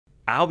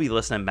I'll be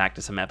listening back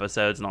to some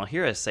episodes and I'll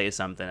hear us say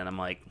something and I'm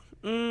like,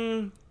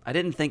 I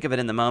didn't think of it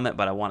in the moment,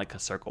 but I want to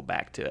circle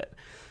back to it.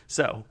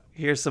 So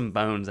here's some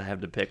bones I have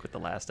to pick with the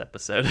last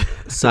episode.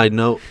 Side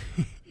note,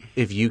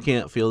 if you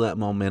can't feel that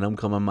momentum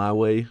coming my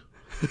way,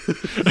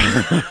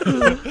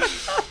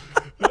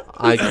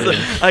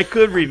 I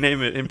could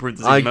rename it in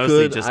parentheses. I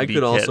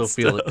could also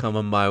feel it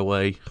coming my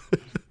way.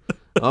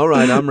 All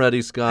right, I'm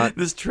ready, Scott.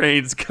 This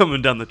train's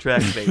coming down the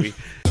track, baby.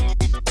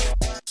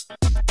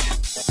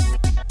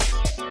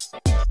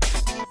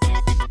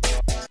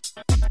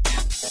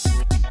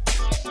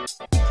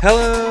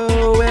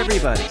 Hello,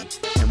 everybody,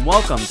 and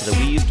welcome to the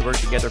We Used to Work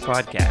Together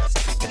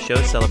podcast, a show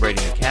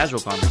celebrating the casual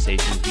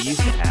conversations we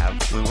used to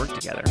have when we worked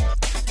together.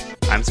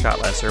 I'm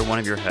Scott Lesser, one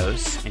of your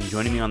hosts, and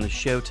joining me on the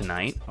show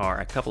tonight are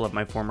a couple of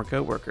my former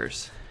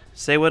co-workers.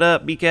 Say what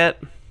up, BCAT.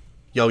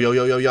 Yo, yo,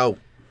 yo, yo, yo.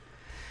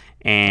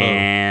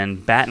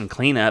 And Bat and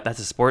Cleanup, that's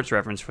a sports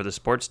reference for the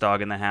sports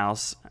dog in the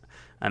house,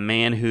 a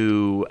man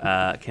who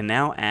can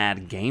now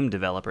add game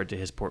developer to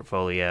his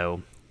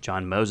portfolio,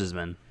 John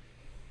Mosesman.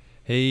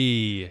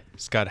 Hey,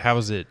 Scott,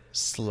 how's it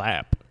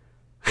slap?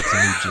 That's a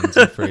new Gen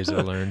Z phrase I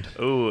learned.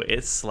 Oh,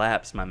 it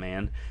slaps, my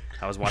man.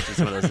 I was watching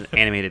some of those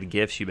animated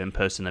GIFs you've been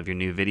posting of your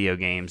new video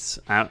games.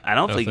 I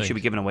don't think you should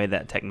be giving away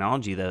that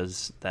technology, they're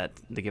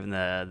giving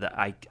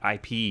the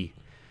IP,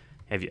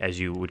 as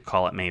you would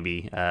call it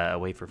maybe,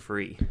 away for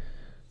free.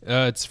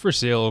 It's for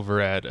sale over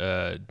at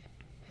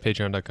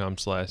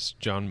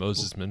patreon.com/John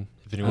Mosesman.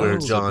 If anyone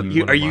wants John,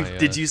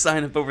 did you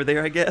sign up over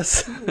there, I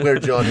guess? Where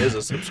John is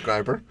a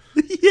subscriber.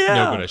 Yeah.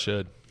 No, but I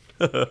should.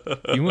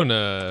 You want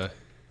to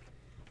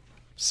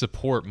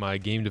support my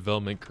game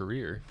development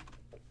career?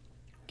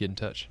 Get in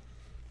touch.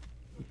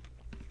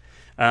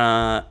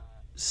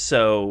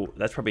 So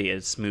that's probably a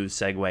smooth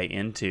segue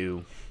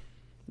into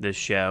this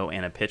show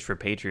and a pitch for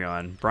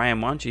Patreon.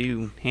 Brian, why don't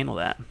you handle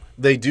that?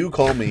 They do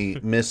call me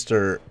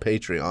Mr.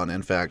 Patreon,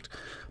 in fact.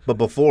 But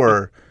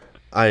before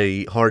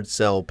I hard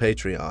sell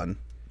Patreon,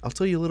 I'll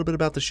tell you a little bit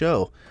about the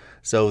show.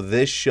 So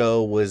this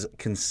show was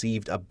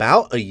conceived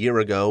about a year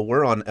ago.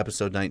 We're on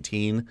episode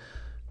 19.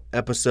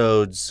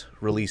 Episodes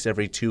release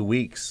every 2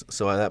 weeks.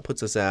 So that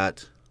puts us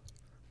at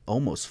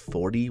almost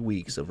 40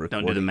 weeks of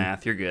recording. Don't do the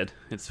math. You're good.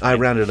 It's fine. I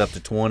rounded up to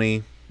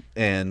 20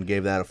 and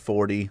gave that a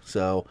 40.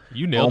 So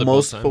you nailed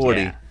almost it both times.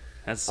 40. Yeah,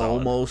 that's solid.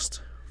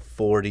 Almost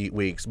 40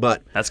 weeks.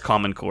 But that's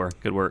Common Core.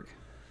 Good work.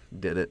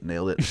 did it.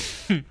 Nailed it.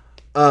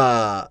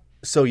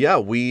 So yeah,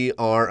 we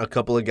are a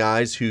couple of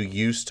guys who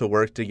used to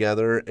work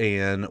together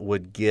and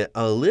would get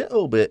a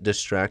little bit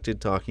distracted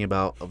talking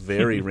about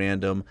very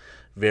random,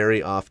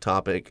 very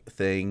off-topic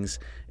things.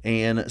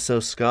 And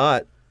so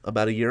Scott,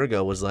 about a year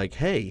ago, was like,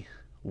 hey,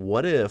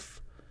 what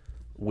if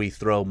we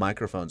throw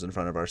microphones in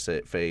front of our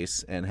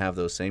face and have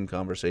those same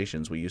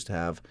conversations we used to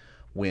have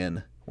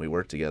when we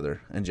worked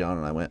together? And John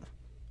and I went,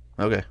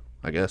 okay,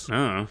 I guess.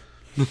 Oh.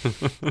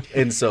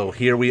 And so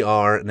here we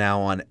are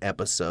now on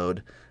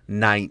episode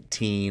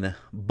 19.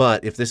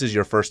 But if this is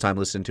your first time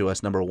listening to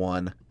us, number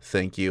one,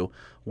 thank you.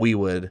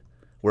 We're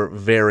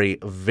very,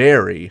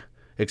 very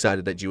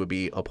excited that you would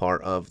be a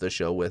part of the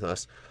show with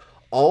us.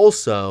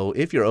 Also,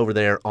 if you're over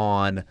there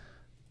on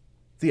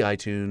the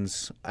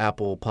iTunes,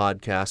 Apple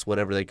Podcasts,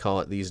 whatever they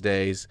call it these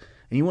days,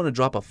 and you want to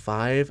drop a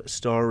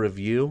 5-star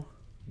review,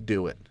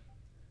 do it.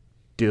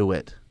 Do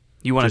it.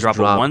 You want to Just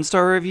drop a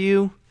 1-star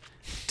review?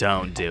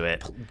 Don't do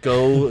it.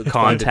 Go Contact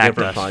find a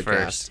different us podcast.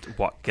 first.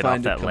 Get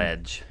off that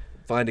ledge.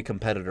 Find a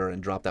competitor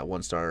and drop that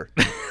 1-star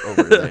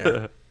over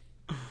there.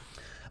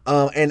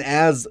 And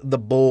as the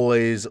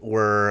boys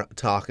were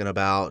talking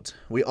about,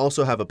 we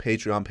also have a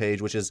Patreon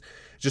page, which is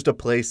just a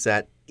place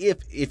that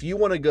if you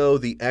want to go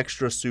the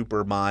extra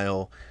super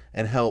mile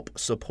and help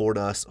support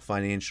us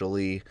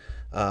financially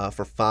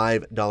for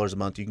 $5 a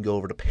month, you can go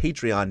over to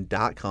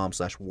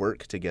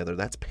patreon.com/worktogether.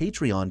 That's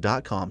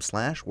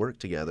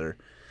patreon.com/worktogether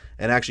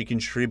and actually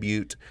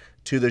contribute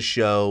to the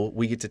show.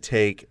 We get to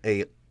take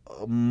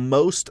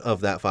most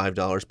of that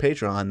 $5.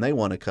 Patreon, they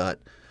want to cut,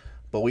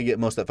 but we get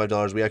most of that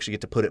 $5. We actually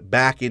get to put it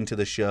back into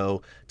the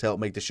show to help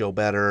make the show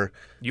better.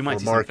 You might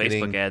see marketing.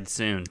 some Facebook ads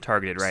soon,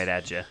 targeted right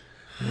at you.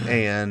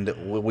 And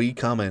we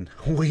coming.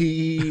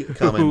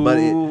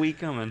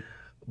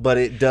 But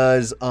it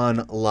does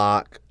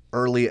unlock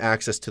early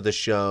access to the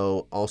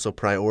show, also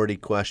priority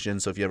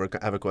questions. So if you ever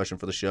have a question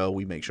for the show,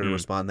 we make sure to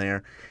respond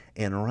there.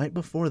 And right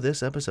before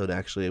this episode,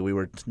 actually, we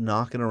were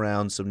knocking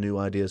around some new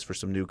ideas for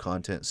some new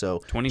content. So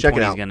 2020 check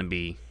it out. is going to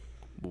be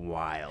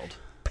wild.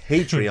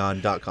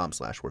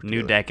 Patreon.com/worktogether.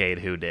 New decade,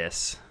 who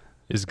dis?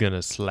 Is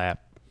gonna slap.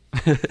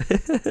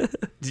 Did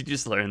you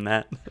just learn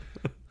that?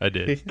 I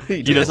did.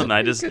 You know something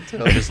I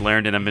just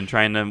learned and I've been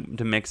trying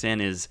to mix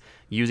in is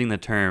using the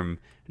term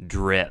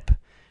drip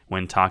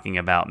when talking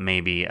about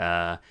maybe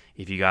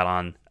if you got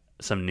on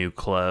some new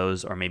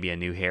clothes or maybe a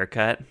new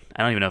haircut.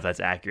 I don't even know if that's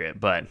accurate,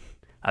 but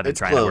I've been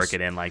trying to work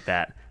it in like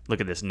that.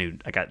 Look at this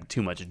I got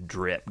too much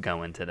drip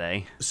going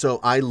today. So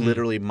I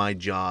literally, my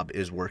job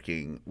is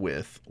working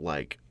with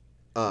like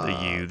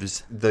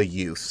the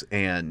youths,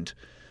 and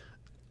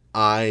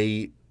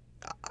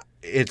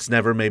it's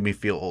never made me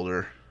feel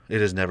older. It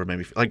has never made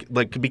me feel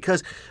like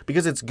because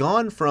it's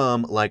gone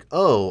from like,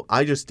 oh,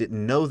 I just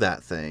didn't know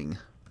that thing,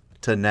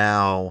 to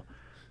now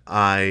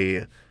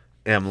I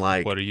am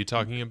like, What are you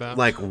talking about?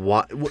 like,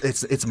 why?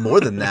 It's more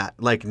than that.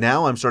 Like,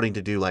 now I'm starting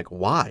to do like,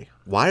 why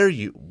are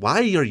you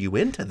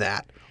into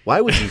that?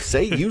 Why would you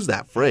use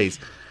that phrase?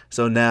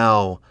 So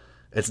now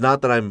it's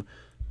not that I'm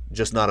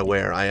just not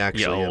aware. I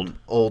actually am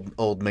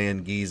old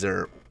man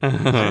geezer. Why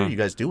are you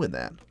guys doing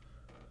that?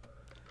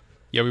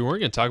 Yeah, we weren't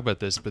going to talk about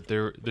this, but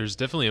there's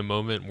definitely a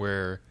moment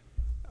where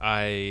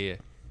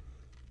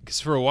because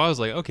for a while I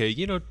was like, okay,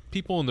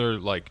 people in their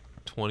like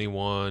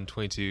 21,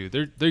 22,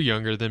 they're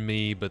younger than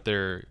me, but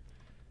they're,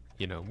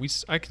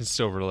 I can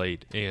still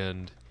relate.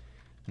 And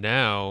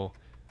now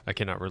I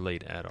cannot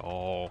relate at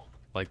all.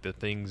 Like the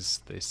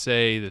things they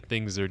say, the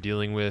things they're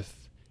dealing with,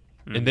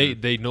 and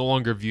they no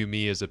longer view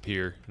me as a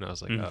peer. And I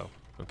was like, oh,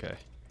 okay.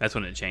 That's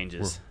when it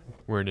changes.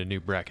 We're in a new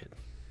bracket.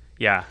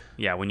 Yeah.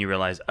 When you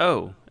realize,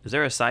 oh, is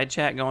there a side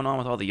chat going on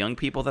with all the young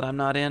people that I'm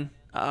not in?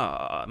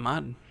 Oh, am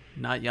I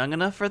not young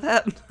enough for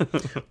that?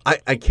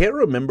 I can't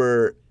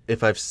remember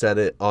if I've said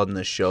it on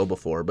the show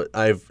before, but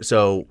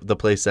so the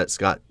place that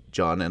Scott,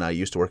 John, and I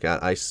used to work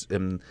at, I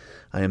am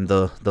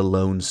the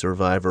lone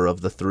survivor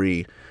of the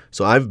three.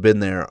 So I've been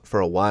there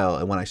for a while,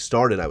 and when I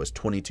started, I was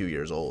 22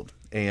 years old,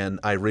 and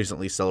I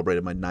recently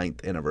celebrated my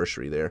 9th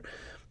anniversary there,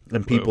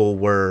 and people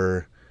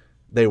were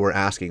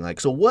asking like,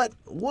 so what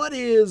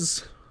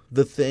is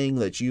the thing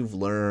that you've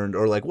learned,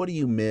 or like, what do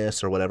you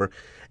miss, or whatever?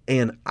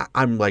 And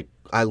I'm like,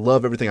 I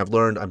love everything I've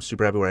learned. I'm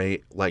super happy where I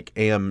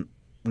am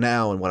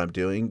now and what I'm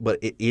doing, but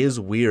it is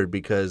weird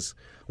because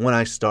when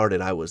I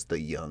started, I was the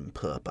young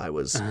pup. I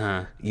was,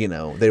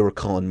 they were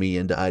calling me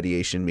into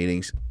ideation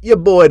meetings. Your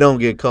boy don't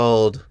get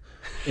called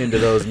into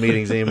those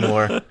meetings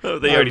anymore.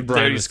 They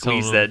already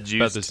squeezed that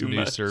juice about this too new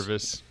much.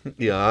 service.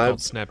 Yeah, called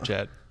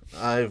Snapchat.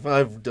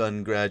 I've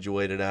done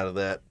graduated out of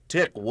that.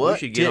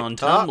 What? You should get on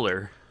TikTok?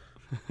 Tumblr.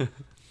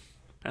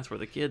 That's where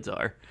the kids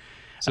are.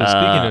 So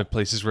speaking of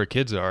places where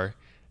kids are,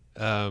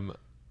 can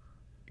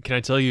I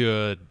tell you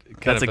a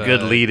That's a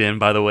good lead-in,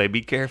 by the way.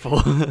 Be careful.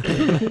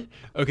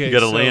 Okay, you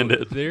gotta land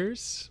it.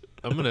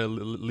 I'm gonna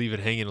leave it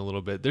hanging a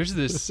little bit. There's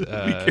this Be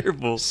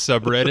careful.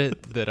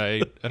 subreddit that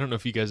I don't know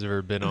if you guys have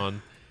ever been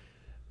on.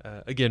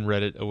 Again,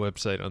 Reddit, a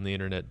website on the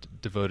internet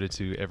devoted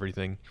to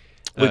everything.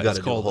 We've got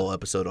to do a whole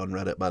episode on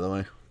Reddit, by the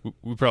way.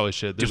 We probably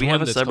should. Do we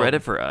have a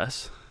subreddit for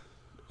us?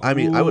 I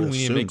mean, I would we need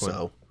to assume make one.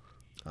 so.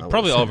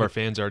 Probably all of our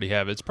fans already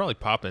have it. It's probably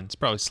popping. It's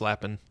probably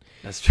slapping.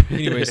 That's true.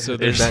 Anyway, so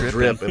There's there's that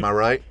drip, am I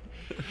right?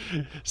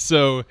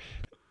 So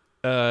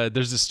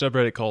there's this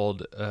subreddit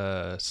called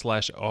 /r/mildly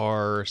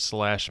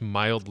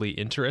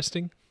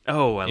interesting.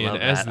 Oh, I love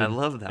as that. I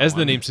love that. As one.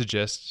 the name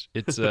suggests,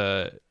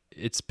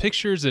 it's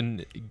pictures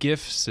and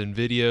GIFs and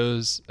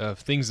videos of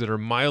things that are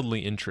mildly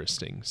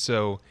interesting.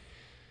 So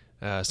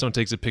someone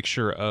takes a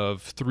picture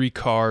of 3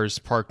 cars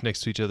parked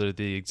next to each other,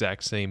 the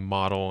exact same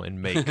model and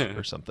make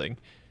or something.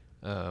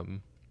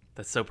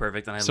 That's so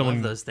perfect, and I Someone-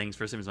 love those things.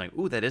 For some reason, like,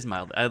 ooh, that is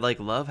mild. I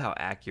love how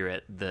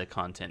accurate the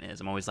content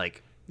is. I'm always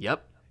like,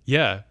 yep.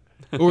 Yeah.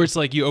 Or it's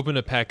like you open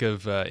a pack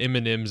of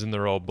M&Ms and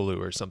they're all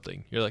blue or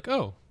something. You're like,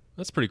 oh,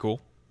 that's pretty cool.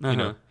 You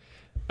know.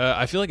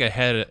 I feel like I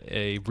had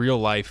a real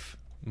life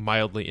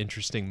mildly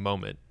interesting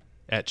moment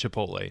at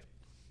Chipotle.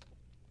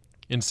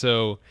 And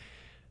so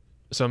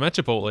I'm at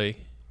Chipotle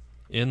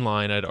in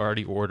line. I'd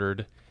already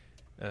ordered,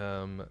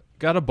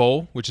 got a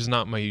bowl, which is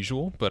not my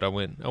usual, but I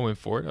went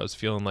for it. I was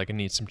feeling like I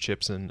need some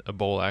chips and a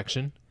bowl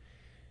action.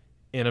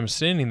 And I'm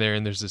standing there,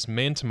 and there's this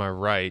man to my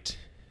right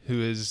who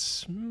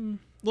is a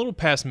little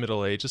past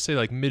middle age, let's say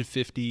like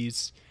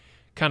mid-50s,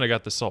 kind of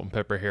got the salt and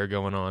pepper hair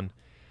going on.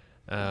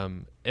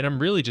 And I'm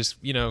really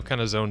just,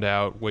 kind of zoned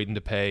out, waiting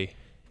to pay.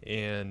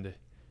 And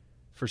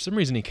for some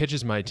reason, he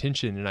catches my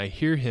attention, and I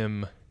hear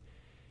him.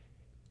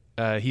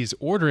 He's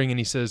ordering, and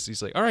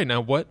he's like, all right, now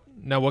what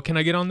can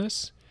I get on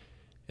this?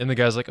 And the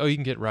guy's like, oh, you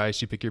can get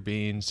rice, you pick your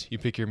beans, you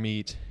pick your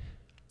meat.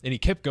 And he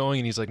kept going,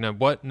 and he's like, now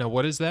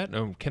what is that?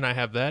 No, can I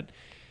have that?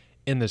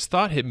 And this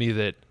thought hit me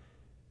that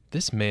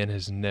this man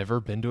has never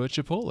been to a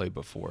Chipotle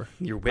before.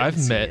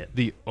 I've met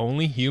the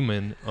only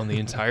human on the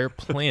entire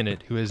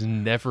planet who has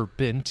never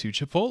been to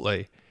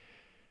Chipotle.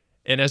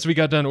 And as we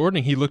got done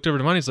ordering, he looked over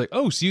to mine. He's like,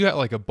 oh, so you got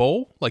like a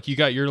bowl? Like you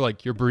got your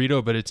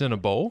burrito, but it's in a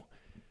bowl?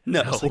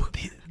 No. I was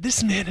like,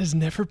 this man has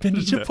never been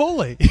to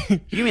Chipotle.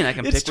 You mean I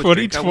can It's pick which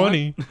drink I want?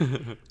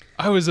 2020.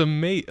 I was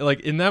amazed.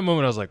 Like in that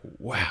moment, I was like,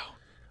 wow.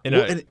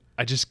 And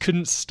I just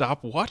couldn't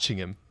stop watching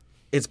him.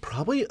 It's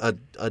probably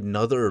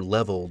another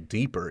level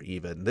deeper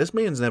even. This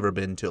man's never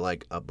been to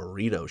like a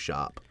burrito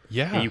shop.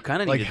 Yeah. And you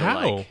kind of like need to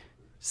how?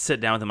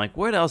 sit down with him. Like,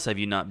 what else have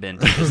you not been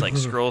to? Just like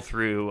scroll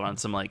through on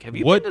some have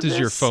you? What been to does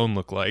your this? phone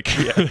look like?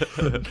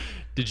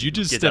 Did you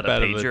just Get step out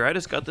out a of pager. the? I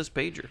just got this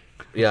pager.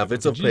 Yeah, if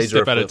it's a Did you pager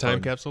step or out of flip time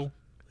phone, capsule?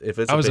 if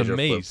it's I a was pager or flip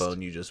amazed.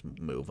 phone, you just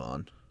move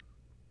on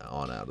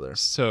out of there.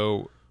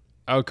 So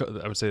I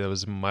would say that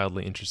was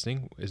mildly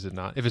interesting. Is it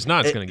not? If it's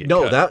not, it's going to get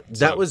no. cut.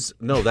 That was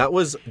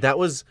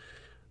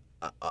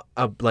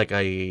like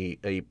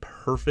a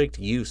perfect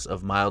use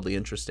of mildly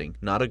interesting.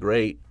 Not a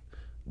great,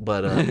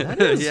 But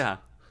that is, yeah.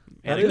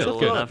 that is Anecdotal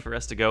fun. enough for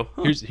us to go.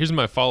 Here's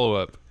my follow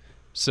up.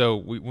 So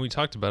when we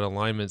talked about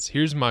alignments,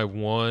 here's my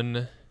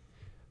one,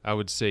 I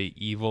would say,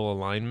 evil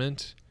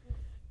alignment.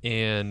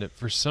 And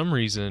for some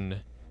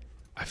reason,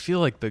 I feel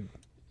like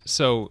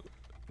so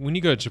when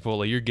you go to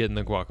Chipotle, you're getting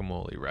the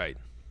guacamole, right?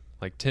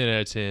 Like 10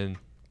 out of 10,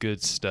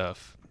 good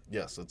stuff.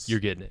 Yes, You're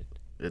getting it.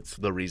 it's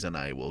the reason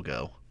I will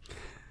go.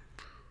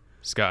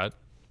 Scott?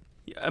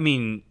 I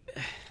mean,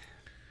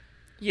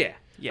 yeah.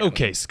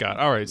 Okay, Scott.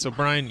 All right, so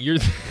Brian, you're...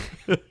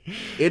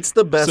 It's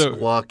the best So-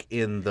 guac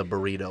in the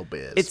burrito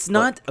biz. It's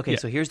not okay. Yeah.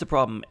 So here's the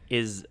problem: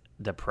 is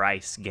the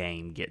price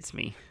game gets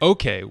me.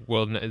 Okay,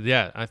 well,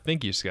 yeah, I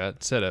thank you,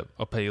 Scott. Set up.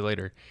 I'll pay you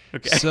later.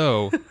 Okay.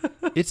 So,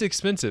 it's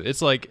expensive.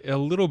 It's like a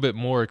little bit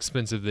more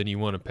expensive than you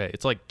want to pay.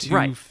 It's like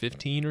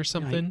 $2.15 or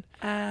something.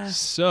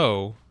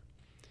 So,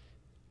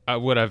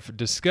 what I've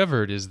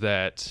discovered is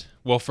that,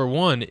 well, for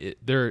one,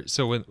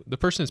 so when the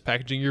person is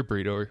packaging your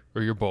burrito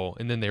or your bowl,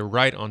 and then they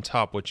write on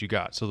top what you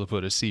got. So they'll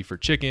put a C for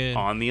chicken,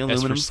 On the S for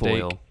aluminum steak,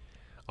 foil.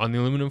 On the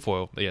aluminum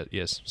foil. Yeah,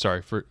 yes.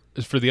 Sorry for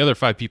the other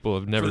 5 people who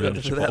have never been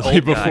to For that Chipotle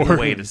old guy, before.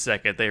 wait a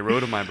second. They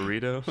wrote on my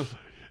burrito.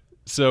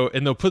 So,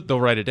 and they'll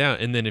write it down,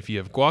 and then if you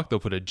have guac, they'll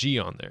put a G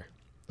on there.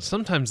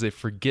 Sometimes they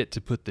forget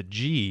to put the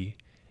G,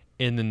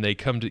 and then you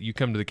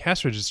come to the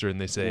cash register and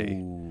they say,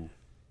 Ooh.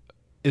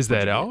 "Is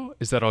that all?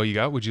 Is that all you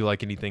got? Would you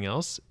like anything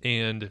else?"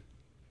 And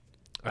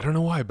I don't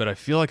know why, but I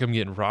feel like I'm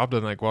getting robbed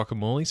on that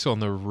guacamole. So on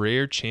the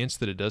rare chance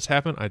that it does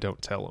happen, I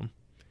don't tell them.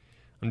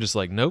 I'm just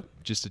like, nope,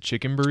 just a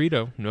chicken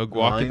burrito, no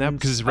guac in that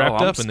because it's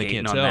wrapped I'm up and they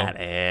skating can't on tell. that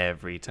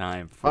every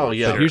time. Oh, for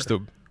yeah. But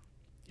sure.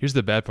 here's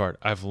the bad part.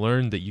 I've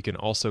learned that you can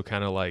also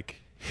kind of like,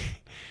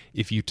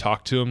 if you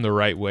talk to them the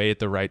right way at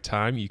the right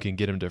time, you can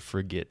get them to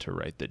forget to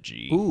write the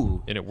G.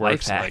 Ooh, and it life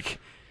works hack. like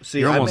See,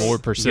 you're I almost made- more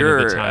percent You're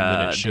of the time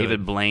than it should.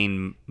 David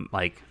Blaine,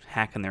 like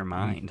hacking their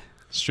mind.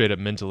 Straight up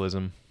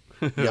mentalism.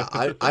 yeah,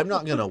 I'm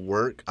not gonna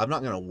work. I'm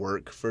not gonna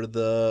work for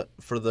the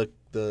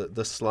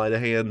sleight of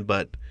hand,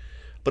 but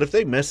if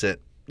they miss it,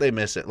 they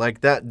miss it.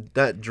 Like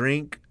that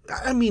drink.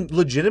 I mean,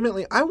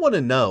 legitimately, I want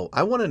to know.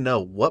 I want to know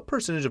what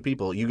percentage of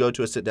people you go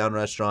to a sit down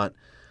restaurant,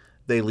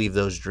 they leave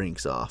those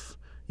drinks off.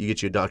 You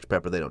get you a Dr.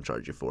 Pepper, they don't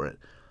charge you for it.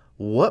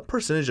 What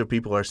percentage of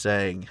people are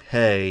saying,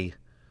 "Hey,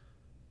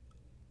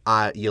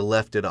 you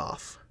left it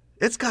off"?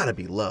 It's got to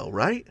be low,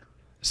 right?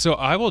 So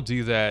I will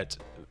do that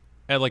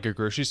at like a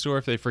grocery store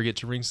if they forget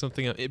to ring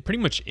something up. Pretty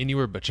much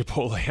anywhere but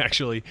Chipotle,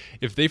 actually.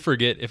 If they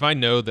forget, if I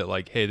know that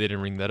like, hey, they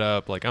didn't ring that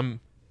up, like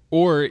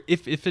or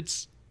if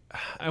it's,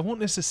 I won't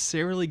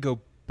necessarily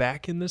go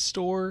back in the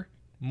store.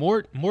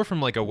 More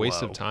from like a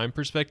waste Whoa. of time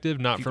perspective,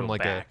 not You from go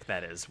like back.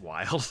 That is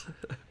wild.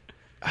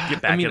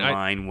 Get back in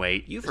line.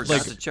 Wait, you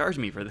forgot to charge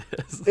me for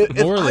this.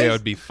 morally I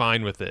would be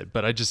fine with it,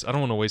 but I don't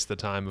want to waste the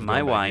time of My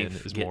going back wife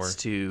in, is gets more.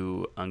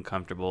 too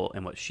uncomfortable,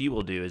 and what she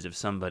will do is if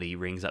somebody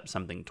rings up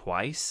something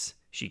twice,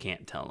 she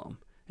can't tell them,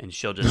 and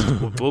she'll just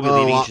we'll be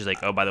leaving. She's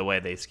like, "Oh, by the way,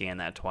 they scanned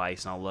that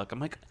twice," and I'll look. I'm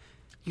like,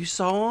 "You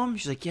saw them?"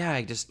 She's like, "Yeah,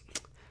 I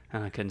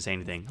couldn't say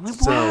anything." I'm like,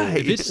 So, "Why?"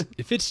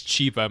 If it's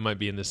cheap, I might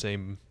be in the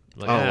same.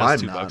 Like, Oh,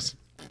 it's I'm $2. not.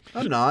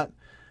 I'm not.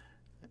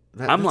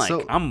 I'm That's like,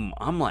 so-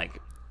 I'm like,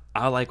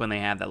 I like when they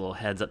have that little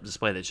heads-up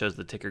display that shows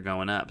the ticker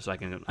going up, so I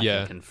can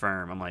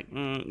confirm. I'm like,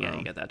 yeah,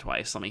 you got that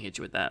twice. Let me hit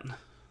you with that.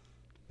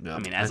 Yeah. I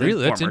mean, as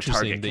Really, a that's former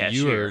interesting Target that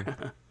you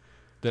cashier.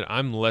 that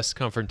I'm less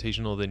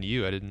confrontational than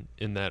you. I didn't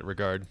in that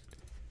regard.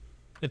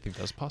 I didn't think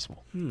that was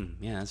possible.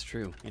 Yeah, that's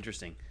true.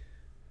 Interesting.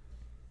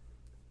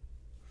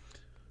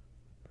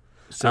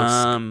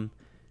 So,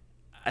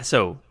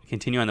 So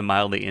continue on the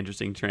mildly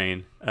interesting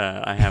train.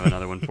 I have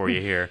another one for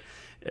you here.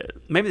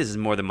 Maybe this is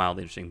more than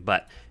mildly interesting,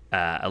 but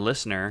a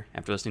listener,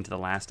 after listening to the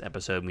last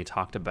episode, we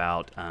talked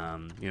about,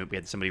 we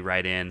had somebody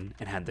write in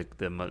and had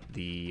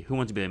the Who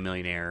Wants to Be a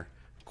Millionaire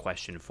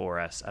question for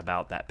us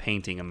about that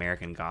painting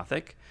American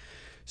Gothic.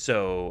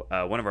 So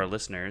one of our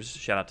listeners,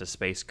 shout out to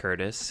Space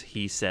Curtis,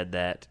 he said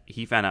that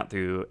he found out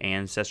through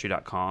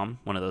Ancestry.com,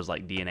 one of those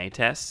like DNA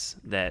tests,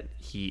 that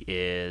he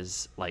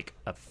is like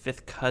a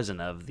fifth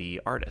cousin of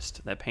the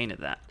artist that painted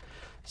that.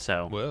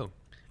 So Whoa.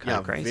 kind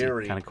of crazy,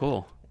 kind of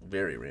cool,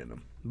 very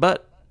random.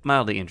 but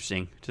mildly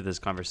interesting to this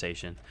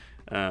conversation.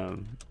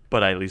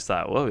 But I at least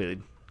thought, whoa,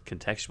 really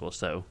contextual.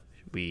 So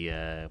we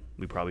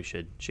probably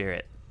should share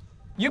it.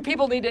 You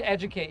people need to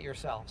educate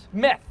yourselves.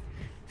 Myth.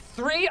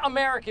 3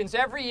 Americans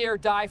every year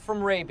die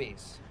from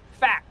rabies.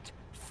 Fact.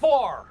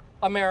 4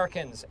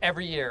 Americans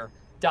every year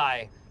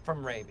die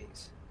from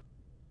rabies.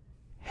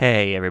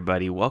 Hey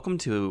everybody, welcome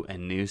to a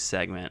new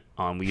segment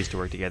on We Used to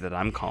Work Together that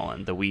I'm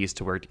calling the We Used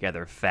to Work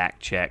Together Fact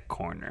Check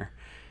Corner.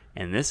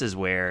 And this is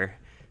where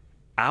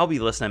I'll be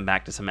listening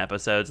back to some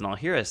episodes and I'll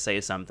hear us say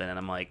something and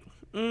I'm like,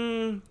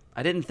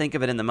 I didn't think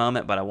of it in the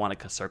moment, but I want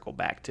to circle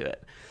back to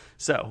it.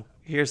 So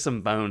here's some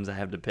bones I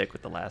have to pick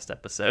with the last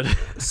episode.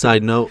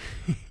 Side note,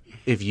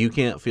 if you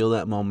can't feel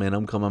that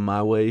momentum coming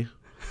my way,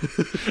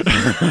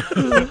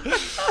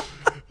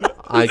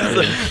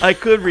 I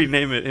could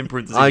rename it in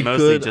parentheses,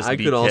 mostly just I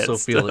Be could also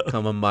Kids. feel it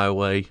coming my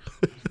way.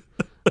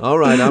 All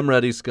right, I'm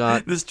ready,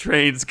 Scott. This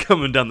train's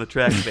coming down the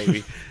tracks,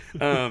 baby.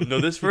 No,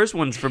 this first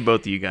one's for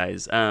both of you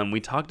guys. We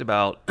talked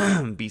about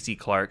BC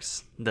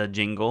Clark's the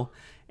jingle,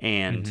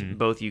 and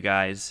both you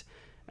guys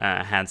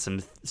had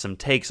some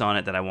takes on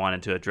it that I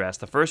wanted to address.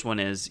 The first one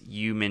is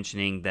you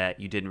mentioning that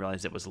you didn't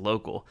realize it was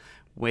local,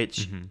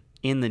 which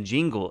in the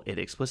jingle it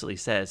explicitly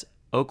says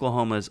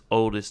Oklahoma's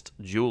oldest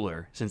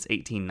jeweler since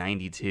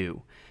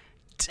 1892.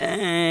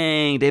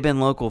 Dang, they've been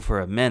local for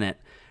a minute.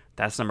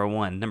 That's number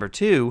one. Number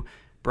two,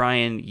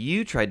 Brian,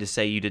 you tried to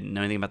say you didn't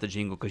know anything about the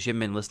jingle because you haven't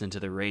been listening to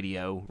the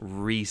radio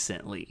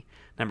recently.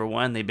 Number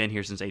one, they've been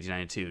here since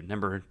 1892.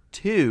 Number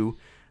two,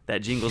 that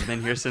jingle's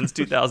been here since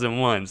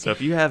 2001. So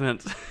if you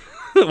haven't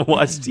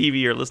watched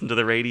TV or listened to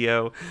the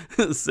radio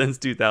since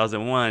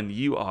 2001,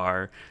 you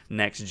are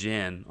next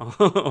gen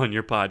on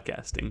your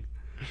podcasting.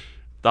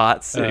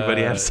 Thoughts?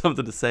 Anybody have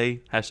something to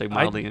say? Hashtag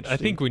mildly interesting. I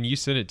think when you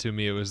sent it to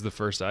me, it was the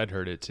first I'd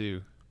heard it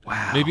too.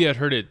 Wow. Maybe I'd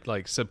heard it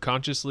like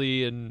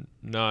subconsciously and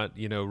not,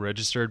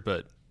 registered,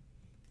 but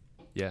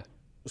yeah.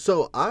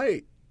 So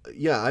I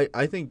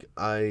think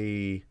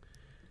I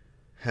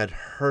had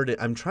heard it.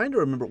 I'm trying to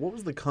remember what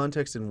was the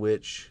context in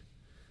which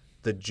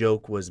the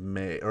joke was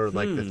made, or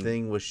like the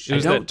thing was It shared.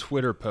 was that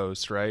Twitter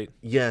post, right?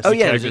 Yes. Oh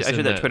yeah, I tagged us shared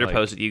in that that, Twitter like,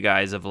 post with you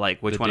guys of like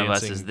which the one of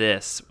us dancing. is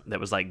this that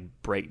was like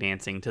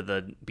breakdancing to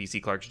the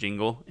BC Clark's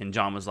jingle, and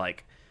John was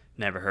like,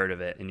 never heard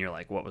of it, and you're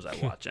like, what was I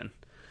watching?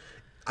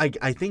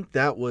 I think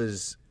that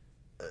was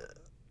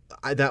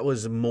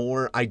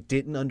more. I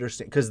didn't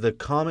understand because the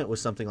comment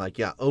was something like,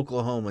 "Yeah,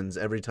 Oklahomans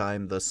every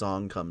time the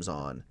song comes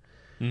on,"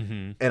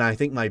 and I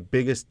think my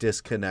biggest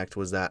disconnect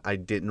was that I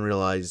didn't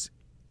realize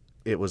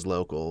it was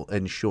local.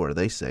 And sure,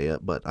 they say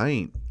it, but I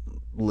ain't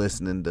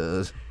listening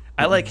to.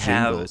 I like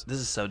jingles. have this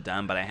is so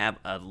dumb, but I have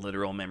a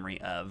literal memory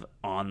of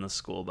on the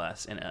school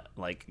bus and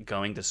like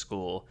going to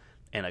school,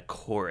 and a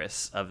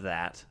chorus of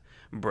that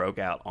broke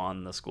out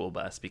on the school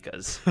bus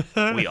because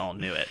we all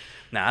knew it.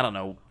 Now I don't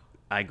know.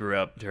 I grew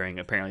up during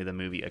apparently the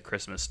movie A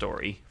Christmas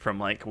Story from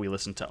like we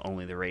listened to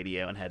only the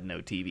radio and had no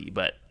TV,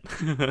 but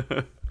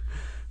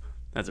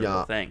that's a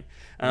real thing.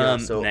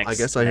 So next, I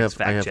guess I next have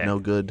fact check. no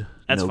good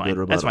That's no fine. good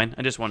rebuttal. That's fine.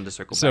 I just wanted to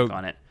circle So back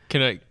on it.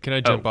 can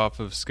I jump off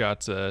of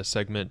Scott's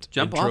segment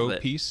Jump intro off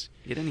it. piece?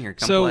 Get in here.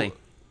 Come So play.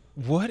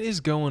 what is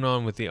going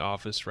on with The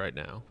Office right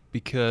now?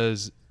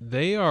 Because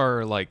they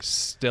are like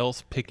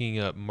stealth picking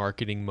up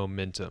marketing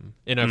momentum,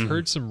 and I've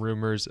heard some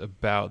rumors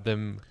about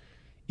them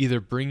either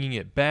bringing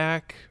it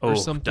back or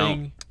something.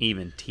 Don't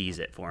even tease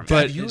it for me.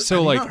 But Have you so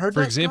not like heard for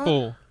that,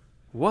 example,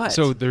 what?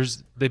 so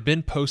they've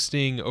been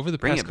posting over the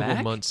Bring past it couple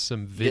back? months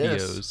some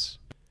Yes. videos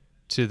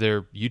to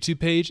their YouTube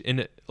page,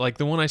 and like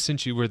the one I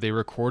sent you where they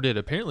recorded,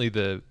 apparently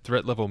the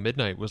Threat Level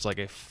Midnight was like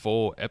a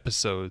full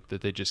episode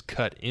that they just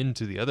cut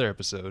into the other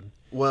episode,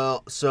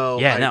 Well, so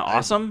yeah, no,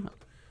 awesome.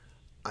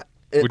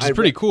 which is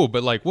pretty cool.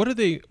 But like, what are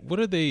they?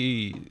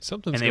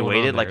 Something's And they going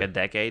waited on like there. a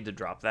decade to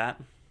drop that.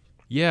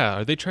 Yeah,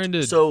 are they trying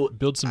to So,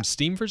 build some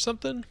steam for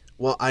something?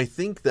 Well, I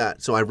think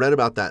that. So I read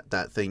about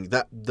that thing.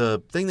 That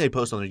the thing they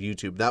posted on their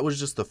YouTube. That was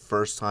just the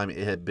first time it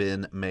had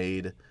been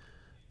made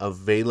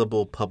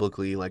available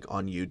publicly, like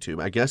on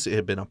YouTube. I guess it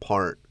had been a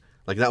part.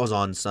 Like that was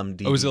on some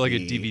DVD. Oh, was it like a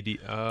DVD?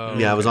 Oh,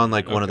 Yeah, it was okay. on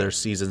like one of Okay. their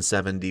season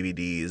 7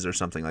 DVDs or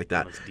something like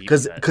that. That was deep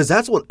Because cut.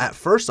 that's what at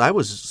first I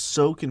was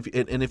so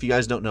confused. And if you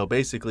guys don't know,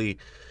 basically,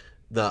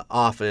 The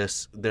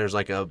Office, there's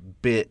like a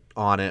bit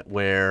on it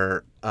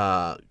where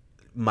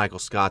Michael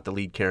Scott, the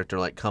lead character,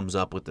 like comes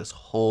up with this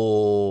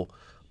whole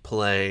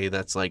play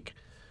that's like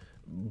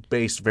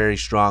based very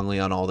strongly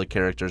on all the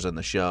characters in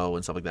the show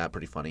and stuff like that.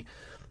 Pretty funny.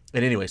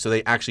 And anyway, so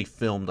they actually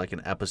filmed like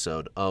an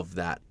episode of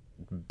that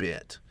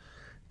bit.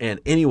 And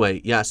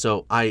anyway, yeah,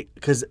 so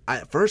because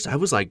at first I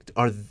was like,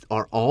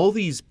 are all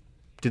these,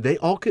 did they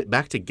all get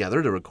back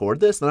together to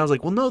record this? And I was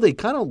like, well, no, they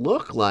kind of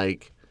look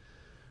like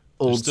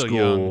old still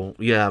school,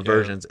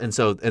 versions. And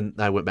so, and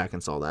I went back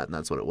and saw that, and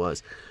that's what it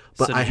was.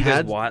 But So I did you guys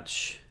had,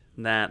 watch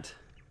that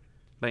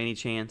by any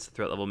chance?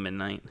 Threat Level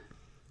Midnight.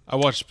 I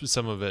watched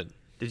some of it.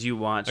 Did you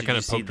watch? I Did kinda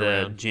you see poked the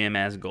around. Jim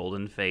as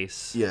Golden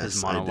Face? Yes,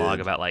 his I monologue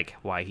did. about like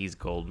why he's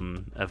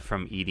golden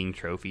from eating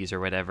trophies or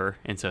whatever,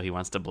 and so he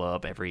wants to blow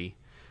up every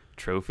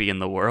trophy in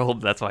the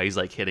world. That's why he's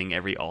like hitting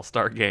every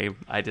All-Star game.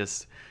 It you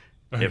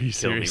killed me.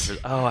 serious?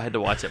 I had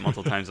to watch it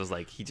multiple times. I was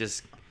like, he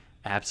just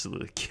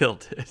absolutely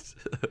killed it.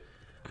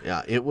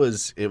 yeah, it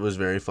was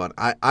very fun.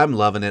 I'm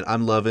loving it.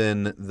 I'm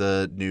loving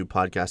the new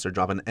podcast they're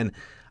dropping. And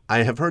I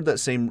have heard that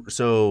same,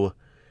 so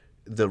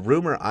the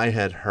rumor I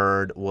had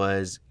heard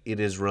was it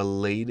is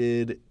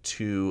related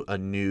to a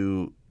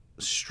new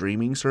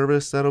streaming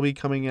service that'll be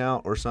coming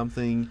out or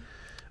something.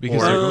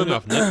 Because Or- they're going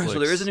off Netflix. So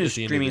there is a new at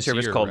the end of streaming this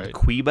service year, called right?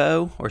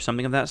 Quibo or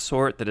something of that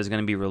sort that is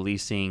going to be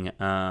releasing.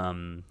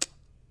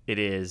 It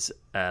is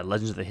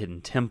Legends of the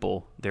Hidden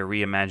Temple. They're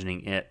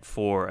reimagining it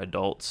for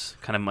adults,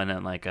 kind of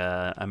in like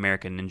a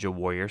American Ninja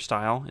Warrior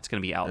style. It's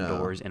going to be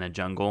outdoors in a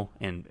jungle,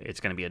 and it's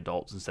going to be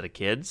adults instead of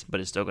kids, but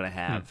it's still going to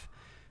have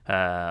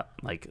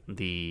like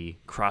the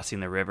crossing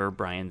the river,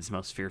 Brian's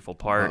most fearful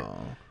part. Oh.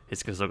 It's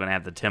still going to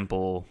have the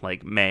temple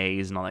like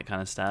maze and all that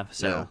kind of stuff.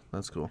 So Yeah,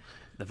 that's cool.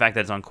 the fact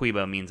that it's on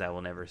Quibo means I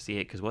will never see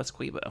it, because what's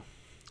Quibo?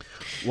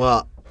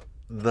 Well,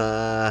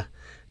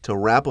 to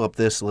wrap up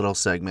this little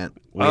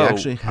segment, we Oh,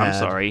 actually had. I'm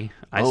sorry.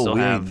 I Oh, still we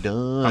have. ain't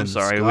done, I'm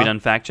sorry. Are we Scott. done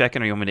fact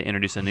checking, or you want me to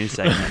introduce a new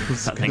segment?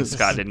 Something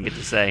Scott didn't get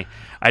to say.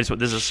 This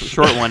is a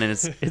short one, and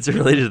it's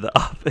related to The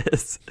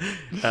Office.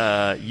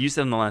 You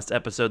said in the last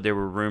episode there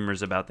were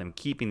rumors about them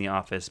keeping The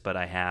Office, but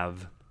I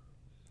have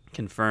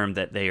confirmed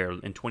that they are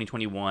in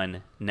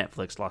 2021.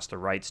 Netflix lost the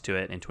rights to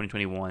it. In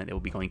 2021, it will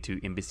be going to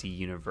NBC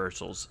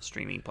Universal's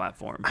streaming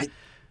platform.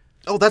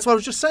 Oh, that's what I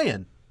was just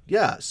saying.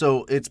 Yeah,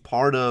 so it's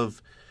part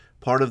of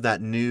that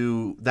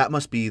new. That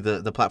must be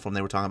the platform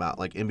they were talking about.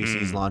 Like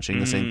NBC's launching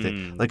the same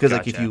thing. Like because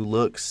like if gotcha. you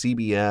look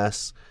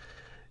CBS,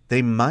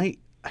 they might.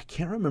 I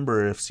can't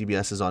remember if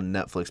CBS is on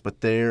Netflix, but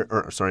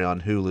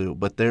on Hulu.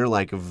 But they're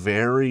like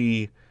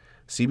very.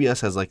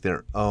 CBS has like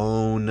their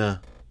own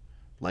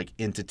like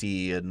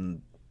entity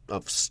and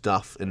of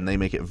stuff, and they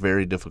make it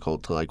very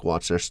difficult to like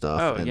watch their stuff.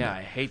 Oh and, yeah,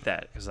 I hate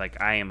that because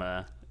like I am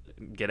a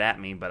get at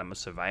me, but I'm a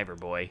Survivor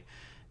boy,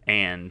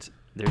 and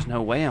there's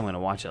no way I'm going to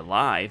watch it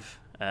live,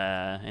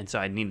 and so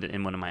I need it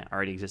in one of my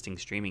already existing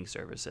streaming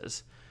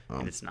services,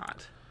 and it's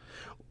not.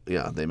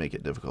 yeah, they make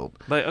it difficult.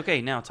 But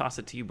okay, now toss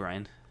it to you,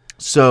 Brian.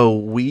 So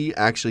we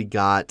actually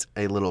got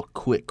a little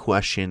quick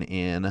question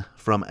in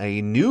from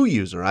a new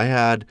user. I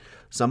had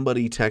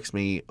somebody text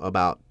me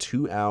about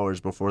 2 hours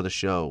before the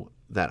show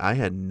that I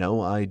had no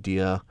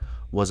idea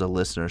was a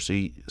listener.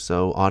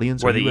 So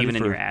audience, Were are they you ready even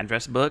in for- your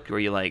address book? Were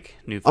you like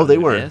new? Oh, phone they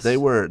with were. this? They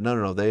were.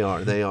 No, they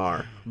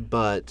are.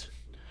 But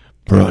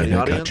Brian, the I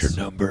got audience? your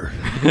number.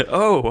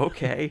 Oh,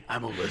 okay.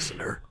 I'm a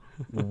listener.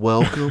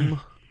 welcome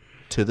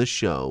to the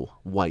show,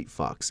 White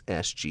Fox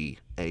SG,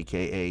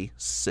 aka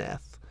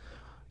Seth.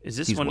 Is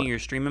this He's one what? of your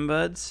streaming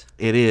buds?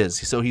 It is.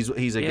 So he's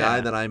a guy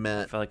Yeah. that I I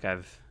met feel like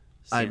I've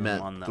I seen met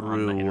him on the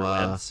through,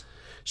 interwebs.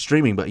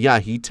 streaming, but yeah,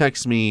 he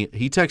texts me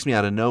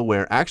out of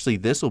nowhere. Actually,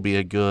 this will be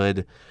a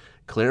good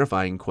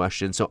clarifying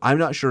question. So I'm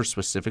not sure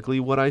specifically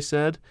what I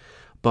said,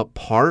 but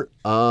part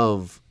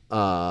of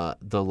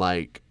the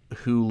like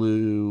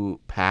Hulu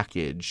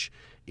package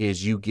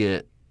is you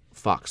get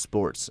Fox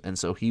Sports, and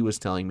so he was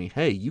telling me,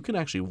 hey, you can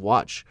actually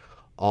watch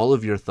all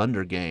of your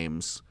Thunder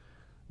games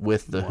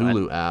with the What?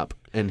 Hulu app.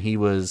 And he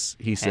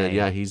said, Hey.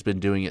 yeah, he's been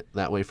doing it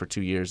that way for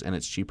 2 years, and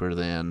it's cheaper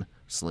than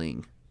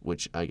Sling,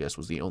 which I guess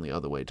was the only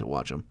other way to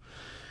watch them.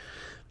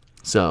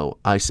 So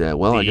I said,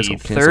 well, I guess I'll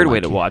The cancel third my way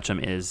to ca- watch them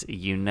is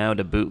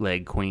the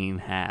bootleg queen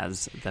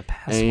has the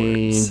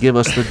passwords. And give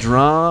us the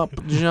drop,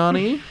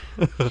 Johnny.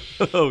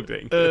 Oh,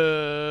 dang.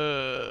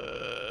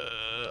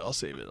 I'll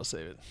save it.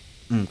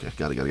 Okay,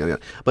 got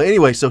it. But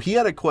anyway, so he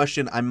had a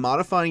question. I'm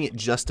modifying it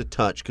just a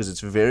touch because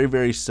it's very,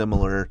 very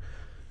similar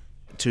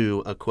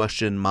to a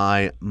question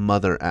my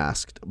mother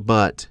asked.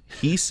 But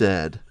he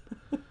said,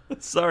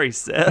 Sorry,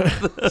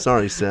 Seth.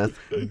 sorry, Seth,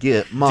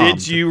 get mom.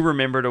 Did you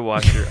remember to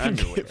wash your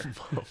underwear?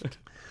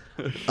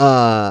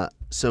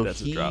 So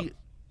That's a drop.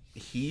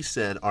 he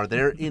said, are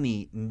there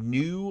any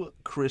new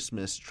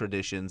Christmas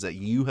traditions that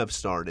you have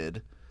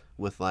started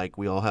with, like,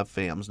 we all have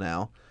fams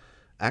now?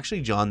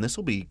 Actually, John, this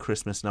will be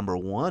Christmas number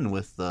 1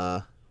 with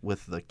the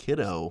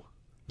kiddo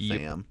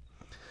fam.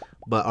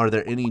 But are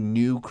there any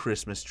new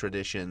Christmas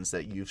traditions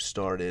that you've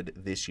started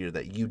this year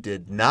that you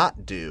did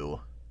not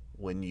do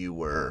when you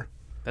were...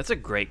 That's a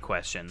great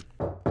question.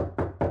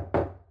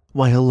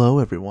 Why, hello,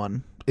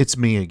 everyone. It's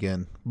me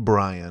again,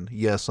 Brian.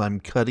 Yes,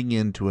 I'm cutting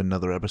into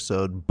another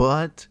episode,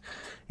 but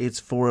it's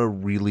for a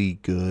really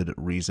good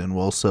reason.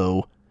 Well,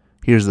 so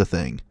here's the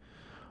thing.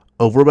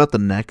 Over about the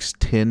next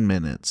 10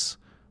 minutes,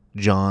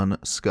 John,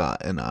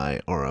 Scott, and I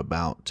are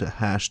about to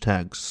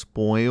hashtag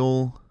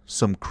spoil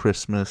some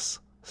Christmas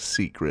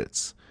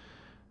secrets.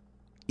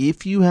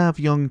 If you have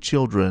young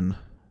children,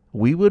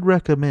 we would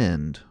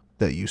recommend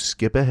that you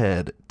skip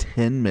ahead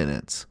 10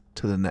 minutes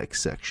to the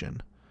next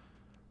section.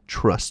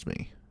 Trust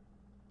me.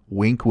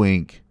 Wink,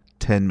 wink,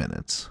 10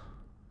 minutes.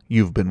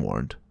 You've been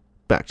warned.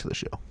 Back to the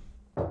show.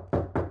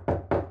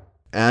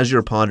 As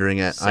you're pondering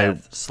it,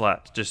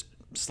 Seth just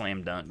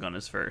slam dunk on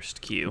his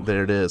first cue.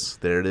 There it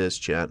is,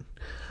 Chad.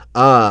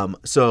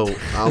 So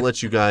I'll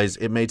let you guys,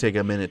 it may take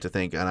a minute to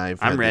think, and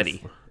I'm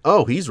ready.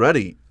 Oh, he's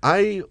ready.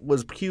 I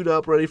was queued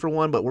up ready for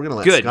one, but we're going to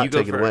let Good, Scott you go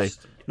take it away.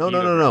 first. No. You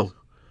go first.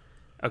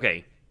 No.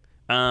 Okay.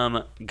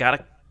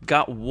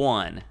 Got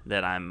one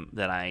that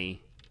I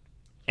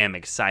am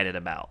excited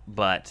about,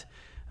 but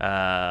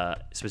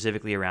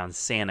specifically around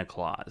Santa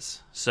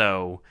Claus.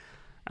 So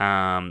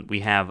we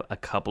have a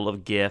couple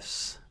of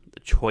gifts, the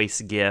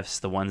choice gifts,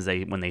 the ones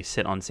when they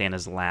sit on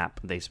Santa's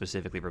lap, they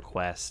specifically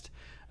request.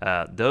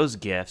 Those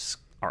gifts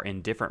are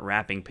in different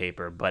wrapping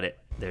paper, but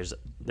there's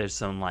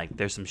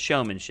some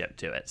showmanship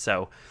to it.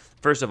 So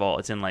first of all,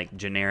 it's in like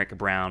generic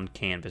brown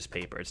canvas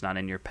paper. It's not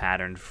in your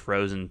patterned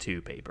Frozen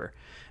 2 paper.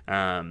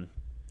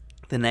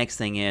 The next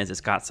thing is it's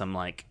got some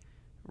like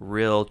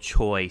real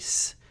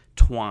choice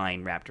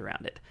twine wrapped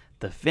around it.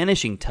 The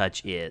finishing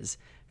touch is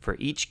for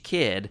each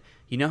kid,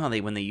 you know how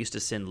when they used to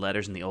send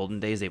letters in the olden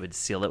days, they would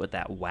seal it with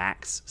that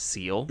wax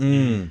seal.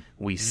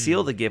 We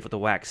seal the gift with the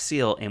wax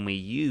seal, and we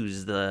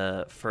use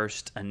the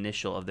first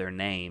initial of their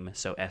name,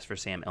 so S for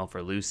Sam, L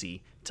for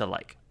Lucy,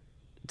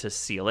 to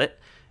seal it.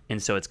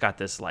 and so it's got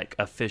this like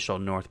official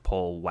North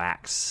Pole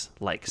wax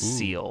like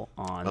seal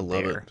on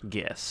their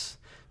gifts.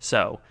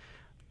 So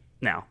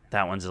now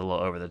that one's a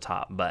little over the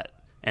top, but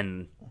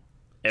and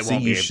it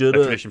won't be a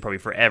tradition probably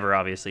forever,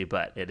 obviously,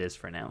 but it is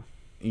for now.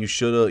 You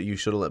should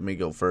have let me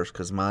go first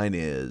because mine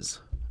is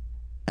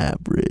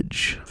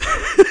average.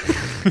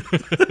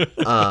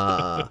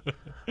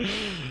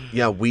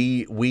 Yeah,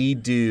 we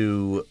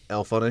do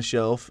Elf on a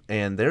Shelf,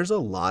 and there's a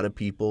lot of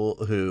people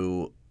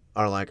who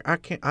are like,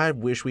 I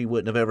wish we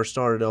wouldn't have ever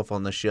started Elf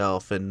on the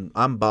Shelf, and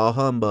I'm bah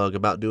humbug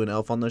about doing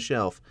Elf on the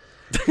Shelf.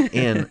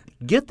 And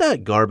get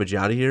that garbage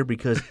out of here,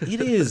 because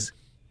it is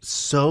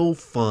so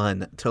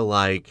fun to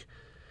like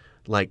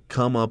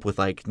come up with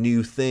like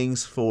new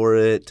things for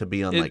it, to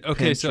be on like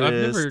okay, Pinterest. so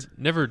I've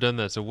never done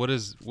that. So what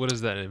does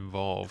that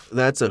involve?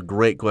 That's a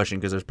great question,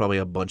 because there's probably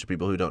a bunch of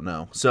people who don't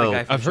know. So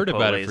I've heard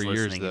about it for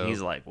years, though.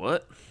 He's like,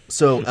 what?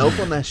 So Elf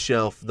on that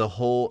Shelf, the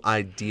whole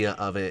idea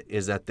of it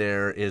is that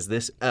there is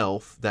this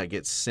elf that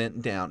gets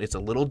sent down. It's a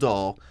little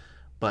doll,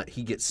 but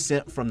he gets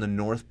sent from the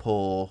North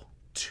Pole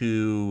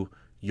to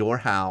your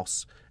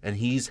house, and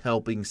he's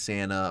helping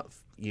Santa,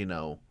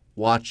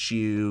 watch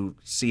you,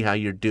 see how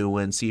you're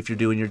doing, see if you're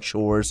doing your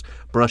chores,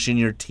 brushing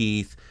your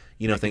teeth,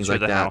 things like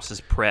that. The house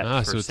is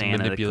prepped for so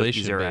Santa. The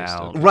cookies are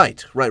out.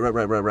 Right.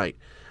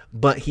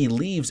 But he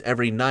leaves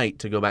every night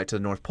to go back to the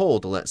North Pole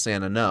to let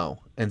Santa know.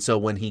 And so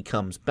when he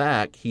comes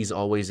back, he's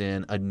always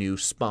in a new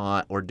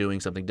spot or doing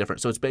something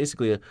different. So it's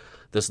basically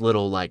this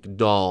little like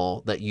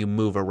doll that you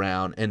move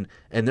around. And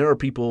there are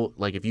people,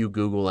 like if you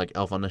Google like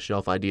Elf on the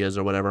Shelf ideas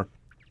or whatever,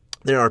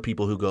 there are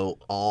people who go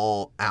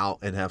all out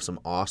and have some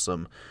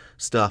awesome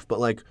stuff. But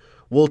like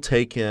we'll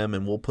take him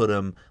and we'll put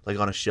him like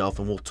on a shelf,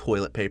 and we'll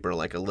toilet paper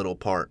like a little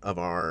part of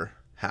our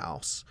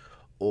house.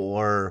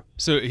 Or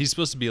so he's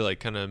supposed to be like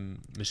kind of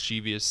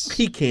mischievous.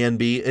 He can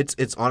be.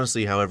 It's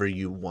honestly however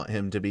you want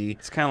him to be.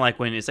 It's kind of like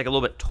when it's like a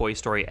little bit Toy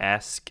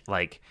Story-esque.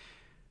 Like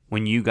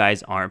when you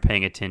guys aren't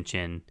paying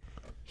attention,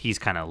 he's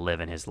kind of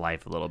living his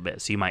life a little bit.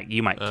 So you might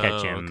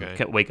catch him.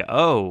 Okay. Wake up.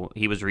 Oh,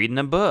 he was reading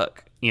a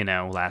book,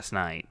 last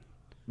night.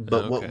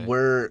 But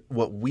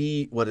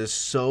what is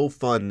so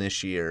fun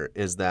this year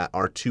is that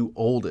our two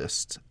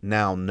oldest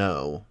now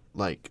know,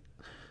 like,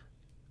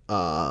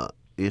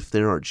 if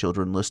there are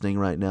children listening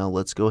right now,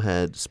 let's go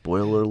ahead.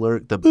 Spoiler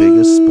alert. The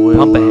biggest spoiler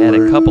Pump ahead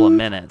alert. a couple of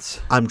minutes.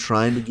 I'm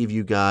trying to give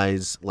you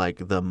guys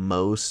like the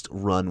most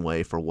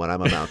runway for what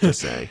I'm about to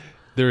say.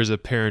 There is a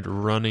parent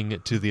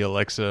running to the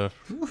Alexa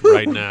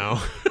right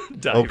now.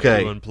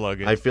 Okay. To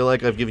unplug it. I feel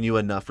like I've given you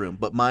enough room.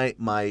 But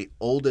my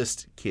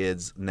oldest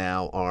kids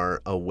now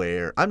are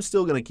aware. I'm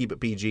still going to keep it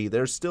PG.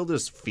 There's still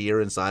this fear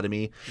inside of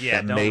me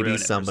that don't maybe ruin it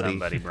for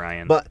somebody,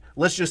 Brian. But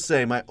let's just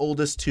say my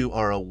oldest two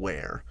are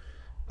aware.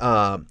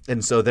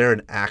 And so they're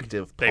an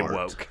active part. They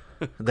woke.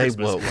 They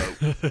woke.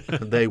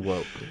 They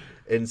woke.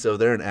 And so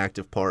they're an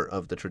active part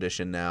of the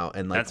tradition now.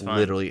 And like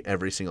literally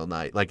every single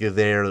night. Like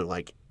they're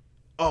like,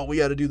 oh, we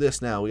got to do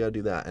this now. We got to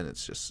do that. And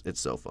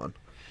it's so fun.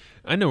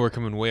 I know we're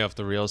coming way off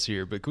the rails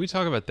here, but can we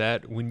talk about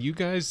that? When you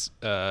guys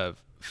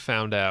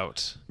found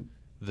out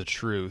the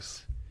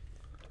truth,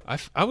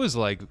 I was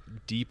like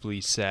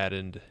deeply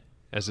saddened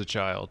as a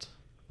child.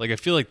 Like I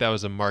feel like that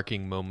was a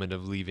marking moment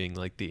of leaving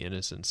like the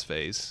innocence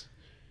phase.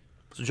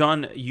 So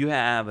John, you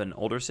have an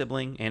older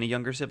sibling and a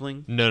younger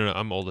sibling? No,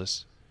 I'm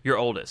oldest. You're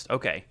oldest.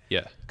 Okay.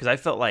 Yeah. Because I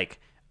felt like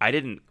I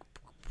didn't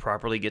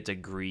properly get to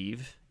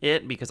grieve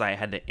it because I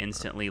had to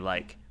instantly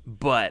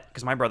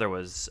because my brother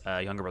was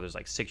younger brother's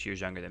like 6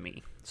 years younger than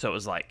me, so it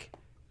was like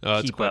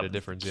that's quite a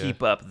difference.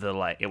 Keep up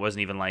the it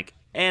wasn't even like,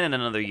 and in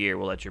another year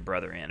we'll let your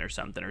brother in or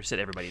something, or sit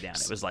everybody down.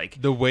 It was like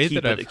the way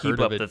that I've keep heard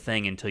up of it, the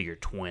thing until you're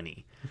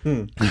 20.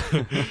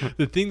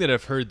 The thing that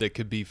I've heard that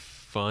could be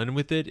fun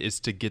with it is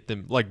to get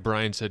them, like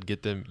Brian said,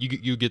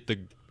 you get the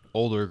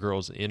older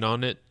girls in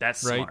on it.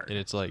 That's right, smart. and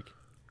it's like.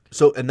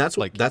 So and that's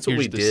what Here's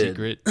we the did.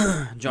 Secret.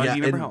 John, do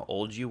you remember how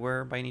old you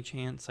were by any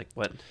chance? Like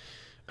what?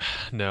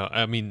 No,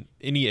 I mean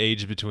any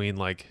age between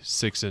like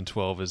 6 and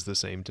 12 is the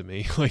same to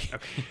me. Like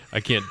okay. I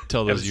can't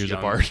tell those years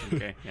apart.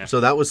 Okay, yeah.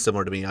 So that was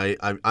similar to me.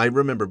 I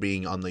remember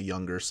being on the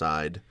younger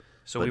side.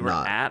 So we were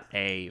at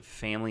a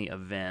family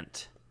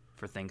event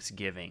for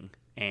Thanksgiving,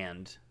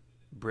 and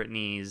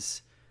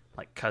Brittany's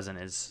cousin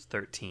is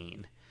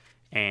 13,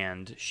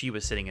 and she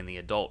was sitting in the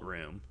adult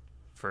room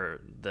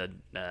for the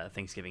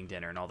Thanksgiving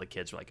dinner, and all the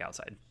kids were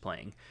outside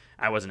playing.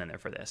 I wasn't in there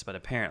for this, but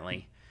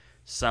apparently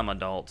some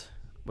adult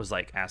was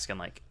asking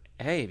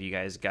hey, have you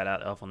guys got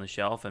out Elf on the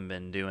Shelf and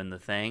been doing the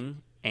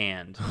thing?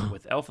 And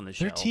with Elf on the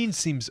Shelf, 13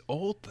 seems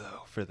old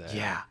though for that.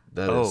 Yeah,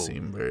 that does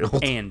seem very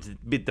old. And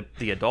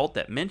the adult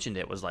that mentioned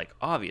it was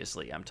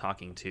obviously I'm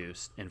talking to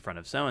in front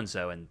of so and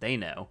so, and they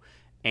know.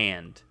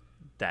 And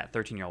that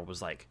 13-year-old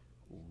was like,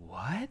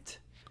 what?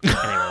 And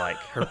they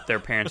were their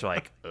parents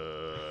were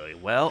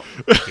well,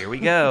 here we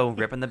go,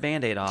 ripping the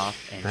Band-Aid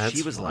off. And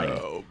she was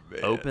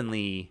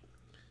openly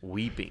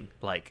weeping,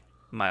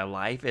 my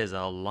life is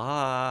a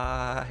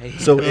lie.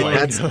 So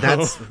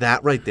that's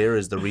that right there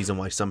is the reason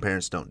why some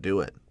parents don't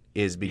do it,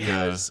 is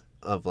because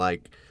of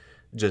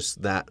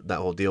just that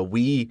whole deal.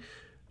 We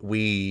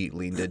we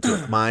leaned into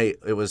it.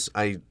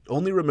 I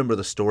only remember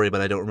the story,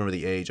 but I don't remember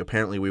the age.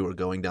 Apparently, we were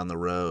going down the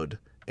road,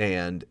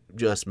 and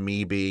just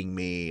me being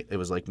me, it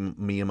was like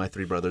me and my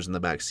 3 brothers in the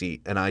back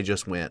seat, and I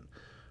just went,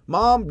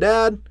 "Mom,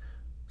 Dad,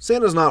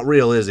 Santa's not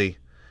real, is he?"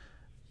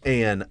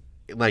 And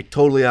like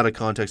totally out of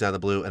context, out of the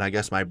blue, and I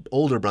guess my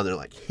older brother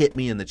like hit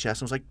me in the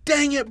chest and was like,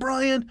 "Dang it,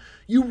 Brian,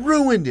 you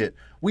ruined it.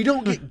 We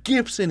don't get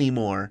gifts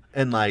anymore."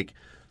 And like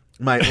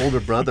my older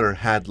brother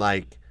had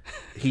like,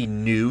 he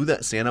knew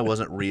that Santa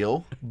wasn't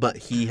real, but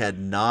he had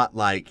not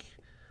like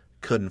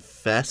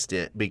confessed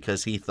it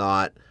because he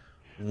thought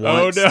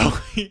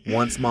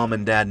once Mom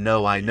and Dad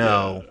know I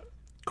know,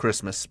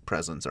 Christmas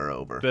presents are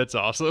over. That's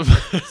awesome.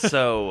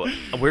 So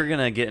we're going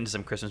to get into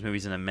some Christmas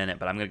movies in a minute,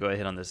 but I'm going to go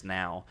ahead on this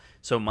now.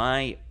 So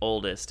my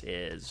oldest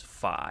is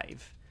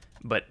 5,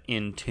 but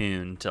in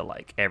tune to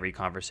like every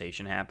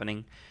conversation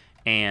happening.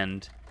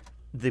 And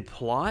the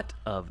plot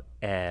of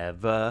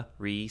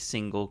every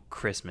single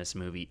Christmas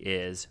movie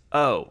is,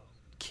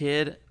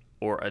 kid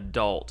or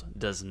adult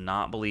does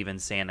not believe in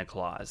Santa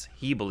Claus.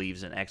 He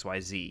believes in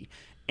XYZ.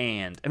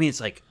 And I mean,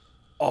 it's like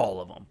all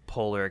of them.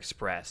 Polar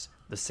Express,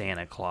 the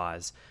Santa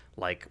Claus.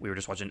 Like we were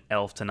just watching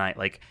Elf tonight.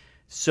 Like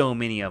so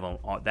many of them.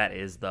 That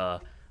is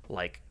the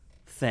like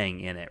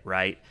thing in it,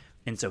 right?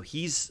 And so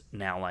he's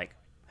now like,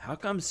 how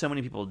come so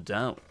many people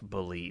don't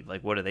believe?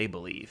 Like, what do they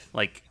believe?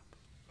 Like,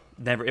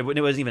 never. It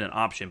wasn't even an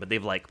option, but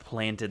they've like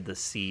planted the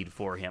seed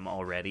for him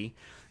already.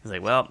 It's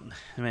like, well,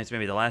 I mean, it's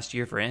maybe the last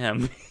year for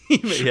him.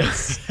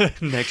 Yes.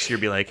 Next year,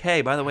 be like,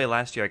 hey, by the way,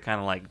 last year I kind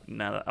of like,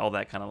 all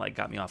that kind of like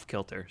got me off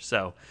kilter.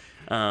 So,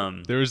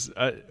 there's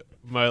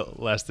my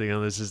last thing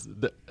on this is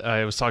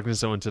I was talking to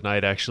someone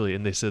tonight actually,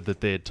 and they said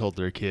that they had told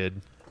their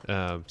kid.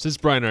 Since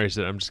Brian already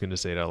said, I'm just going to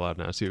say it out loud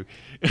now too.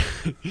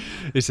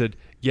 They said,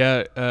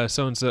 yeah,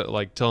 so and so,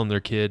 like telling their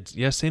kids,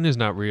 yeah, Santa's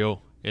not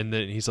real, and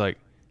then he's like,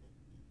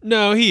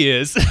 no, he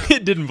is.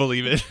 Didn't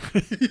believe it.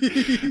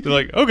 They're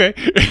like, okay,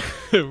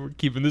 we're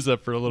keeping this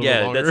up for a little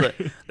bit longer.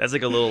 That's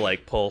like a little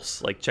like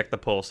pulse, like check the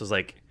pulse. Is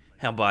like,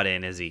 how bought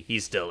in is he?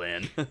 He's still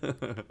in.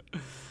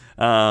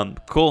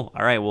 Cool.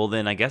 All right. Well,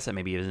 then I guess that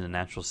maybe isn't a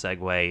natural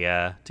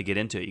segue to get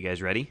into it. You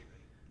guys ready?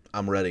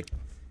 I'm ready.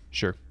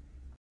 Sure.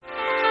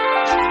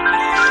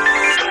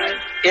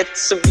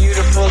 It's a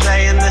beautiful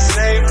day in this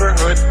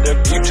neighborhood, a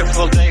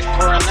beautiful day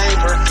for a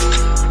neighbor.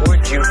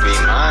 Would you be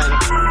mine?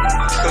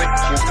 Could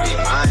you be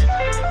mine?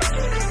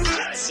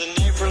 It's a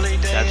neighborly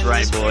day. That's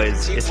right,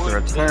 boys. It's the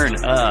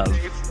return of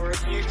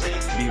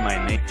Be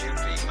My Neighbor,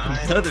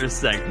 another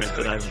segment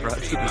that I've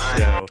brought to the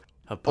show.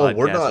 A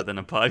podcast within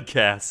a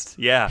podcast.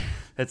 Yeah,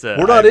 that's a.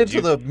 We're not into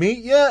the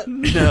meat yet.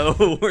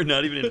 No, we're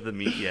not even into the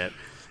meat yet.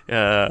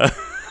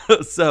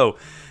 So,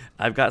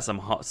 I've got some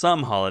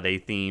holiday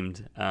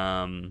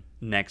themed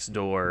next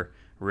door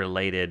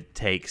related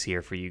takes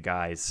here for you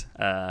guys.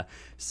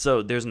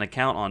 So there's an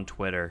account on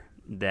Twitter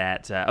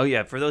that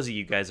for those of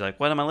you guys who are like,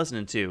 what am I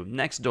listening to?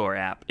 Nextdoor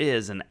app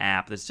is an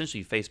app that's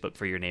essentially Facebook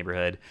for your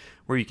neighborhood,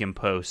 where you can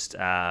post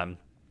hey,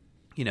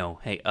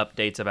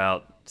 updates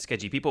about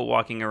sketchy people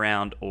walking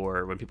around,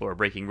 or when people are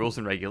breaking rules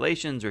and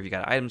regulations, or if you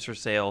got items for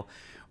sale,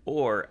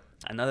 or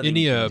another thing.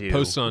 Any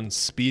posts on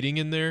speeding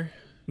in there?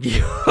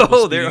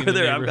 Oh, there.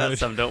 I've got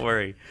some. Don't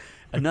worry.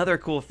 Another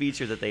cool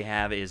feature that they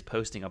have is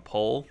posting a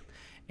poll,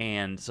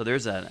 and so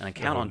there's an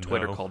account on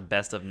Twitter called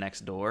Best of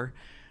Next Door,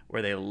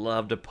 where they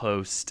love to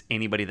post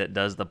anybody that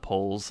does the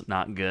polls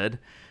not good.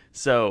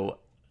 So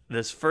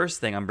this first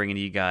thing I'm bringing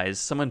to you guys,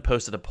 someone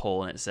posted a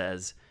poll, and it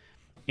says,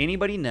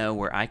 anybody know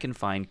where I can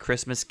find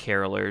Christmas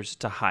carolers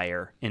to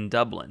hire in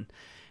Dublin?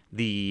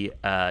 The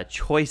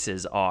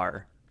choices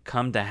are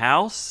come to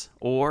house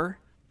or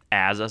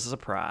as a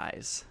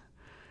surprise.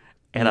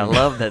 And I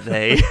love that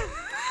they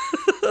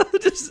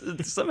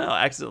just somehow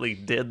accidentally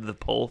did the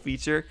poll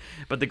feature.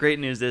 But the great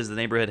news is the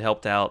neighborhood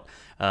helped out.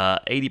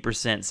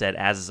 80% said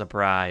as a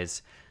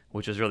surprise,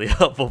 which was really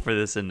helpful for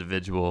this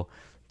individual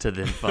to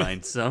then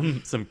find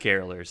some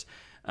carolers.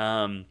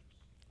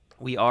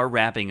 We are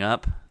wrapping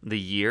up the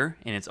year,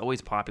 and it's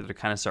always popular to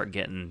kind of start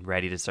getting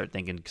ready to start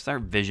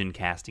vision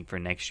casting for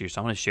next year. So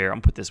I'm going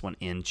to put this one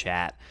in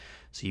chat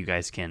so you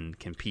guys can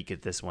peek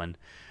at this one.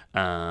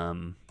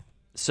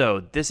 So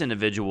this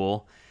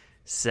individual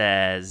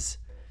says,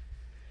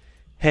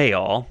 hey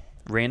all,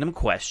 random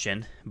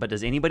question, but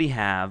does anybody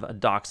have a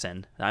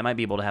dachshund that I might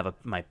be able to have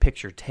my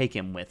picture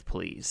taken with,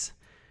 please?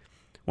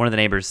 One of the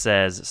neighbors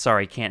says,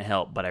 sorry, can't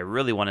help, but I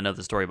really want to know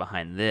the story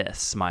behind this,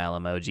 smile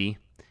emoji.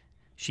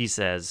 She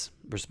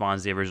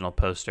responds, the original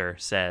poster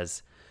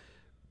says,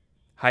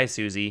 hi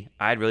Susie,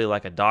 I'd really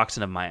like a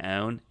dachshund of my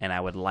own, and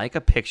I would like a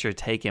picture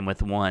taken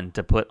with one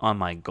to put on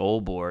my goal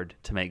board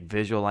to make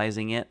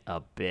visualizing it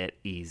a bit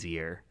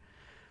easier.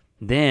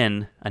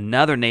 Then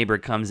another neighbor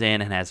comes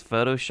in and has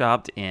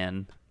photoshopped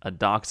in a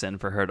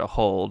dachshund for her to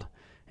hold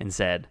and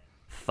said,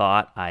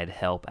 thought I'd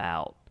help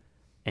out.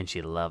 And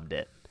she loved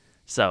it.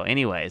 So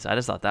anyways, I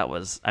just thought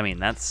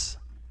that's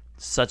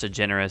such a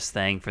generous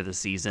thing for the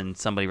season.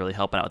 Somebody really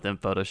helping out with them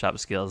Photoshop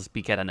skills.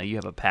 BCAT, I know you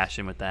have a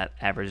passion with that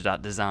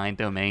average.design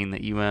domain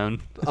that you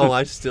own. Oh,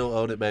 I still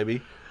own it,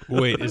 baby.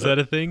 Wait, is that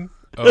a thing?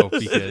 Oh,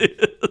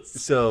 BK.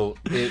 So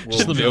it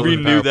Just let me will. open the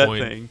Renew that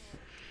PowerPoint. thing.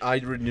 I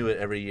renew it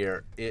every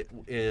year. It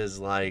is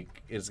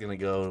like it's gonna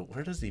go.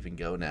 Where does it even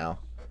go now?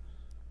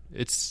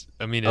 It's.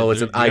 I mean. Oh, it's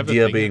do an you have a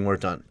idea thing? being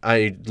worked on.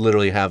 I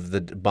literally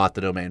have bought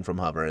the domain from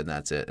Hover, and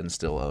that's it, and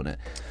still own it.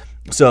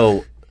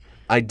 So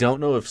I don't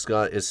know if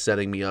Scott is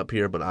setting me up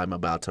here, but I'm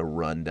about to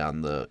run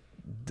down the.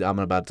 I'm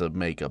about to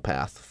make a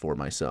path for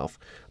myself.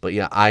 But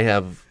yeah,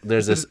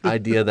 there's this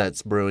idea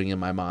that's brewing in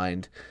my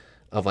mind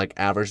of like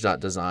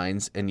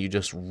average.designs, and you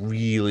just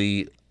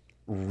really,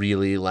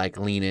 really like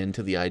lean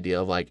into the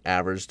idea of like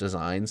average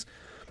designs,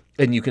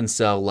 and you can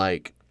sell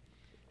like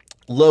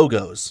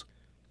logos,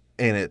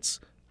 and it's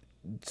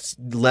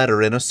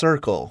letter in a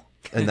circle,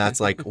 and that's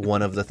like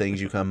one of the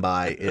things you come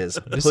by is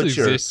This put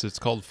your exists. It's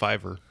called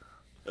Fiverr.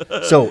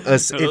 so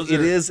Those it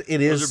are- is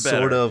those are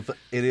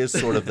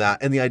sort of that,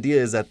 and the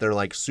idea is that they're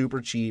like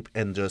super cheap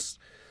and just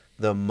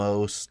the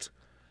most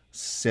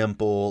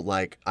simple.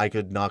 Like I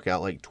could knock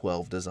out like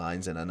 12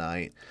 designs in a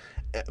night,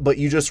 but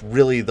you just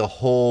really the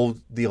whole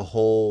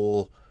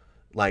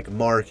like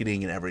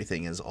marketing and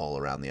everything is all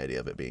around the idea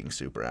of it being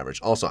super average.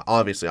 Also,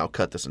 obviously, I'll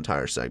cut this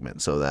entire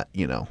segment so that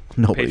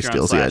nobody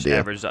steals the idea.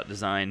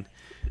 Average.design.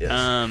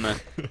 Yes.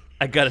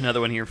 I got another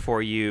one here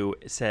for you.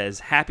 It says,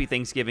 Happy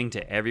Thanksgiving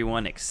to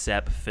everyone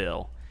except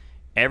Phil.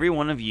 Every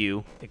one of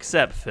you,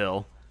 except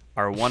Phil,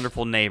 are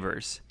wonderful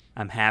neighbors.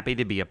 I'm happy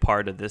to be a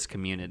part of this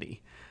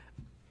community.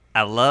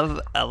 I love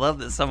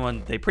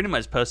that they pretty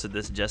much posted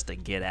this just to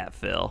get at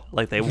Phil.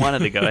 Like they wanted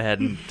to go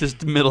ahead and just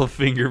big middle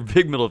finger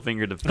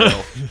to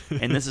Phil.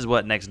 And this is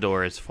what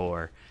Nextdoor is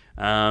for.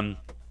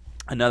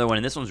 Another one,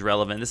 and this one's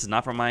relevant. This is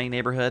not from my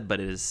neighborhood, but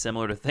it is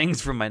similar to things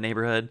from my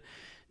neighborhood.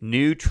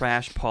 New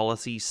trash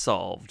policy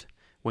solved.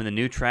 When the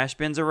new trash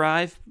bins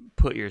arrive,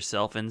 put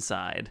yourself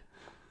inside.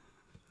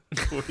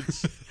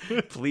 Which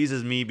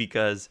pleases me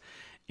because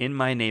in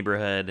my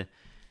neighborhood,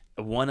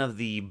 one of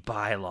the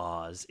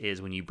bylaws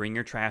is when you bring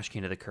your trash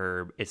can to the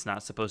curb, it's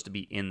not supposed to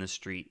be in the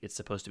street. It's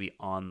supposed to be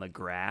on the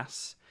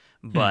grass.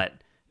 But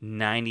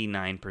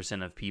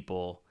 99% of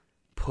people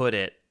put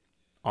it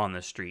on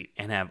the street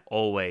and have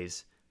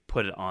always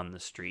put it on the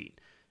street.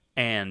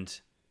 And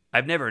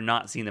I've never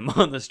not seen them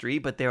on the street,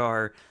 but there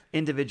are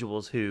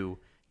individuals who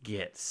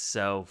get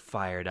so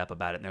fired up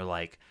about it, and they're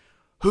like,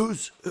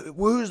 "Who's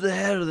the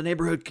head of the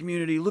neighborhood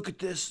community? Look at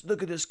this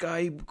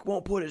guy. He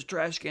won't put his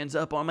trash cans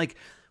up." I'm like,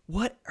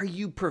 what are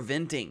you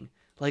preventing?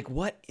 Like,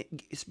 what?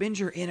 Spend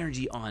your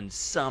energy on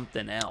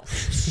something else.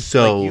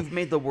 So Like, you've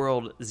made the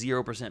world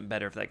 0%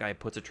 better if that guy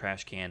puts a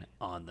trash can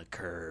on the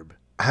curb.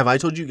 have I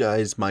told you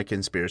guys my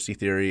conspiracy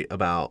theory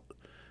about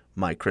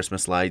my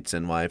Christmas lights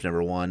and why I've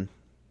never won?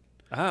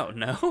 Oh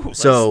no!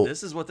 So-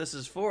 this is what this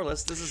is for.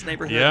 This is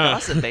neighborhood Yeah.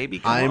 gossip, baby.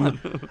 Come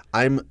on.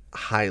 I'm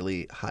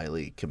highly,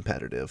 highly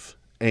competitive,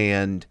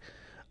 and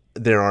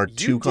there are You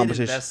two did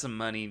competitions. invest some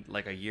money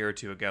like a year or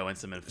two ago in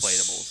some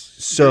inflatables.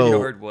 So- Your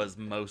yard was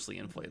mostly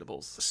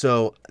inflatables.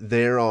 So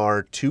there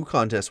are two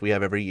contests we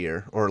have every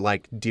year, or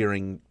like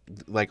during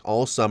like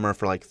all summer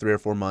for like 3 or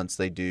 4 months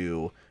they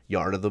do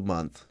Yard of the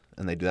Month,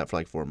 and they do that for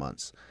like 4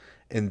 months,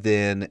 and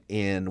then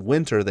in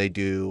winter they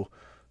do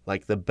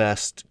like the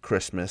best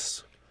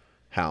Christmas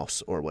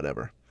house or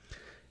whatever.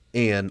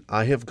 And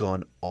I have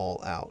gone all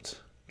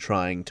out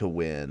trying to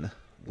win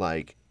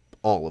like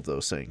all of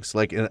those things.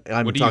 Like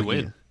I'm What do talking you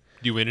win?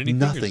 Do you win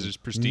anything? Or is it nothing.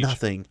 just prestige?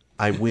 Nothing.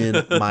 I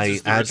win my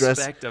Just the address.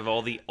 respect of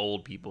all the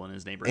old people in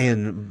his neighborhood.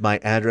 And my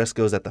address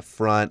goes at the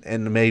front,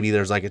 and maybe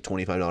there's like a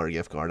 $25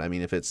 gift card. I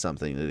mean, if it's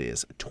something that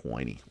is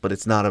 20, but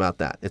it's not about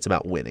that. It's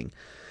about winning.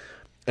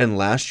 And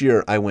last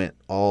year I went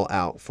all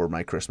out for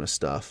my Christmas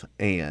stuff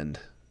and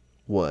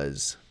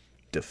was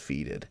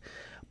defeated.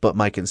 But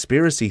my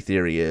conspiracy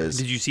theory is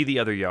Did you see the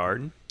other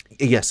yard?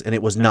 yes, and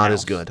it was not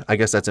as house. good. I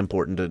guess that's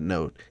important to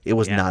note. It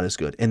was Yeah. not as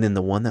good. And then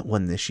the one that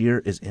won this year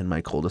is in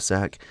my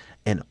cul-de-sac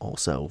and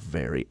also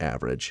very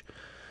average.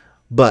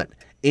 But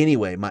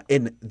anyway,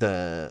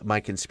 my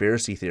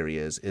conspiracy theory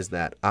is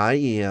that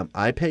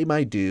I pay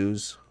my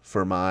dues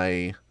for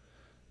my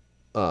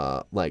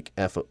like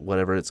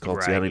whatever it's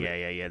called. See, I Right, don't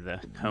even- yeah. The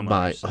homeowners.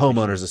 my association.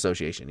 homeowners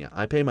association. Yeah,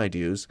 I pay my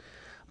dues,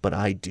 but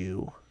I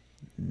do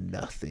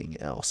nothing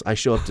else. I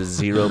show up to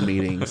 0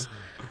 meetings,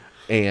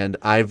 and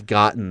I've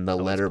gotten the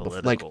letter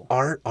before. Like political.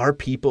 our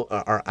people,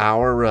 our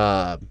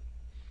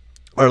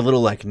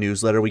little like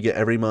newsletter we get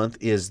every month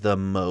is the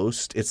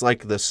most. It's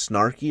like the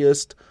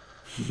snarkiest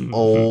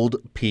old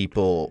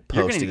people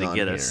You're gonna posting need to on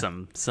get here. us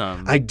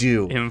some I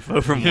do.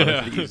 info from one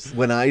of these.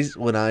 When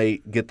I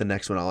get the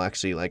next one, I'll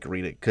actually like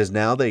read it, because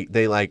now they're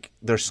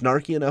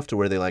snarky enough to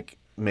where they like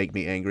make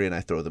me angry, and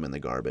I throw them in the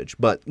garbage.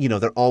 But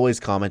they're always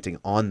commenting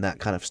on that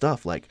kind of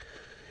stuff. Like,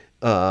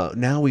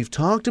 now we've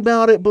talked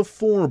about it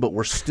before, but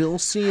we're still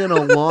seeing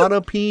a lot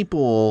of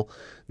people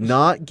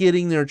not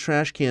getting their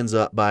trash cans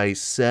up by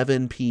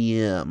 7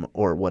 p.m.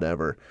 or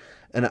whatever.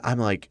 And I'm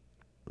like,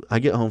 I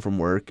get home from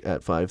work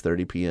at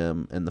 5:30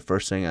 p.m. and the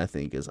first thing I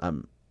think is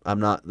I'm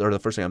the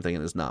first thing I'm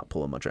thinking is not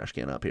pulling my trash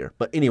can up here.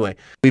 But anyway,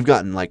 we've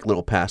gotten like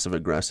little passive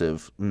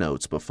aggressive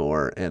notes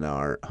before in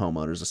our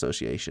homeowners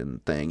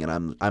association thing,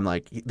 and I'm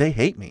like, they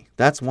hate me.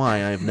 That's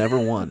why I've never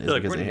won. Is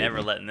Like, because we're they hate never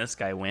me. letting this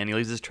guy win. He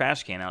leaves his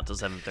trash can out till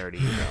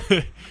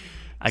 7:30.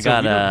 I So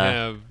got we don't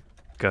have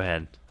Go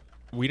ahead.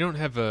 we don't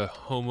have a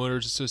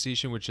homeowners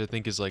association, which I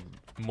think is like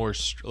more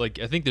like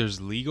I think there's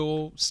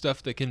legal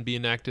stuff that can be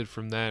enacted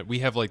from that. We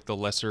have like the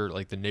lesser,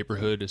 like the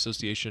neighborhood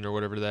association or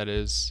whatever that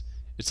is.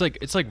 It's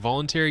like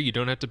voluntary. You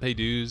don't have to pay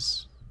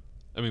dues.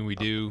 I mean, we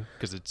do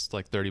because it's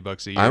like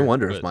 $30 a year. I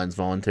wonder if but- mine's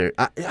voluntary.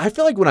 I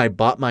feel like when I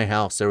bought my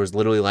house, there was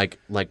literally like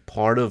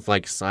part of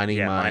like signing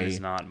Yeah, my. mine is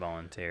not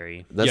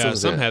voluntary. That's yeah, what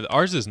was some it. have.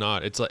 Ours is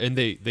not. It's like, and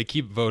they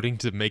keep voting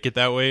to make it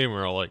that way, and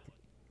we're all like,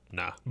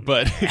 nah.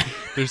 But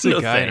there's a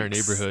No guy in our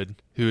thanks. neighborhood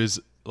who is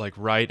like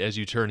right as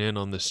you turn in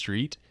on the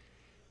street.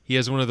 He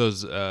has one of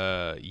those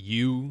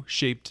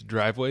U-shaped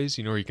driveways,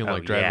 where you can Oh,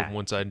 like drive yeah. up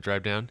one side and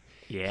drive down.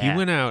 Yeah. He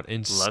went out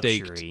and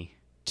staked Luxury.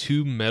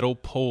 2 metal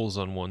poles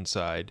on one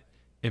side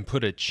and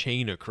put a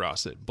chain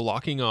across it,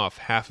 blocking off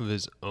half of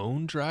his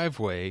own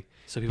driveway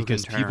So people can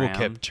because turn people around?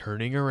 kept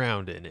turning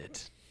around in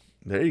it.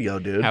 There you go,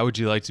 dude. How would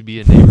you like to be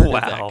a neighbor to Wow.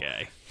 that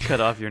guy?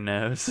 Cut off your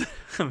nose.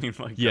 I mean,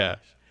 my Yeah.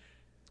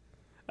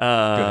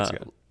 gosh. ahead,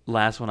 Scott.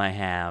 Last one I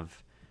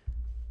have.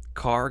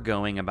 Car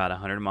going about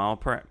 100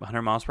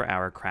 miles per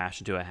hour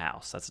crashed into a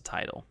house. That's the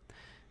title.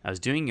 I was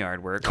doing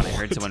yard work when I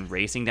heard someone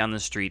racing down the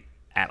street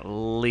at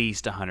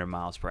least 100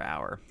 miles per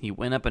hour. He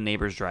went up a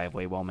neighbor's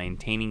driveway while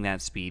maintaining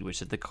that speed, which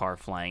sent the car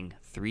flying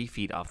 3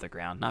 feet off the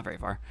ground, not very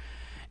far,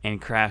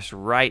 and crashed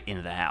right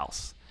into the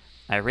house.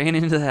 I ran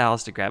into the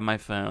house to grab my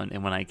phone,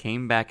 and when I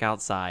came back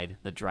outside,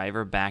 the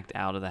driver backed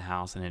out of the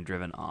house and had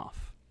driven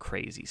off.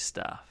 Crazy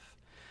stuff.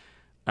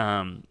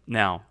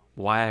 Now,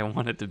 why I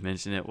wanted to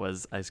mention it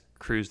was I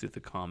cruised through the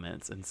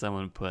comments, and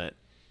someone put,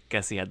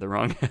 guess he had the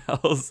wrong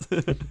house.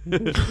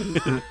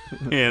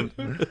 And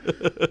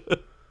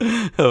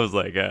I was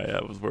like,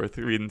 that was worth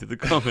reading through the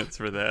comments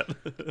for that.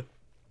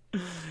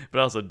 But I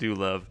also do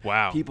love,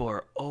 Wow. people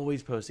are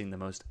always posting the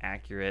most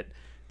accurate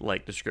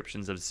like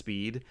descriptions of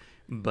speed,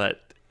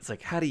 but it's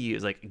like, how do you,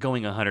 it's like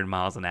going 100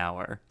 miles an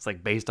hour. It's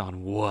like, based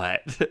on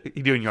what?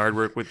 You doing yard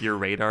work with your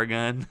radar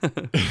gun?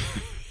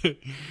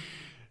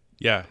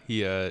 Yeah,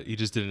 he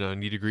just did a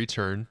 90-degree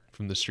turn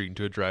from the street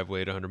into a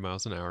driveway at 100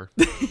 miles an hour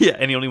Yeah,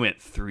 and he only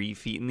went 3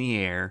 feet in the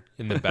air.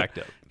 and then backed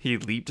up. He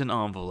leaped an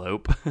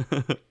envelope.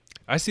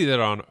 I see that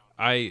on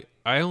I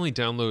will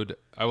download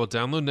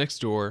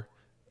Nextdoor,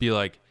 be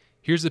like,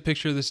 here's a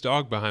picture of this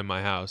dog behind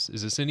my house.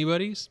 Is this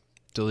anybody's?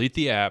 Delete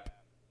the app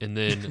and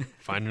then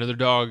find another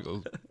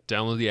dog,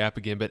 download the app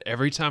again. But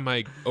every time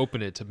I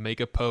open it to make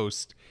a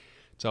post,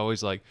 it's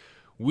always like,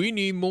 we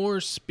need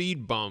more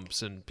speed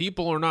bumps and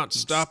people are not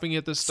stopping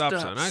at the stop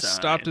Stop sign. I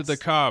stopped at the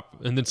signs. cop.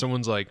 And then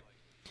someone's like,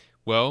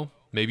 well,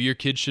 maybe your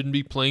kids shouldn't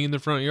be playing in the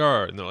front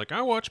yard. And they're like,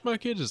 I watch my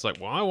kids. It's like,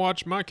 well, I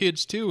watch my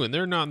kids too, and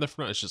they're not in the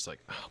front. It's just like,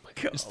 oh my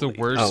God. It's the Golly.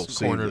 worst Oh,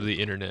 see, corner of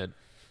the internet.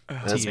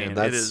 That's, Man,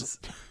 that's it is.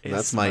 It's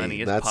that's my-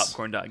 funny. It's that's-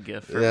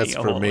 popcorn.gif for that's me.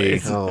 for me.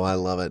 always. Oh, I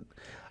love it.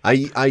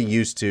 I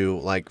used to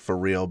like for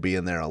real be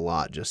in there a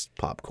lot, just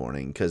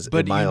popcorning because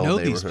But in my you old know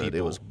these neighborhood it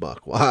people. was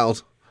buck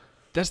wild.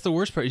 That's the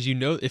worst part is,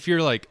 if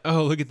you're like,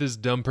 oh, look at this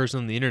dumb person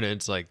on the internet,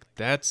 it's like,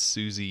 that's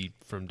Susie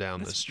from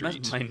down the That's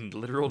street. my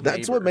literal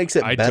That's neighbor. what makes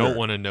it I better. don't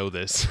want to know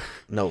this.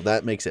 No,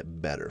 that makes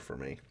it better for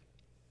me.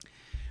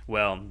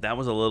 Well, that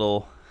was a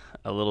little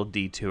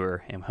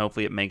detour, and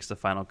hopefully it makes the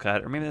final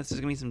cut, or maybe that's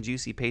just gonna be some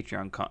juicy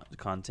Patreon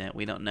content.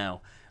 We don't know,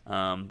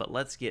 but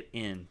let's get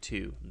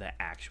into the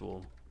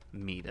actual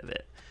meat of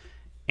it.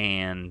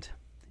 And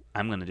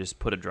I'm gonna just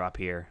put a drop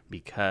here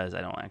because I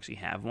don't actually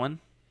have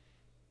one.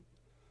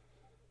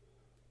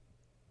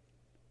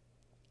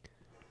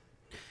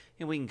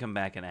 And we can come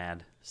back and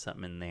add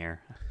something in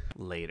there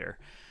later.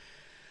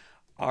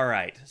 All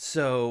right,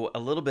 so a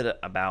little bit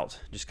about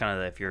just kind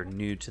of if you're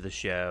new to the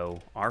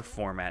show, our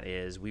format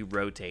is we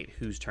rotate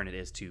whose turn it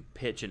is to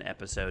pitch an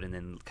episode and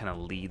then kind of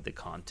lead the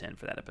content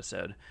for that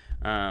episode.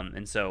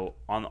 And so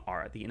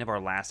at the end of our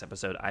last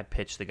episode, I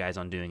pitched the guys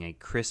on doing a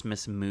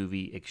Christmas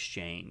movie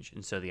exchange.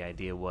 And so the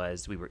idea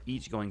was we were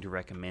each going to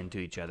recommend to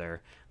each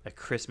other a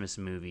Christmas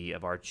movie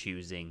of our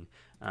choosing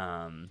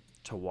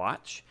to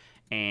watch.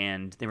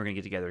 And then we're going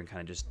to get together and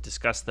kind of just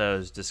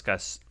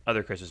discuss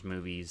other Christmas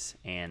movies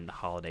and the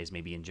holidays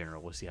maybe in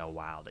general. We'll see how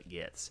wild it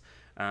gets.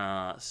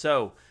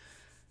 So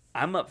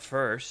I'm up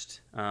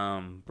first.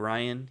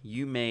 Brian,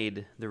 you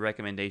made the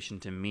recommendation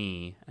to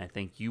me. I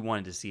think you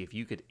wanted to see if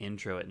you could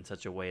intro it in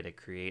such a way to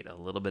create a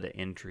little bit of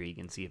intrigue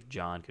and see if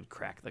John could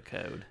crack the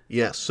code.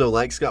 Yes. So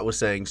like Scott was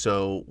saying,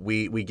 so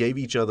we gave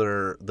each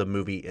other the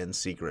movie in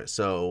secret.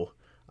 So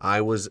I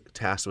was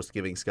tasked with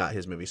giving Scott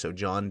his movie, so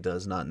John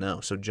does not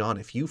know. So John,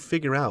 if you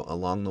figure out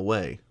along the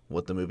way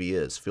what the movie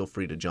is, feel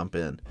free to jump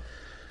in.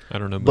 I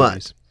don't know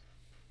But-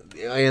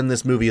 movies. And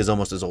this movie is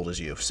almost as old as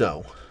you,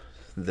 so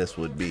this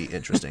would be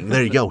interesting.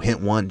 There you go,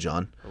 hint one,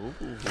 John.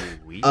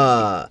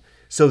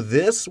 So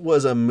this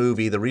was a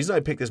movie. The reason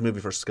I picked this movie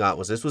for Scott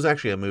was this was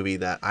actually a movie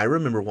that I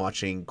remember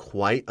watching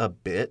quite a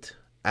bit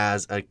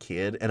as a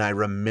kid, and I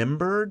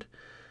remembered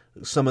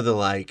some of the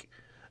like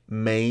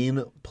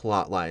main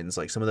plot lines,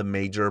 like some of the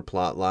major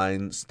plot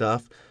line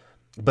stuff,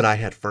 but I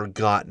had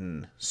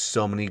forgotten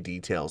so many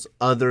details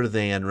other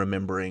than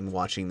remembering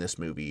watching this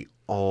movie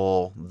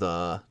all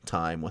the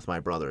time with my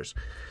brothers.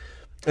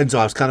 And so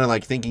I was kind of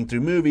like thinking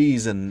through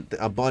movies, and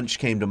a bunch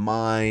came to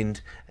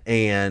mind.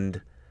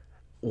 And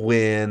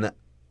when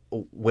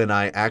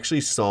I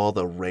actually saw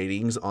the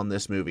ratings on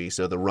this movie,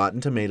 so the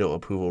Rotten Tomato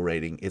approval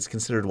rating, it's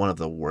considered one of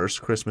the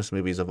worst Christmas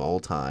movies of all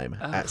time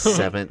at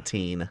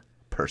 17%.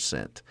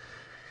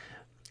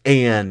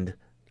 And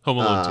Home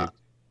Alone 2.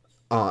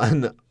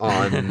 on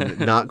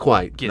not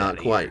quite, not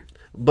quite,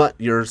 but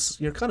you're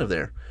kind of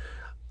there.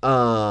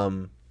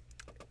 But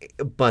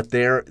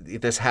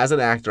this has an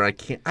actor.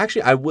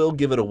 I will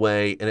give it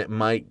away, and it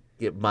might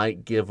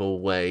give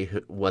away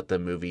what the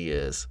movie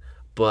is.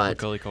 But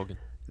Macaulay Culkin.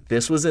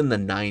 This was in the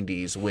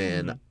 90s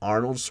when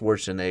Arnold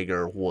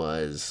Schwarzenegger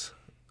was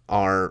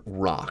our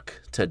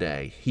rock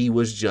today. He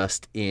was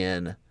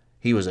a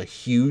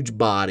huge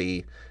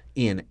body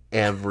in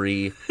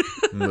every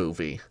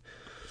movie.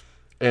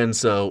 And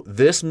so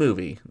this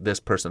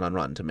person on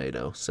Rotten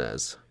Tomato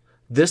says,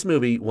 this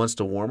movie wants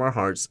to warm our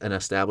hearts and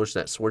establish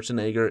that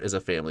Schwarzenegger is a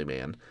family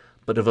man,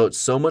 but devotes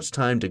so much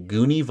time to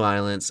goony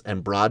violence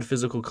and broad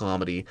physical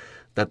comedy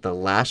that the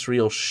last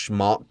reel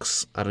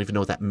schmucks, I don't even know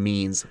what that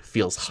means,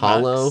 feels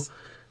hollow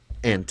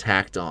and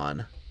tacked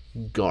on.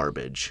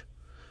 Garbage.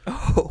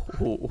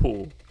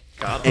 Oh,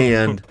 got him.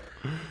 And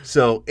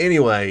so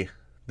anyway,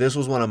 this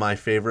was one of my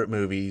favorite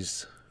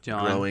movies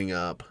John, growing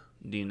up.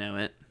 do you know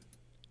it?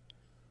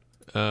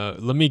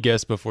 Let me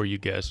guess before you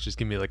guess. Just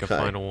give me like a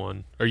final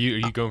one. Are you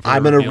going for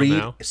I'm going gonna to read.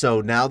 now? So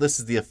now this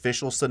is the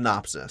official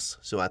synopsis.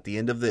 So at the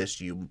end of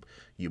this, you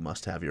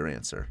must have your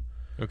answer.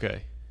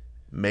 Okay.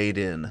 Made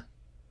in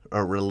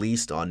or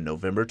released on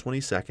November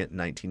 22nd,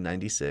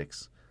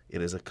 1996.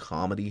 It is a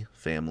comedy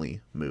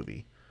family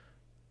movie.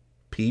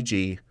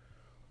 PG,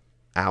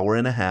 hour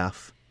and a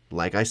half.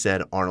 Like I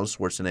said, Arnold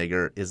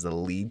Schwarzenegger is the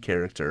lead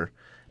character,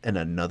 and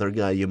another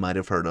guy you might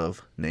have heard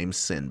of named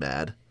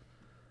Sinbad.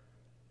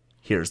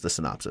 Here's the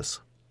synopsis.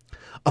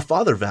 A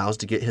father vows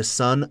to get his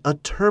son a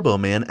Turbo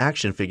Man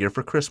action figure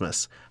for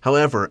Christmas.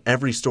 However,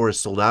 every store is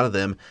sold out of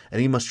them,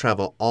 and he must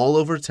travel all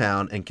over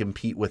town and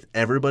compete with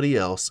everybody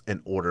else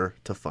in order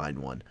to find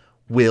one.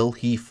 Will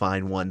he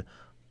find one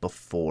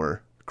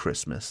before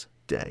Christmas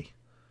Day?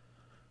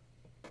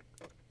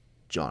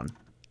 John.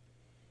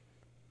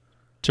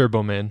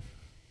 Turbo Man.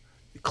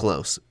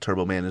 Close.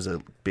 Turbo Man is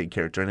a big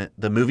character in it.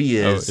 The movie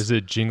is... is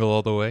it Jingle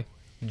All the Way?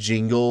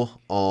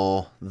 Jingle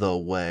All the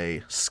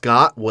Way.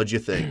 Scott, what'd you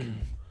think?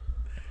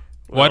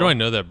 Why do I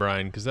know that,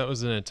 Brian? Because that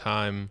was in a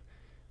time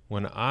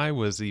when I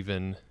was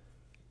even...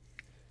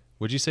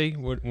 What'd you say?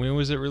 When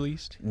was it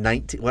released?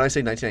 What did I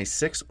say,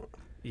 1996?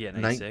 Yeah,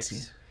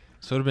 96.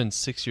 So it would have been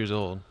 6 years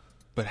old.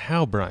 But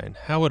how, Brian?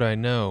 How would I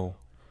know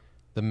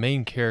the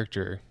main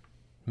character,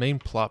 main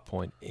plot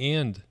point,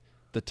 and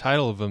the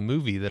title of a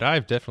movie that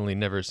I've definitely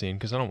never seen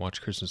because I don't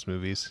watch Christmas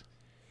movies?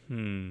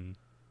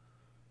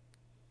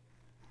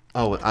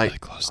 Oh, Really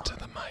close to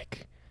the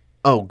mic.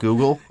 Oh,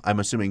 Google?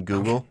 I'm assuming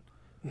Google.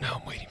 No,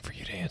 I'm waiting for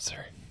you to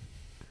answer.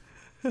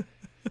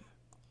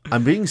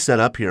 I'm being set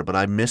up here, but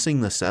I'm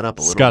missing the setup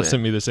a little Scott bit.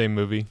 sent me the same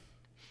movie.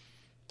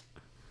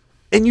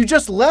 And you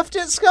just left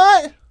it,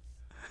 Scott?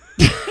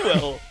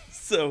 Well,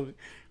 so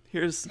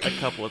here's a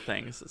couple of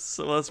things.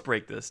 So let's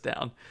break this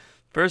down.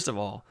 First of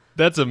all,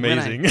 That's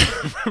amazing.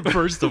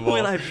 First of all,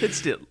 when I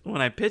pitched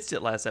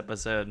it last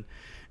episode,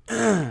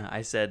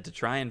 I said to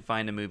try and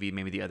find a movie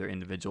maybe the other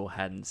individual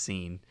hadn't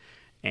seen,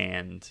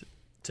 and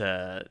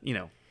to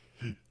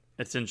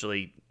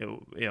essentially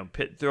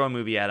throw a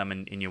movie at him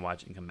and you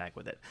watch it and come back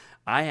with it.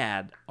 I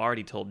had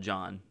already told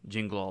John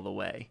Jingle All the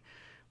Way,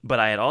 but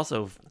I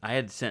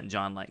had sent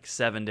John like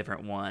 7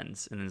 different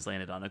ones and then just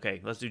landed on,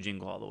 okay, let's do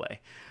Jingle All the Way,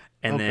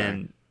 and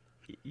then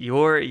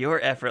your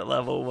effort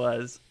level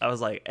was, I was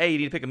like, hey, you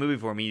need to pick a movie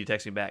for me. You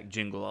text me back,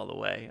 Jingle All the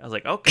Way. I was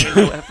like, okay,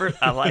 no effort.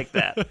 I like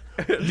that.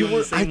 I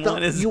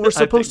thought you were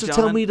supposed to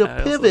tell me to I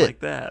also pivot. like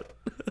that.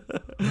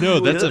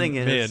 no, that's The a thing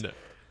is- man.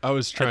 I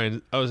was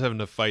having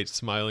to fight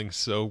smiling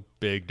so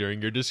big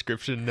during your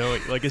description, knowing,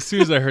 like, as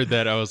soon as I heard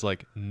that, I was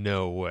like,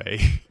 no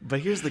way. But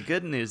here's the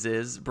good news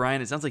is,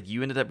 Brian, it sounds like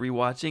you ended up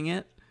rewatching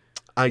it.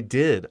 I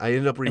did. I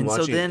ended up rewatching And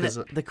so then it.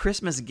 'Cause the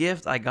Christmas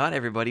gift I got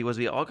everybody was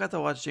we all got to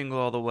watch Jingle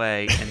All the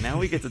Way, and now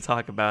we get to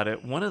talk about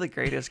it. One of the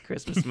greatest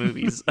Christmas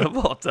movies of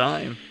all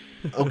time.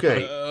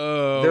 Okay.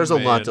 Oh, There's a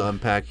lot man. to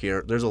unpack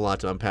here.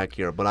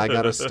 But I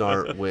got to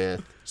start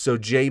with... So,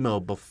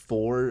 J-Mo,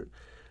 before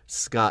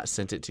Scott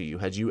sent it to you,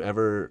 had you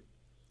ever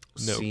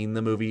Nope. seen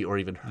the movie or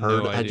even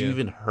heard... No had you idea.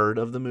 even heard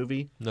of the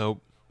movie?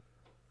 Nope,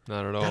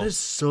 not at all. That is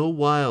so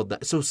wild.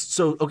 So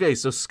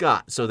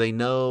Scott, so they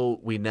know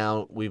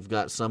we've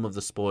got some of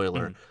the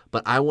spoiler,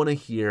 but I want to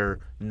hear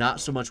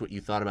not so much what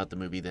you thought about the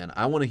movie then.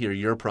 I want to hear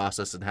your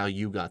process and how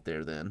you got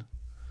there then.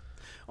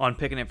 On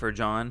picking it for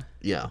John.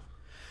 Yeah.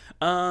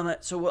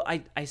 So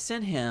I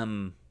sent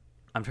him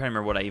I'm trying to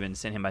remember what I even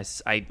sent him.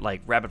 I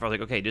like rapid fire. I was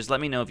like, okay, just let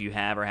me know if you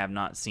have or have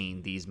not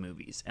seen these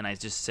movies. And I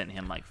just sent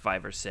him like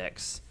 5 or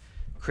 6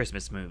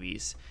 Christmas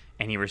movies,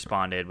 and he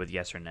responded with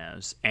yes or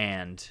no's.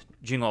 And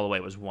Jingle All the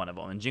Way was one of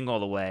them. And Jingle All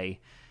the Way,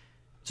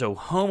 so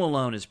Home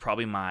Alone is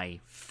probably my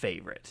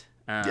favorite.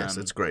 Yes,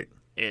 it's great.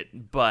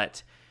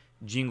 But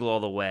Jingle All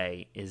the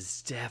Way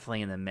is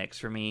definitely in the mix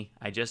for me.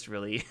 I just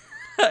really,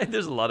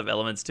 there's a lot of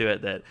elements to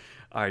it that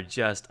are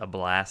just a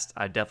blast.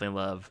 I definitely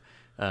love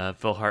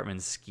Phil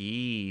Hartman's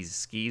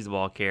skis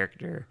ball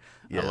character.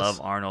 Yes. I love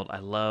Arnold. I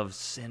love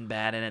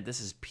Sinbad in it. This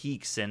is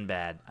peak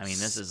Sinbad. I mean,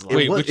 this is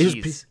Wait, like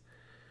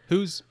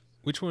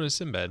Which one is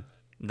Sinbad?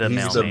 the He's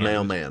mailman. the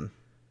mailman.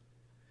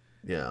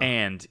 Yeah.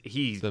 And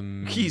he's Oh,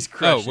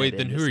 crushing wait, it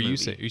then in who this are you movie.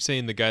 saying? Are you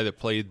saying the guy that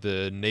played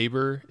the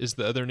neighbor is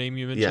the other name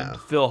you mentioned? Yeah.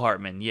 Phil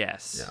Hartman,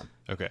 yes.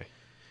 Yeah. Okay.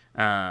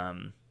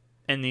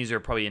 And these are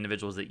probably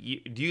individuals that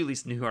you at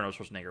least knew who Arnold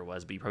Schwarzenegger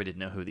was, but you probably didn't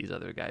know who these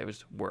other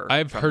guys were.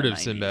 I've from heard the of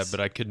Sinbad, 90s. but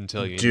I couldn't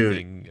tell you Dude.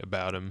 anything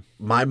about him.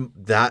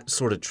 That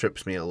sort of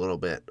trips me a little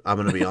bit. I'm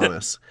gonna be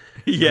honest.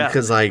 Yeah.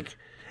 Because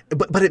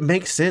but it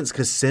makes sense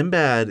because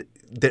Sinbad.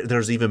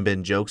 There's even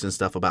been jokes and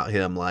stuff about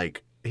him,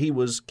 like he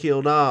was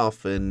killed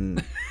off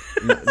and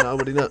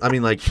nobody knows. I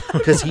mean, like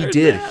because he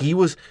did. He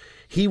was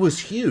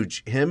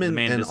huge. Him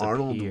and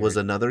Arnold disappeared. was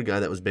another guy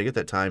that was big at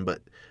that time,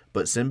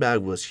 but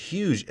Sinbad was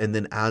huge, and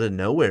then out of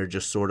nowhere,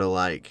 just sort of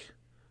like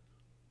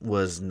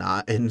was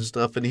not in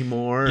stuff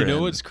anymore. You know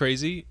and- what's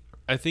crazy?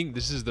 I think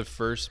this is the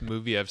first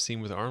movie I've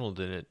seen with Arnold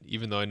in it,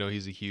 even though I know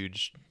he's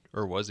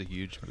was a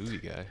huge movie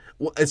guy.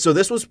 Well, and so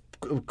this was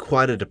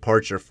quite a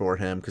departure for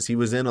him because he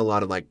was in a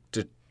lot of like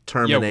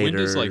Terminator. Yeah, when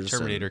does like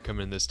Terminator come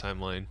in this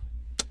timeline?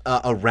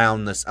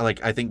 Around this,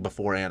 like I think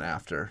before and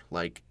after,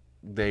 like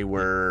they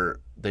were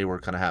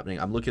kind of happening.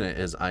 I'm looking at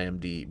his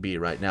IMDb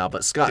right now,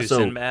 but Scott, Who, so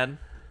Sinbad?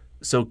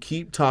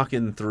 keep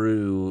talking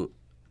through.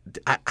 It's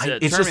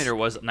Terminator just,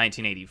 was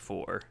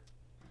 1984.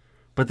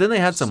 but then they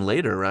had some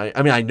later, right?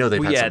 I mean, I know they've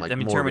Well, had yeah, some like I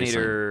mean, more recent.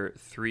 Terminator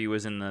 3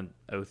 was in the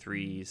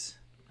 03s.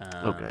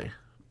 Okay.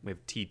 We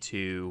have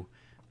T2,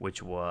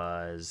 which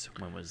was,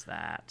 when was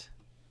that?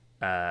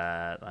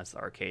 That's the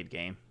arcade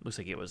game. Looks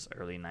like it was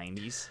early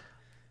 90s.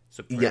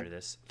 So prior Yeah, to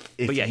this.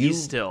 if But yeah, you-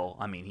 he's still,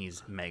 I mean,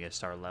 he's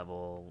megastar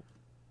level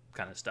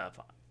kind of stuff.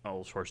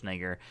 Old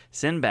Schwarzenegger.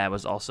 Sinbad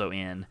was also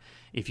in,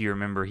 if you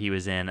remember, he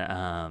was in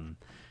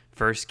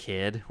First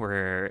Kid,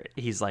 where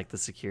he's like the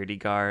security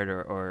guard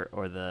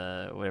or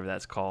the whatever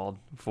that's called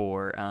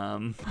for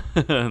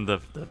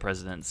the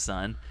president's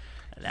son.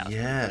 That was pretty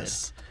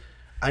Yes.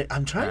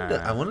 I'm trying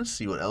to. I want to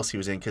see what else he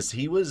was in because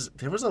there was a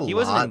good. lot. He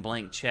wasn't in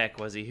Blank Check,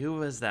 was he? Who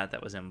was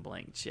that was in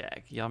Blank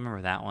Check? Y'all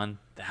remember that one?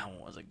 That one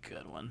was a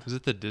good one. Was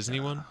it the Disney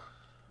one?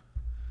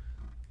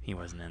 He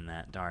wasn't in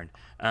that. Darn.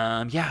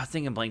 Yeah, I was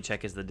thinking Blank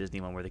Check is the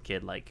Disney one where the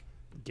kid like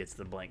gets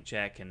the blank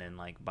check and then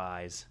like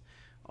buys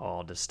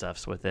all the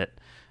stuffs with it.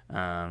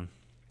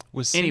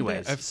 Was Sinbad,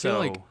 Anyways, I feel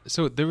like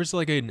so there was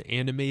like an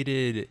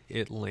animated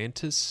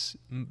Atlantis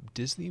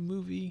Disney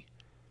movie.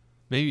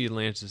 Maybe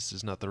Atlantis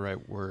is not the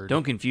right word.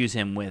 Don't confuse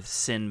him with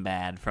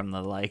Sinbad from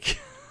the like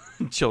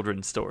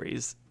children's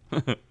stories.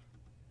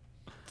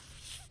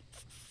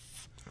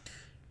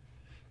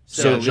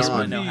 So, I just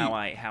want John- to know how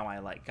I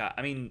like got.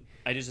 I mean,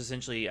 I just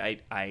essentially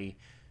I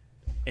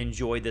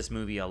enjoyed this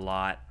movie a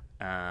lot.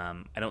 I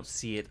don't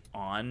see it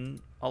on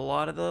a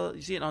lot of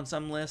you see it on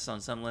some lists. On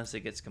some lists,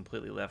 it gets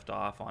completely left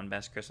off on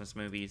best Christmas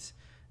movies.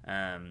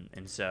 And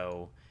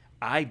so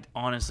I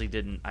honestly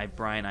didn't.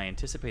 Brian, I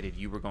anticipated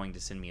you were going to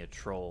send me a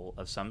troll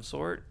of some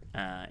sort,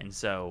 and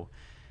so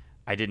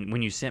I didn't.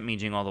 When you sent me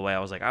Jingle All the Way, I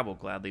was like, I will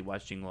gladly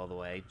watch Jingle All the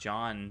Way.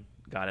 John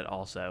got it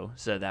also,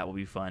 so that will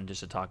be fun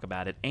just to talk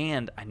about it.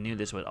 And I knew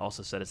this would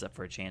also set us up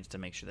for a chance to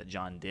make sure that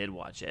John did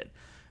watch it,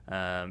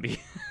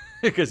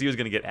 because he was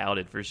going to get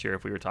outed for sure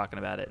if we were talking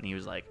about it, and he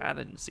was like, I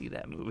didn't see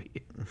that movie.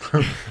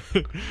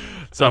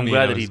 So I'm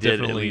glad that he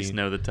did at least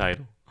know the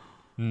title.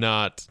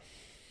 Not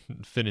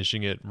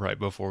finishing it right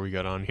before we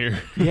got on here.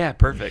 Yeah,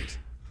 perfect.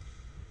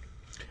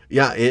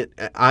 Yeah,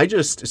 I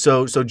just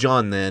so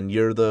John. Then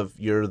you're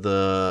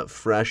the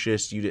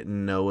freshest. You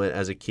didn't know it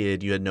as a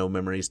kid. You had no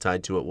memories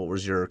tied to it. What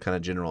was your kind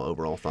of general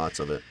overall thoughts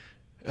of it?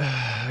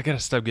 I gotta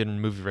stop getting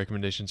movie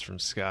recommendations from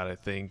Scott. I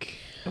think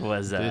It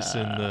was this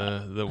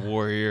and the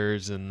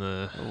Warriors and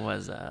the.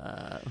 was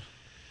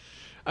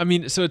I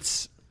mean, so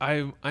it's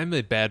I'm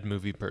a bad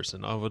movie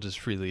person. I will just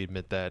freely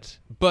admit that.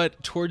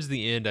 But towards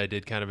the end, I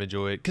did kind of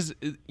enjoy it because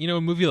a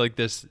movie like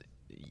this,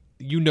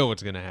 you know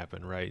what's gonna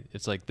happen, right?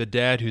 It's like the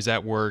dad who's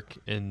at work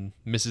and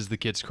misses the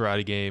kid's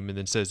karate game, and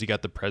then says he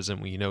got the present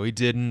when he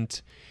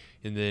didn't,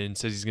 and then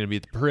says he's gonna be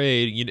at the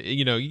parade.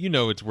 You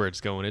know it's where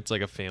it's going. It's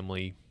like a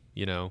family,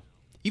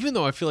 Even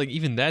though I feel like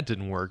even that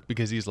didn't work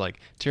because he's like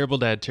terrible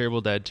dad, terrible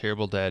dad,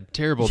 terrible dad,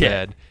 terrible Yeah,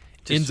 dad.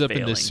 just Ends up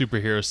in this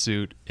superhero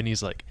suit, and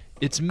he's like,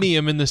 "It's me.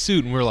 I'm in the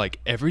suit," and we're like,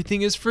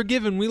 "Everything is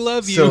forgiven. We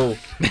love you." So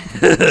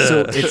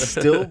it's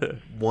still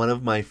one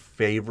of my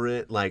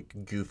favorite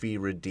like goofy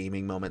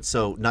redeeming moments.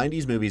 So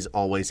 90s movies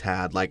always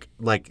had like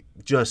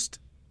just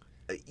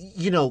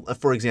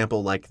for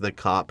example, like the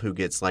cop who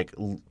gets like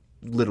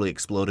literally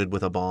exploded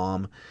with a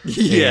bomb.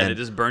 Yeah, And it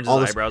just burns all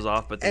his this- eyebrows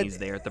off, but then and- he's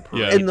there at the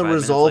parade. Yeah. And the 5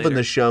 minutes resolve in later.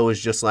 the show is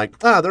just like,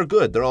 they're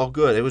good. They're all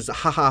good. It was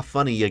haha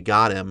funny. You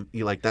got him.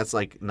 You like that's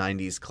like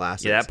 90s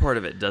classics. Yeah, that part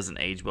of it doesn't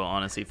age well,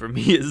 honestly. For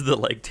me, is the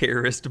like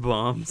terrorist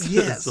bombs.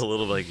 Yes. It's a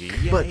little like,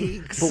 But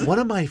yikes. but one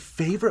of my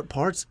favorite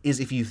parts is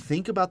if you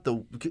think about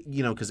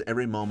because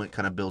every moment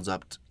kind of builds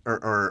up,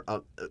 or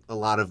a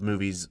lot of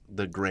movies,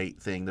 the great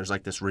thing, there's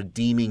like this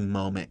redeeming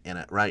moment in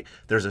it, right?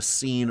 There's a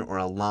scene or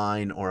a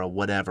line or a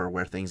whatever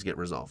where things get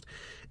resolved.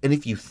 And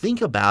if you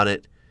think about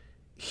it,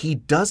 he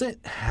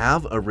doesn't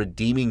have a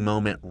redeeming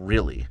moment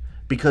really,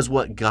 because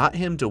what got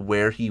him to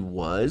where he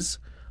was,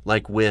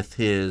 like with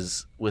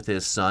his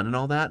son and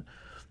all that,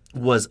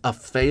 was a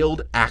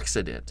failed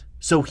accident.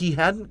 So he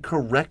hadn't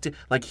corrected,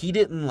 like he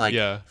didn't like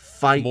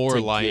fight more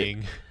to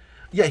lying.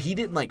 he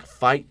didn't like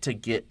fight to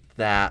get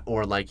that,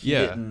 or like he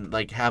didn't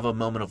like have a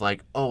moment of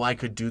like, oh, I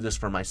could do this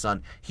for my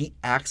son. He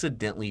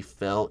accidentally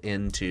fell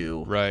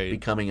into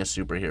becoming a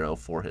superhero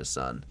for his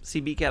son.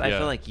 See, BCat, I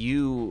feel like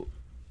you,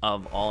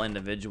 of all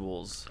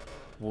individuals,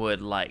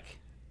 would like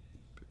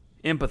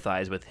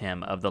empathize with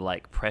him of the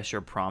like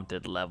pressure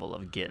prompted level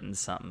of getting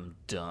something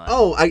done.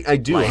 Oh, I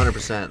do, Like-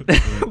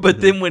 100%. But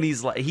then when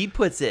he's like, he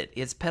puts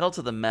it's pedal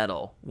to the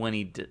metal when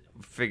he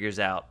figures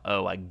out,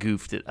 oh, I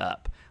goofed it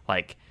up.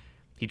 Like,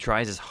 he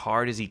tries as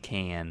hard as he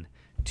can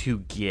to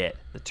get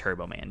the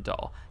Turbo Man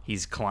doll.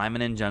 He's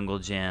climbing in jungle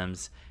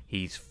gyms.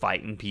 He's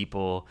fighting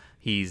people.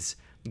 He's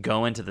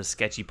going to the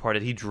sketchy part.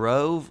 He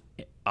drove,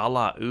 a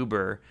la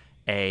Uber,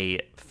 a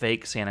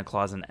fake Santa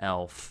Claus and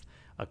elf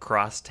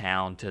across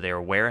town to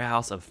their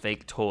warehouse of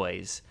fake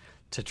toys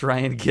to try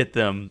and get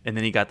them. And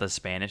then he got the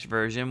Spanish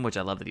version, which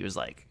I love that he was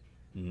like,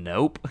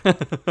 nope.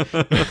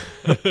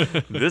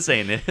 This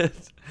ain't it.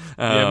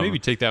 Maybe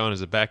take that one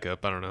as a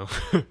backup. I don't know.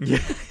 Yeah,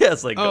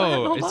 it's like, go ahead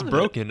and Oh, hold it's on to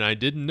broken. I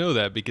didn't know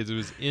that because it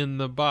was in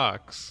the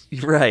box.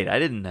 it. Right, I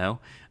didn't know.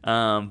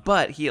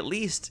 But he at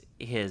least,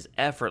 his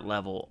effort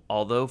level,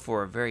 although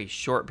for a very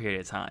short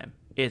period of time,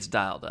 it's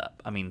dialed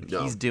up. I mean,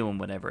 he's doing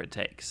whatever it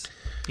takes.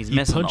 He's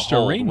missing the punched a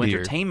whole reindeer.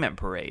 entertainment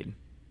parade.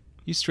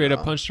 He straight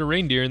up punched a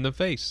reindeer in the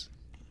face.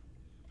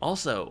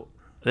 Also,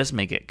 this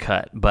may get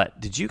cut, but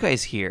did you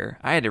guys hear?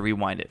 I had to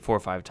rewind it 4 or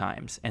 5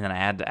 times, and then I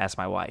had to ask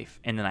my wife,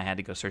 and then I had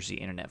to go search the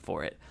internet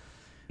for it.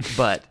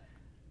 But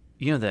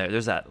you know,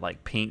 there's that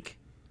like pink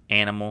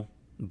animal,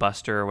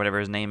 Buster or whatever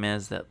his name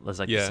is, that was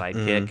like the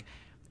sidekick,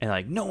 and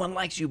like, no one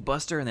likes you,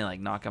 Buster, and they like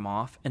knock him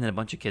off, and then a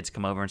bunch of kids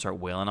come over and start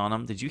wailing on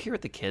him. Did you hear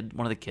what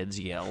one of the kids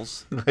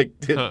yells? I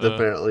didn't,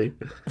 apparently.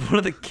 One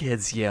of the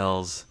kids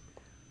yells,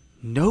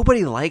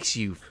 "Nobody likes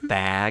you,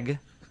 fag,"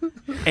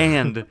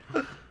 and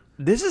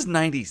this is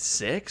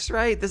 96,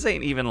 right? This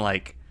ain't even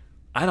like,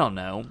 I don't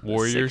know,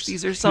 Warriors?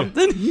 60s or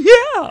something.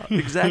 Yeah,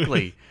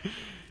 exactly.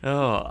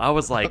 Oh, I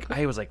was like,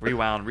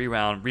 rewound.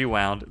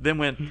 Then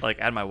went, like,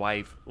 had my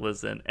wife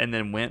listen, and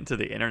then went to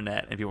the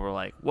internet, and people were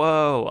like,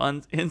 whoa,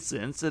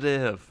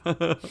 insensitive.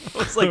 I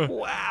was like,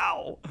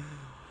 wow.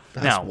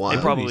 That's Now, wild.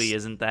 it probably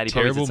isn't that. He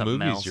probably Terrible did something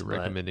movies else, you're but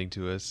recommending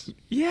to us.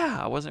 yeah,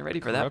 I wasn't ready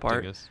for that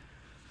part. Corrupting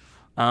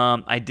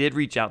us. I did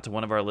reach out to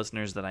one of our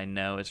listeners that I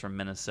know is from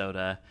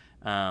Minnesota.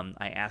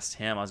 I asked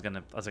him. I was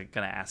gonna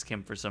ask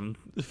him for some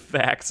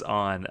facts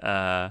on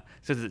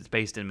since it's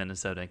based in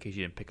Minnesota. In case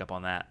you didn't pick up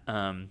on that.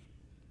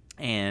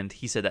 And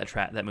he said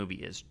that movie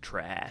is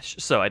trash.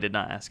 So I did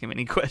not ask him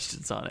any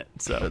questions on it.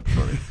 So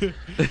That's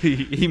funny.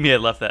 he may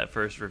have left that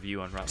first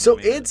review on Rotten So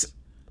Tomatoes.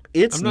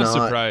 it's I'm not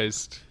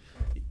surprised.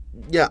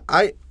 Yeah,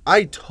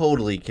 I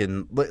totally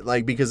can,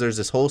 like, because there's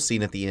this whole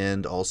scene at the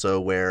end also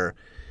where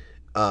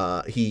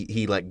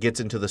he like gets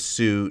into the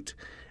suit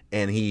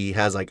and he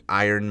has like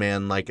Iron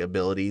Man like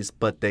abilities,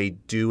 but they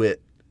do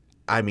it.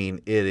 I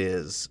mean,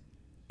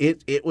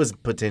 it was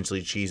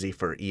potentially cheesy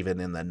for even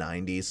in the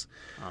 90s.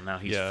 Oh no,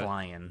 he's Yeah.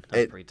 flying.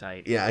 That's pretty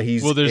tight. Yeah,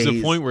 There's a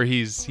he's- point where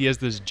he has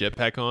this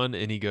jetpack on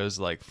and he goes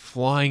like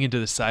flying into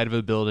the side of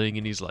a building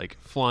and he's like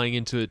flying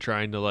into it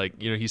trying to like,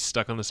 he's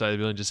stuck on the side of the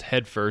building just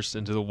head first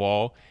into the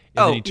wall.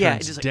 And then he yeah,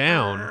 turns just like,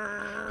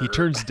 down. He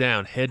turns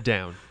down, head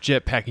down,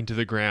 jetpacking to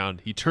the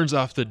ground. He turns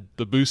off the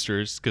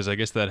boosters because I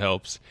guess that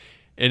helps.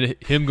 And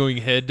him going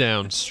head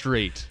down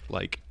straight,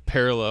 like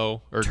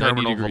parallel or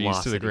Terminal 90 degrees to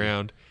velocity. the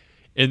ground.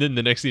 And then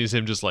the next thing is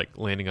him just like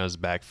landing on his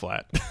back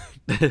flat.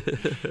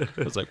 I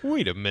was like,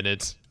 wait a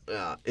minute.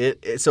 Yeah,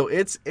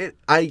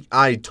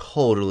 I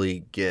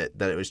totally get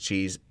that it was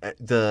cheese.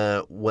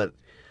 But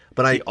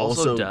I He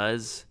also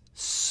does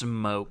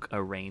smoke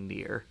a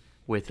reindeer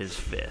with his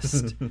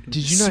fist.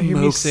 Did you not hear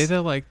me Smokes. say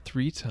that like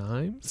 3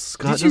 times?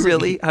 Scott Did you doesn't-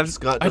 really?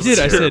 Scott I doesn't did.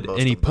 I care said, most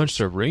and he of them. punched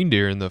a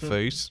reindeer in the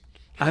face.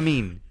 I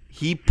mean,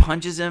 he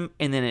punches him,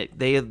 and then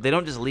they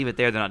don't just leave it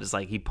there. They're not just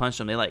like, he punched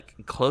him. They like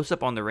close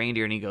up on the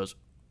reindeer, and he goes,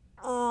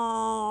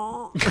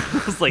 oh.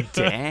 I was like,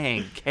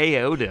 dang,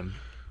 KO'd him.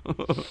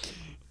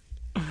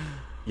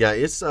 Yeah,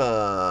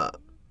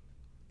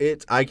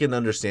 I can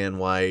understand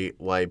why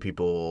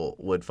people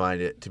would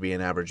find it to be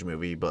an average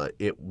movie, but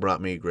it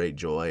brought me great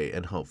joy,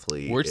 and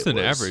hopefully Worse than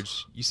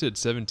average. You said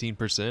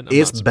 17%.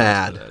 It's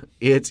bad.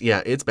 It's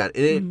bad.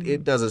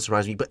 It doesn't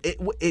surprise me, but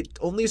it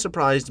only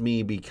surprised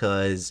me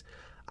because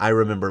I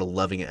remember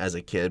loving it as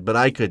a kid. But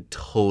I could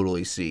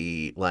totally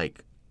see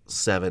like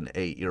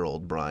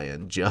 7-8-year-old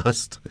Brian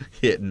just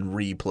hitting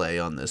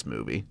replay on this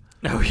movie.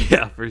 Oh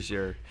yeah, for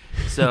sure.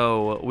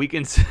 So we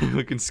can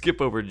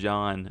skip over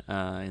John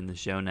in the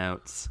show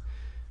notes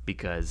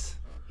because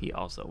he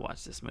also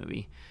watched this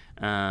movie.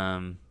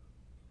 Brian,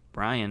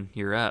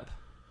 you're up,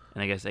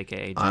 and I guess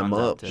AKA John's I'm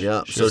up. to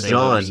Yeah. say So what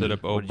John, set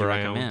up what did you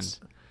recommend? O'Brien's.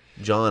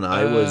 John,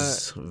 I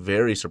was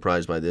very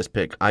surprised by this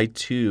pick.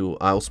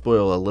 I'll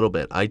spoil a little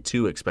bit. I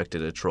too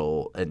expected a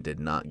troll and did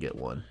not get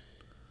one.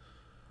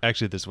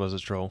 Actually, this was a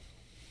troll.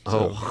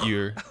 So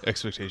your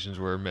expectations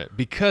were met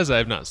because I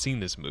have not seen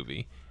this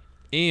movie,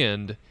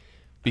 and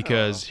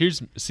because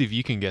see if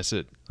you can guess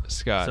it,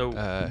 Scott.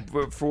 So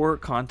for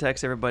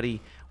context,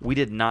 everybody, we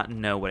did not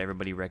know what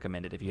everybody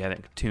recommended. If you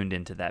haven't tuned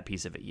into that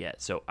piece of it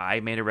yet, so I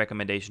made a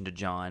recommendation to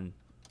John.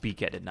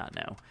 BCAT did not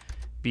know.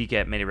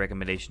 BCAT made a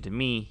recommendation to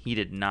me.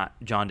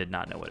 John did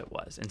not know what it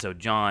was, and so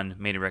John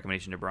made a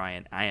recommendation to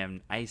Brian.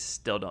 I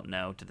still don't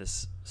know to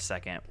this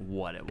second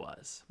what it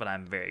was, but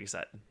I'm very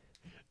excited.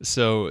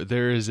 So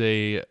there is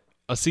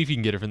I'll see if you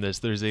can get it from this.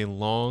 There's a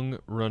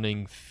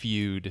long-running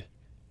feud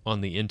on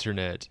the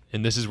internet,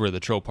 and this is where the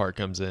troll part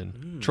comes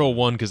in. Troll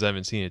 1 because I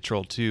haven't seen it.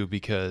 Troll 2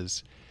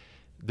 because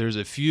there's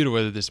a feud of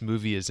whether this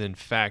movie is in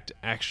fact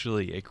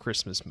actually a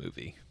Christmas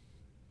movie.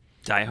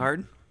 Die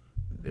Hard.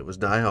 It was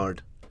Die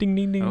Hard. Ding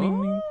ding ding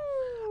ding ding.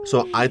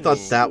 So I thought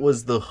that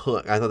was the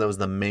hook. I thought that was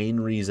the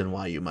main reason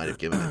why you might have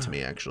given it to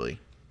me, actually.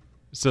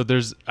 So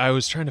I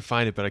was trying to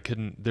find it, but I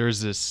couldn't.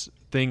 There's this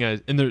thing,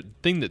 and the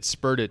thing that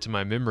spurred it to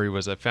my memory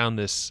was I found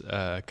this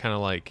kind of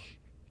like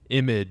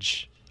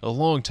image a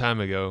long time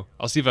ago.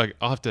 I'll see if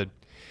I'll have to.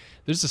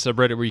 There's a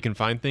subreddit where you can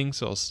find things,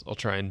 so I'll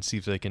try and see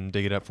if they can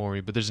dig it up for me.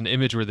 But there's an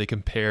image where they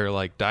compare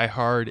like Die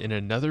Hard and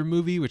another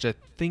movie, which I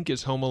think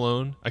is Home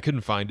Alone. I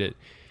couldn't find it,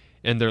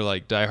 and they're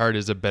like Die Hard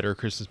is a better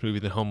Christmas movie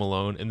than Home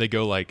Alone, and they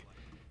go like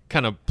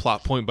kind of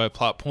plot point by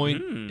plot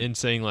point and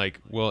saying like,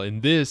 well,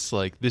 in this,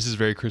 like, this is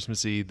very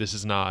Christmassy, this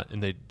is not,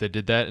 and they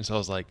did that, and so I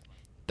was like,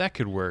 that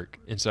could work,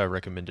 and so I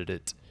recommended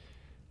it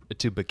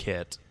to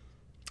Baquette.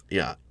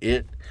 Yeah,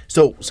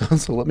 So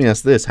let me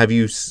ask this: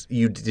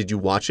 did you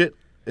watch it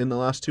in the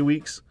last 2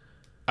 weeks?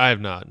 I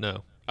have not.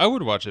 No, I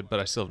would watch it,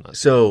 but I still have not.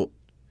 So,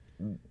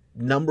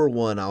 number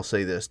one, I'll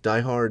say this: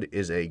 Die Hard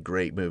is a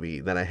great movie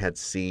that I had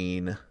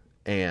seen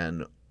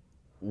and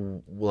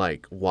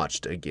like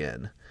watched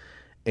again.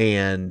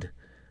 And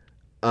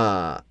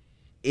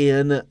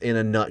in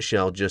a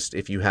nutshell, just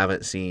if you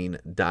haven't seen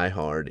Die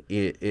Hard,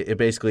 it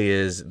basically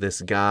is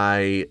this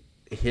guy,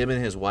 him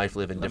and his wife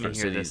live in different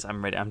cities. This.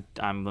 I'm ready.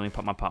 Let me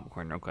pop my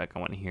popcorn real quick. I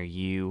want to hear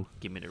you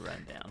give me the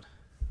rundown.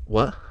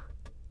 What?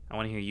 I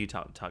want to hear you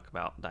talk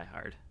about Die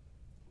Hard.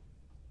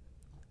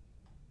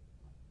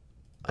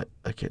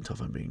 I can't tell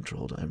if I'm being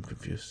trolled. I'm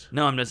confused.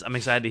 No, I'm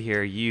excited to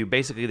hear you.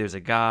 Basically, there's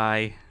a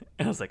guy,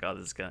 and I was like,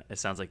 it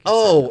sounds like.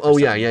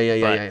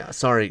 Yeah.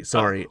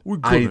 Sorry. We're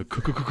gonna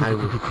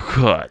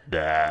cut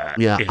that.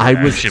 Yeah,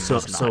 I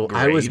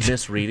was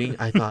misreading.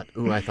 I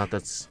thought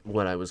that's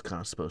what I was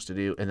kind of supposed to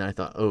do, and then I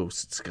thought,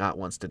 Scott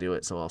wants to do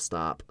it, so I'll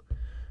stop.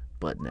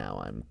 But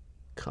now I'm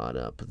caught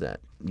up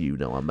that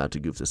I'm about to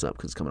goof this up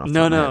because it's coming off.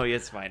 No,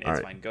 it's fine. It's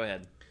fine. Go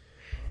ahead.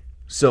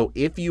 So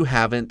if you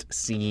haven't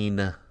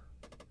seen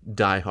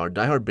Die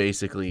Hard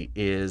basically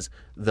is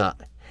the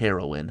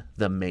heroine,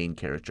 the main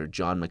character,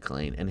 John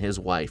McClane, and his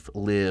wife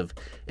live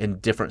in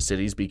different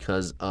cities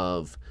because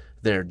of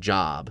their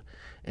job.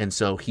 And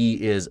so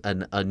he is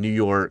a New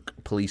York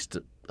police,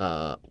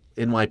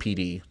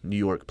 NYPD, New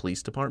York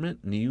Police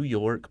Department, New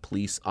York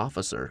police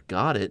officer.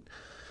 Got it.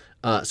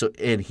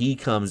 And he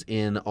comes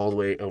in all the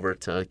way over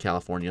to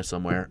California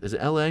somewhere. Is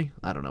it L.A.?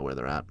 I don't know where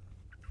they're at.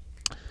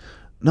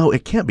 No,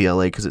 it can't be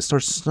L.A. because it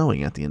starts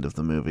snowing at the end of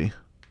the movie.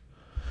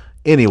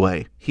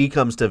 Anyway, he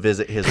comes to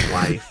visit his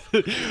wife.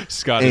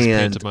 Scott is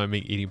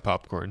pantomiming eating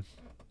popcorn.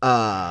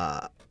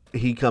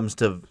 He comes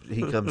to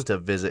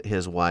visit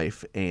his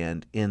wife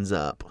and ends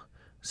up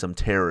some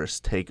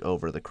terrorists take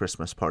over the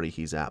Christmas party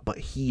he's at, but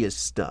he is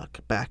stuck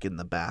back in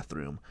the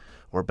bathroom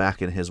or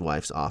back in his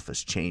wife's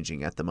office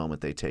changing at the moment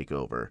they take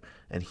over,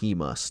 and he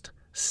must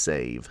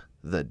save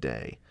the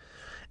day.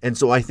 And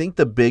so I think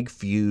the big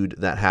feud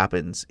that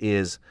happens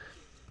is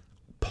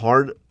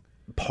part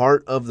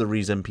of the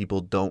reason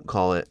people don't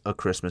call it a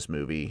Christmas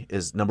movie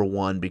is, number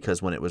one,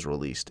 because when it was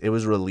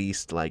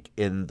released like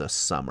in the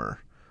summer,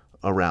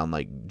 around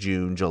like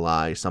June,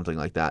 July, something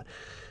like that.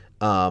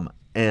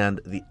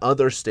 And the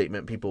other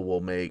statement people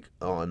will make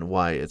on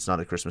why it's not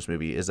a Christmas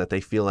movie is that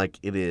they feel like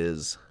it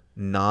is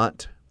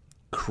not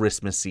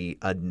Christmassy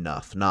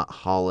enough, not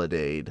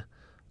holidayed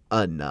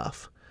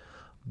enough.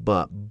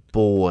 But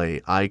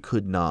boy, I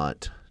could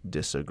not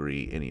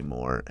disagree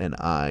anymore, and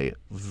I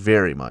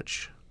very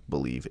much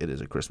believe it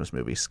is a Christmas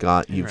movie.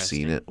 Scott, you've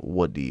seen it.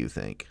 What do you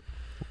think?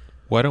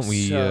 Why don't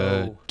we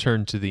So-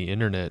 turn to the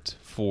internet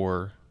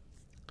for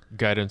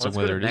guidance Let's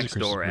on whether go to it is a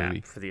Christmas Nextdoor movie?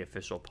 app for the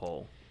official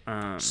poll.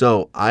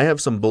 So I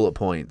have some bullet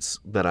points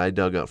that I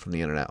dug up from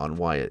the internet on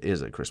why it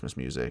is a Christmas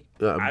music,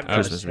 I've got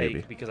Christmas a take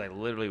movie. because I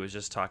literally was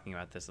just talking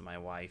about this with my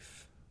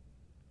wife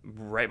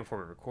right before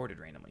we recorded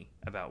randomly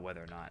about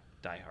whether or not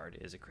Die Hard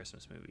is a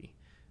Christmas movie.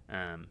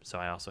 So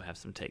I also have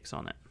some takes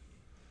on it.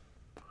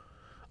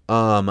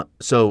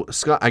 So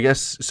Scott, I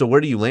guess. So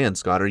where do you land,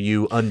 Scott? Are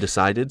you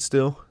undecided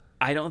still?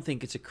 I don't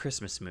think it's a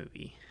Christmas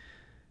movie.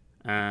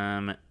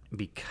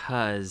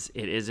 Because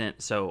it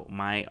isn't. So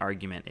my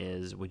argument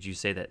is, would you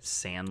say that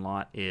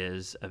Sandlot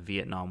is a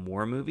Vietnam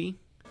War movie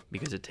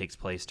because it takes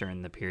place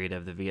during the period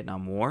of the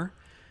Vietnam War?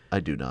 I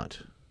do not.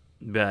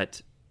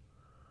 But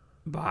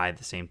by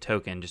the same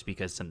token, just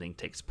because something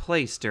takes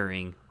place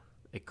during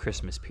a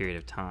Christmas period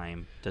of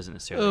time doesn't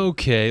necessarily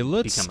Okay,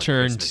 let's become a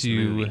turn Christmas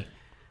to movie. I would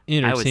say a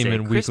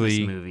Entertainment Christmas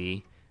Weekly.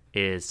 movie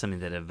is something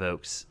that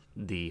evokes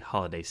the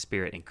holiday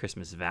spirit and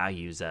Christmas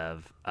values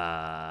of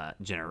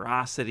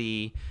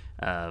generosity,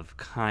 of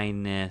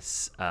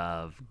kindness,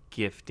 of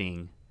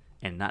gifting,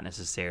 and not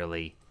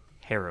necessarily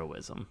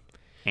heroism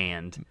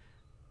and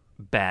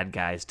bad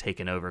guys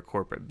taking over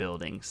corporate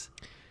buildings.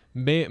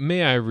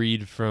 May I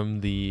read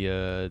from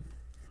the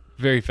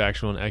very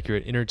factual and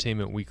accurate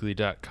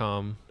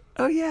entertainmentweekly.com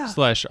Oh yeah.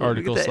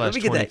 /article Let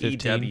me get that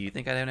 2015. EW. You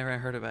think I've never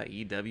heard about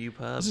EW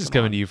Pub? This is Come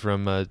coming on. to you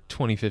from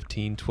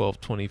 2015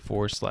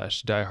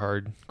 12/24 Die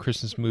Hard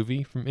Christmas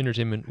movie from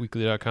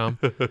entertainmentweekly.com.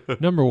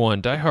 Number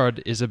 1, Die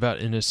Hard is about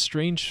an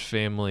estranged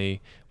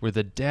family where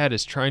the dad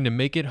is trying to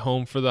make it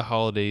home for the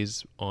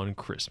holidays on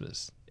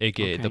Christmas,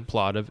 aka Okay. the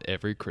plot of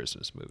every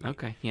Christmas movie.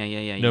 Okay. Yeah.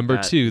 You Number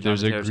got 2,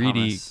 there's a Jonathan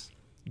greedy, Thomas.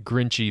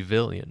 grinchy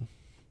villain.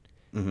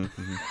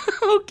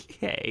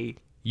 Okay.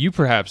 You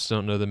perhaps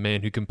don't know the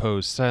man who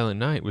composed Silent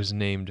Night was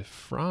named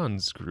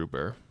Franz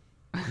Gruber.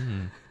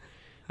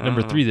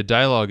 Number 3, the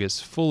dialogue is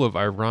full of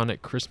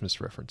ironic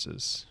Christmas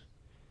references.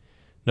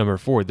 Number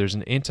 4, there's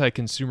an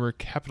anti-consumer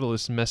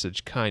capitalist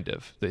message, kind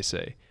of, they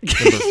say.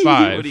 Number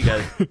 5, What do you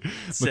got?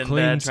 Sinbad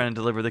McLean's- trying to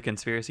deliver the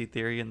conspiracy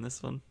theory in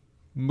this one?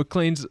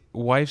 McLean's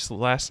wife's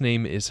last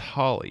name is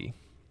Holly.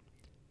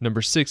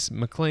 Number 6,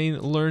 McLean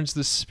learns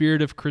the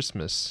spirit of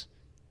Christmas.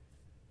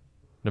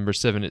 Number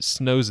 7, it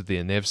snows at the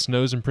end. They have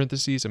snows in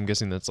parentheses. I'm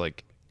guessing that's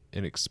like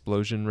an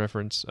explosion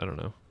reference. I don't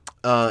know.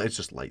 It's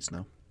just light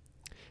snow.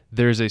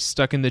 There's a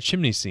stuck in the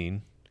chimney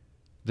scene.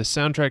 The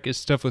soundtrack is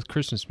stuffed with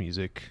Christmas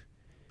music.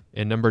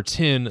 And number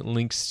 10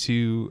 links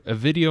to a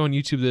video on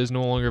YouTube that is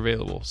no longer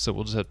available. So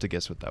we'll just have to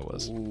guess what that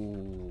was.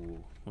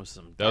 Ooh, with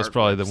some That was dark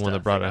probably web the one that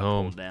stuff brought that it got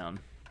home. pulled Down.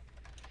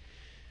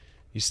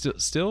 You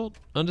still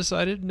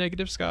undecided,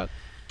 negative, Scott?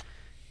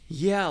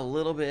 Yeah, a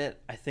little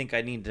bit. I think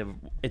I need to.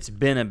 It's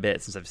been a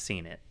bit since I've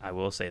seen it. I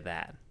will say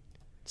that.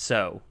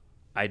 So,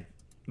 I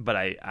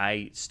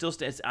still.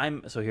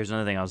 So here's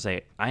another thing I'll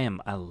say. I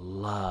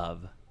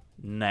love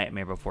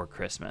Nightmare Before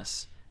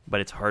Christmas, but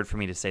it's hard for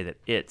me to say that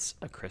it's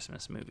a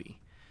Christmas movie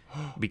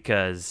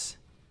because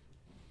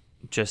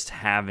just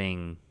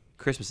having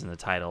Christmas in the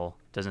title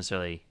doesn't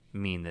necessarily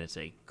mean that it's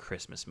a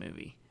Christmas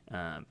movie.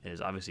 It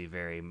is obviously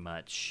very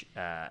much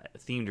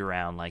themed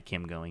around like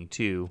him going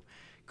to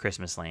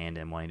Christmas land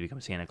and wanting to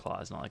become Santa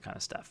Claus and all that kind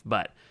of stuff.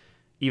 But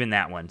even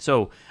that one,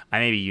 so I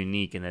may be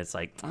unique in that it's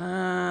like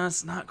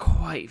it's not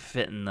quite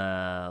fitting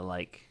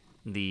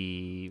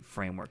the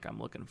framework I'm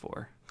looking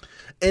for.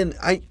 And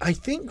I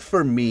think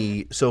for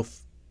me, so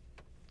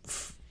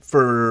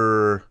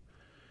for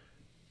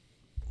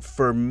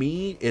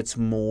me, it's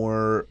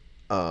more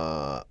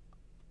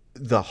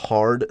the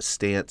hard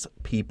stance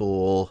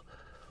people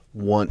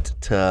want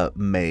to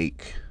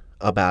make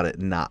about it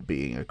not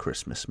being a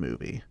Christmas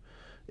movie.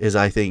 Is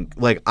I think,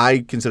 like, I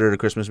consider it a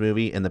Christmas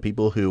movie, and the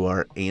people who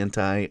are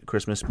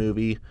anti-Christmas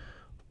movie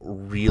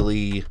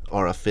really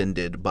are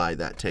offended by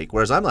that take.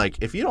 Whereas I'm like,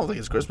 if you don't think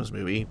it's a Christmas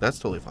movie, that's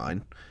totally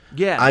fine.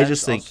 Yeah, I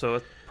just think- so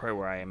that's probably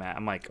where I am at.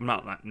 I'm like, I'm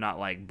not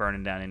like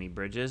burning down any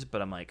bridges,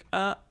 but I'm like,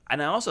 and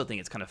I also think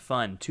it's kind of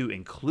fun to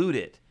include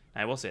it.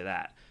 I will say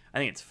that. I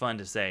think it's fun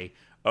to say,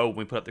 oh, when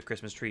we put up the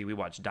Christmas tree, we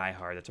watch Die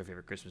Hard. That's our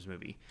favorite Christmas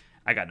movie.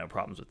 I got no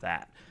problems with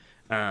that,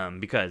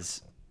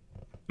 because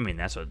I mean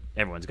that's what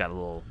everyone's got a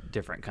little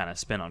different kind of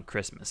spin on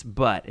Christmas,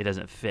 but it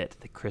doesn't fit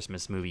the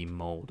Christmas movie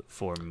mold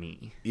for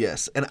me.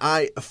 Yes, and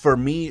for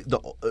me,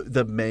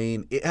 the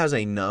main, it has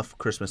enough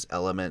Christmas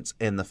elements,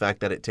 and the fact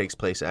that it takes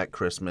place at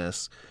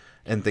Christmas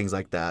and things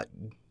like that,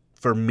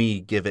 for me,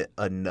 give it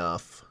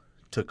enough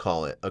to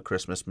call it a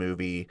Christmas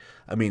movie.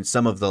 I mean,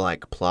 some of the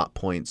like plot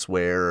points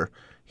where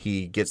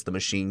he gets the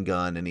machine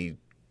gun and he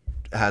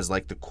has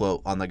like the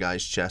quote on the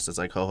guy's chest, it's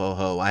like, ho ho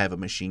ho, I have a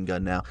machine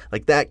gun now.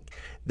 Like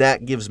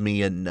that gives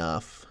me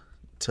enough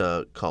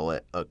to call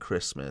it a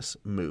Christmas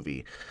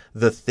movie.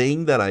 The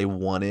thing that I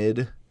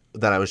wanted,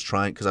 that I was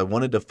trying, because I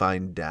wanted to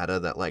find data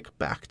that like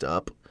backed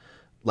up,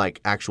 like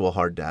actual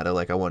hard data,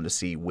 like I wanted to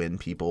see when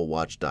people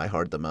watch Die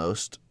Hard the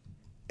most,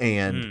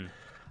 and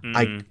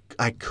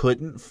I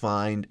couldn't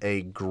find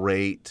a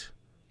great.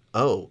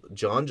 Oh,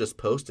 John just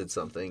posted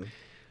something.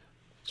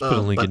 Just put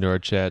a link but- into our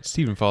chat,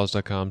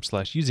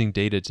 StephenFalls.com/using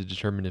data to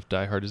determine if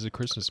Die Hard is a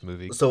Christmas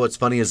movie. So what's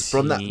funny is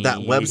from that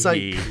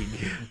website,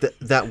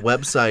 that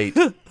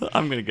website.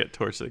 I'm gonna get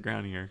torched to the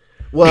ground here.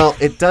 Well,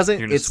 it doesn't.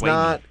 You're gonna It's sway me.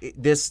 not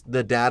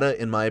the data,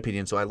 in my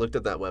opinion. So I looked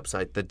at that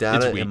website. The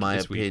data, It's weak, in my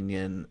it's weak.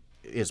 opinion,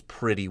 is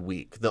pretty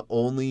weak. The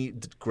only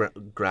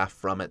graph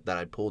from it that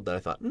I pulled that I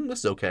thought this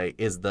is okay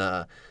is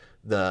the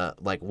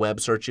like web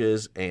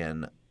searches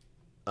and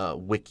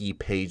wiki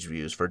page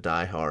views for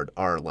Die Hard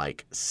are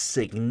like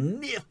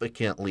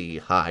significantly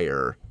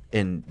higher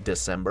in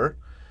December,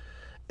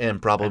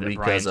 and probably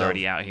because Brian's of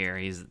already out here.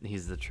 He's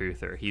the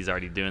truther. He's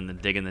already doing the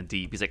digging the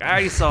deep. He's like, I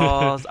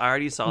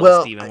already saw Well,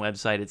 the Steven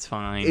website. It's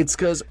fine. It's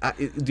because,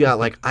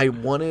 like I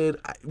wanted,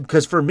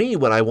 because for me,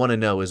 what I want to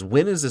know is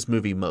when is this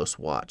movie most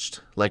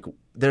watched? Like,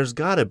 there's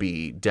got to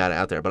be data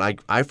out there, but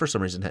I for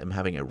some reason am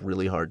having a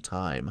really hard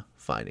time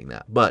finding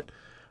that. But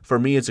for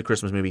me, it's a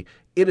Christmas movie.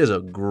 It is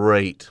a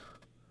great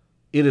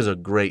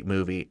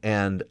movie,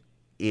 and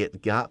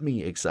it got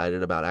me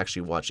excited about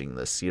actually watching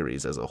the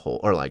series as a whole,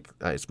 or like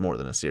it's more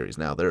than a series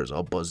now. There's a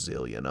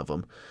bazillion of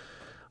them,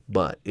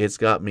 but it's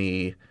got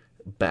me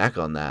back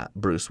on that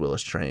Bruce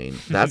Willis train.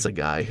 That's a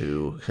guy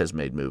who has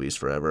made movies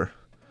forever.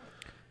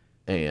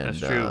 And That's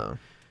true.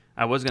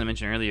 I was going to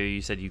mention earlier,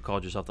 you said you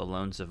called yourself the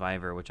lone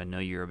survivor, which I know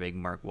you're a big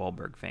Mark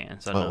Wahlberg fan.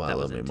 So I don't know if that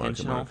was love me, Mark and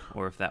intentional Mark.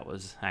 or if that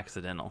was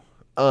accidental.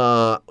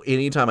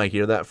 Anytime I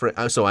hear that phrase,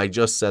 so I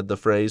just said the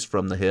phrase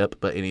from the hip,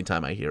 but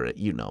anytime I hear it,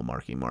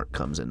 Marky Mark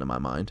comes into my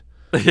mind.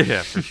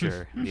 Yeah, for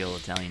sure. The old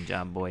Italian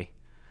job boy.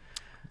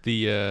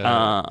 The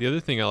other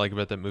thing I like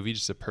about that movie,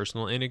 just a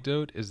personal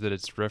anecdote, is that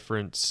it's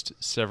referenced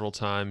several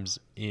times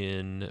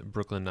in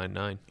Brooklyn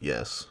Nine-Nine.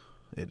 Yes,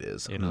 it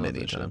is. And I love Many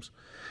that show. times.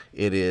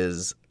 It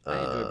is. I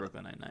enjoy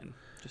Brooklyn Nine-Nine,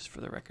 just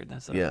for the record.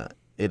 That's Yeah,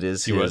 it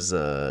is You what? his.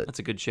 That's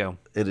a good show.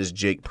 It is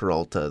Jake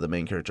Peralta, the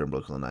main character in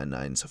Brooklyn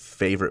Nine-Nine's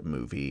favorite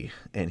movie,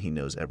 and he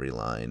knows every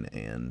line,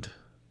 and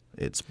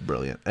it's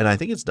brilliant. And I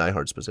think it's Die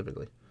Hard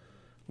specifically.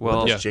 Well,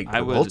 What yeah, does Jake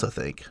I would- Peralta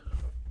think?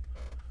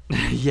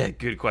 Yeah,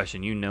 good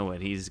question. You know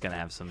it. He's gonna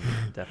have some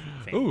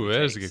definite. Ooh,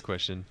 that is a takes. good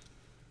question.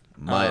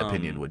 My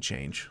opinion would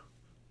change.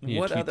 You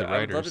What tweet other? the I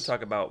would love to writers.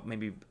 talk about.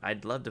 Maybe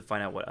I'd love to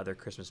find out what other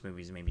Christmas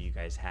movies maybe you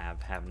guys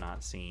have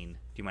not seen. Do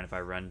you mind if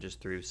I run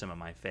just through some of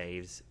my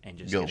faves and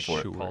just Go get for a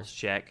it. quick pulse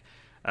check?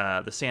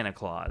 The Santa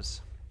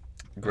Claus,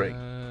 Great.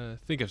 I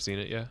think I've seen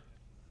it, yeah.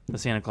 the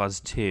Santa Claus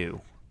 2,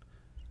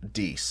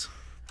 Deece.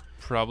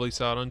 Probably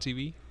saw it on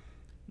TV.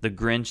 the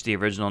Grinch, the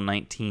original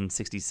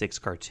 1966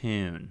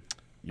 cartoon.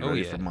 You Oh,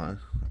 ready yeah. for mine?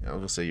 I was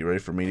gonna say, you ready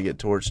for me to get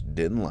torched?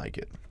 Didn't like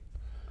it.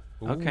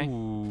 Okay.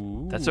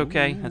 Ooh. That's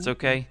okay. That's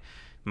okay.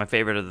 My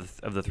favorite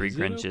of the three Is it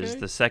Grinches. okay?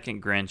 The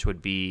second Grinch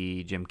would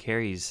be Jim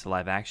Carrey's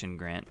live action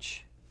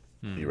Grinch.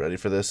 You ready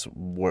for this?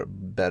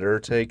 Better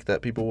take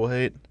that people will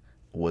hate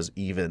was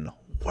even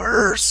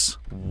worse.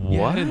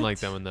 Yeah, I didn't like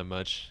that one that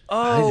much.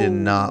 I did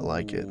not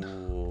like it.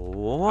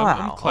 Wow.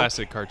 I'm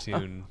classic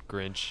cartoon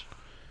Grinch.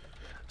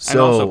 I'm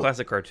also So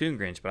classic cartoon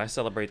Grinch, but I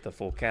celebrate the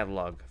full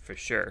catalog for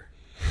sure.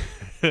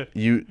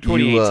 you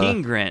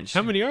 2018 Grinch.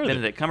 How many are there?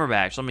 Benedict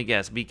Cumberbatch. Let me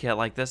guess. BK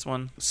like this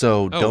one?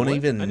 so don't what?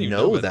 even I didn't even know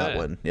know about that that.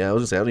 one. Yeah, I was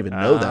gonna say I don't even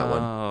know that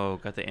one. Oh,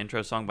 got the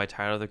intro song by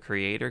Tyler the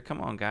Creator.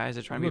 Come on, guys.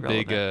 They're trying I'm to a be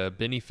big relevant.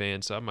 Benny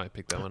fan, so I might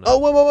pick that one up.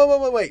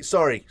 Oh wait!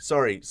 Sorry.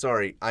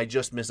 I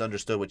just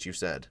misunderstood what you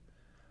said.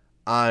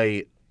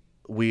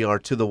 We are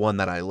to the one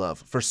that I love.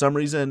 For some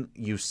reason,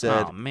 you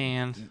said Oh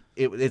man.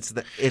 it's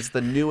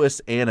the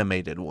newest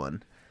animated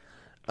one,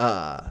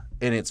 and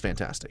it's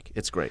fantastic.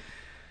 It's great.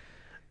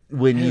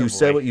 When you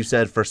said boy. what you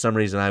said, for some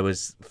reason I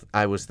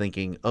was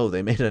thinking, oh,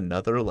 they made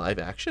another live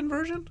action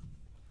version.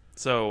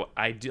 So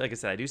I do, like I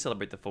said, I do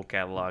celebrate the full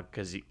catalog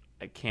because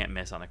I can't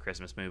miss on a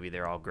Christmas movie.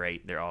 They're all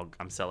great.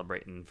 I'm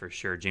celebrating for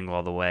sure. Understand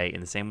All the Way.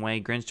 In the same way,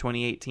 Grinch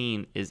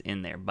 2018 is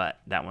in there, but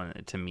that one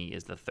to me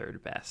is the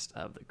third best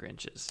of the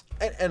Grinches.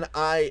 And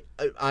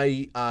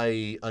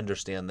I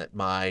understand that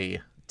my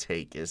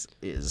take is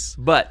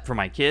But for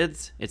my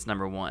kids, it's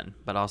number one.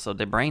 But also,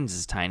 their brains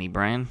is tiny,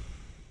 Brian.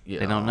 yeah.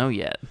 They don't know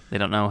yet. They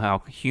don't know how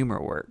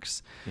humor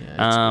works. Yeah,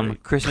 it's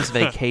great. Christmas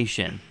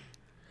Vacation.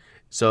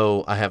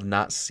 So I have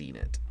not seen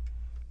it.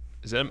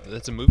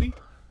 That's a movie?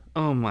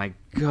 Oh my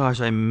gosh,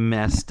 I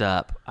messed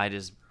up. I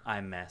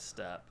messed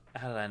up.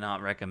 How did I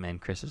not recommend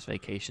Christmas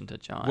Vacation to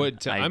John?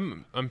 What? I-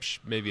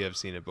 Maybe I've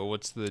seen it, but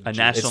what's the? A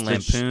National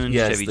It's Lampoon,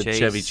 yeah, Chevy it's the Chase.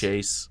 Chevy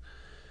Chase.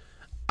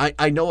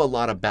 I know a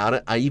lot about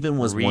it. I even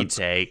was once.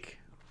 retake.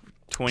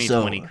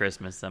 2020 So-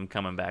 Christmas. I'm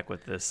coming back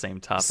with this same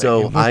topic.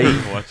 So and I-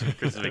 we're watching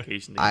Christmas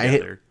Vacation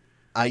together.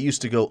 I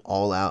used to go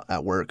all out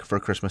at work for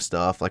Christmas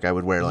stuff. Like I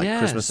would wear Yes,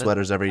 Christmas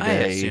sweaters every I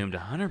day. assumed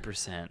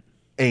 100%.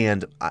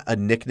 And a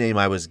nickname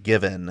I was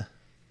given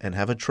and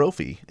have a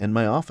trophy in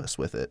my office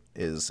with it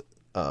is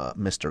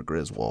Mr.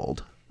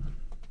 Griswold.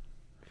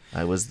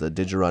 I was the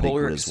Digerati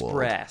Polar Griswold.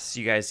 Express.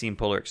 You guys seen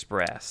Polar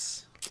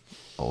Express?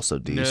 Also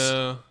Deece.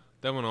 No,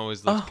 that one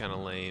always looked kind of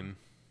lame.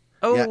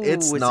 Oh, Yeah,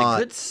 it's not-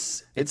 a good,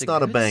 it's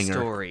not a good banger.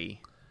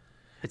 story.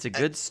 It's a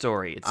good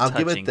story. It's I'll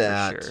give it touching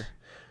that. for sure.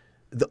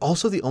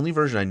 Also, the only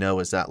version I know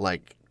is that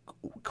like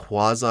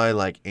quasi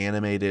like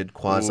animated,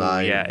 quasi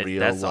Ooh, yeah, real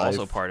that's life.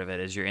 also part of it.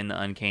 Is you're in the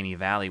uncanny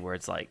valley where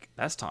it's like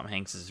that's Tom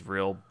Hanks's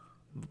real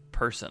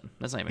person.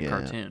 That's not even a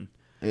cartoon.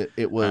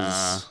 It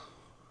was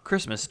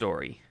Christmas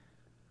Story.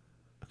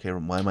 okay.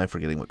 Why am I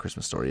forgetting what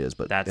Christmas Story is?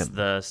 But That's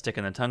the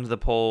sticking the tongue to the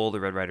pole, the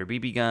Red Ryder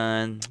BB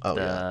gun. Oh,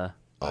 the, yeah.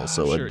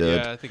 Also Sure, a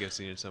dud. yeah, I think I've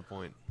seen it at some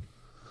point.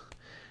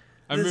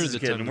 I This remember is the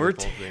getting, tongue we're, to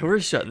the pole thing. we're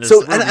shutting this. So,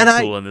 we're and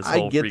I- retooling this I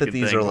whole get that freaking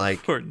these thing are, like-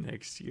 for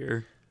next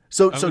year.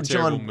 So I'm so a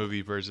terrible John,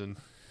 movie person.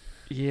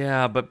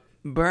 Yeah, but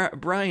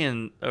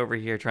Brian over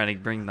here trying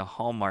to bring the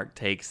Hallmark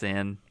takes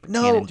in.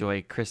 No, Can't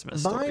enjoy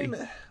Christmas Story.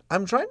 mine.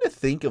 I'm trying to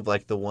think of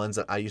like the ones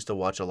that I used to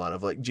watch a lot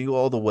of, like Jingle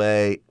All the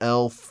Way,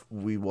 Elf.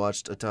 We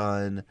watched a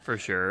ton, For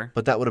sure.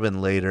 but that would have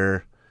been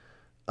later.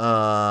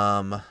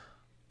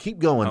 Keep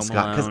going, Home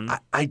Scott. Alone. Because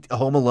I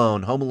Home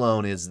Alone. Home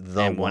Alone is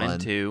the And one. 1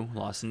 and 2,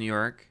 Lost in New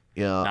York.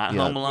 Yeah, Not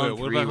yeah. Home Alone Wait,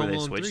 what 3 about where Home they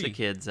Alone switch 3? the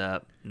kids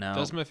up. No.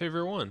 That's my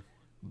favorite one.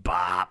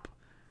 Bop.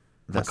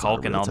 That's not a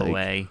McCulkin real all the take.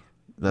 way.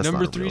 That's Number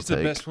not a 3 real is the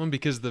take. best one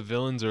because the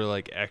villains are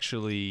like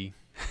actually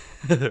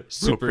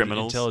super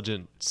criminals.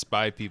 intelligent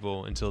spy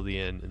people until the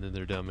end, and then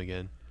they're dumb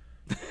again.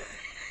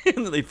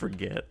 And then they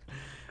forget.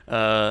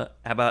 How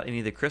about any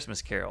of the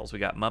Christmas carols? We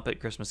got Muppet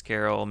Christmas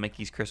Carol,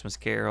 Mickey's Christmas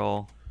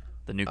Carol,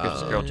 the new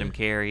Christmas Carol, Jim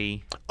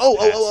Carrey.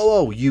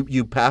 Oh!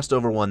 You passed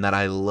over one that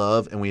I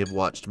love and we have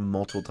watched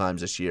multiple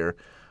times this year,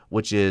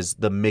 which is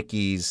the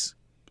Mickey's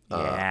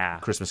Yeah.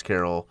 Christmas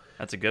Carol.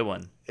 That's a good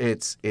one.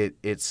 It's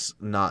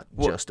not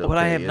just okay. What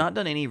I have not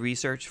done any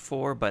research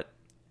for, but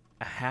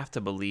I have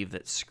to believe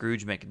that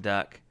Scrooge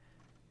McDuck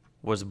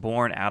was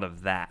born out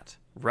of that,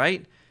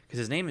 right? Because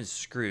his name is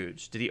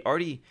Scrooge. Did he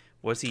already?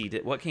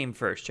 What came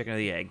first, chicken or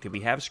the egg? Did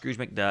we have Scrooge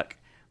McDuck?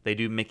 They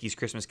do Mickey's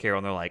Christmas Carol,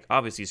 and they're like,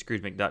 obviously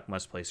Scrooge McDuck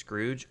must play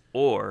Scrooge,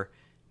 or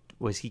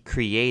was he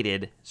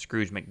created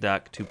Scrooge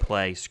McDuck to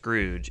play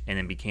Scrooge, and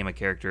then became a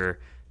character,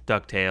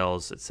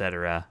 DuckTales,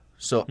 etc.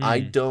 So I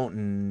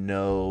don't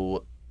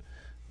know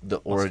the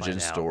origin find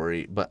out.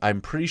 story, but I'm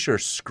pretty sure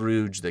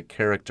Scrooge, the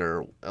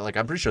character, like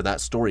I'm pretty sure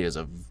that story is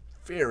a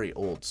very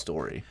old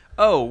story.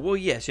 Oh well,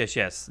 yes.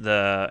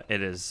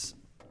 It is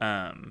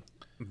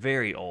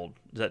very old.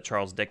 Is that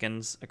Charles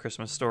Dickens' A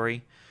Christmas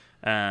Story,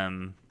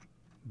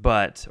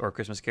 or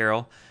Christmas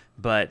Carol?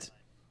 But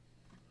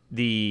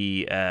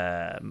the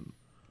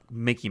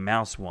Mickey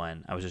Mouse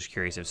one, I was just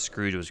curious if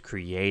Scrooge was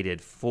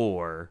created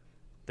for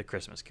the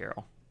Christmas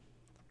Carol.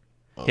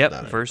 Oh, Yep,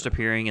 that I- first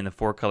appearing in the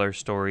 4-color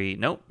story.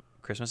 Nope,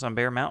 Christmas on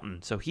Bear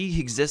Mountain. So he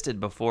existed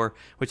before,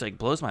 which like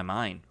blows my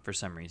mind for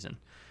some reason.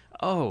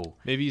 Oh,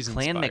 Maybe he's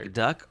Clan inspired.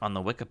 McDuck on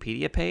the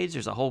Wikipedia page.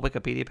 There's a whole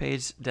Wikipedia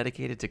page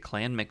dedicated to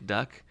Clan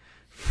McDuck,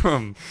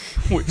 from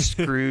which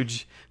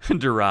Scrooge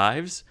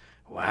derives.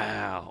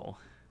 Wow.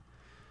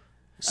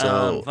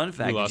 So Fun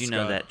fact: lost did you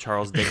know Scott. that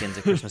Charles Dickens'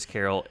 A Christmas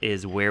Carol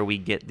is where we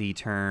get the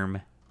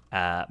term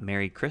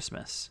 "Merry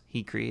Christmas"?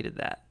 He created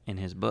that in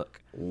his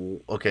book.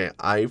 okay,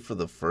 I for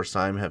the first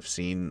time have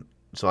seen.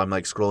 So I'm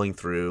like scrolling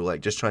through,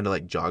 like just trying to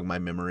like jog my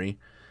memory.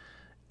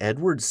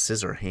 Edward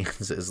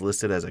Scissorhands is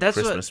listed as a That's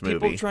Christmas what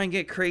people movie. try and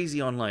get crazy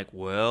on. Like,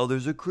 well,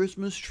 there's a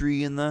Christmas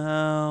tree in the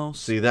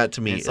house. See, that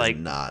to me It's is like-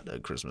 not a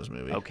Christmas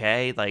movie.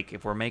 Okay, like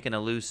if we're making a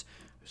loose,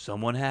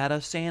 someone had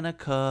a Santa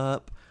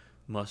cup.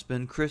 Must have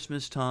been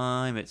Christmas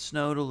time. It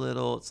snowed a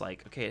little. It's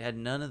like, okay, it had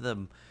none of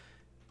the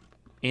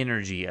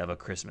energy of a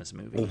Christmas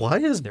movie. Why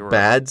is There were-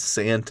 Bad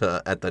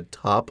Santa at the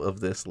top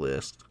of this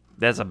list?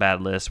 That's a bad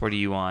list. What are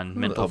you on?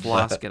 Mental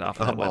Floss? Get off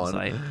of that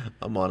website.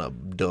 I'm on a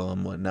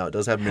dumb one. Now it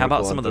does have How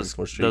about Miracle some on of those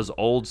 34th Street. those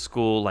old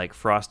school like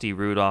Frosty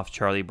Rudolph,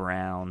 Charlie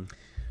Brown?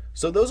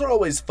 So those are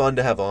always fun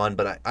to have on,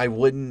 but I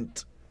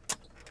wouldn't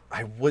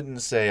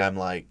say I'm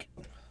like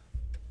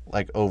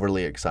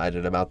overly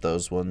excited about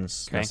those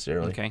ones Okay.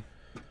 necessarily. Okay.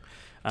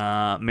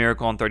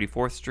 Miracle on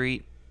 34th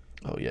Street.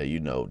 Oh yeah, you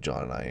know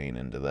John and I ain't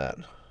into that.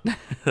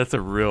 That's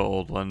a real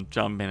old one.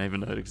 John may not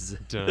even know it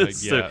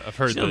exists. Yeah, I've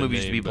heard You know, the movies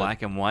used to be name, but-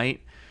 black and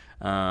white.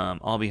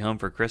 I'll Be Home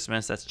for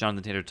Christmas. That's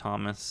Jonathan Taylor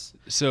Thomas.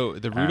 So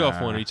the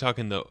Rudolph one, are you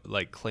talking the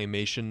like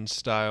claymation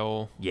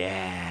style?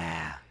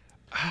 Yeah.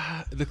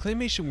 The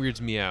claymation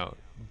weirds me out,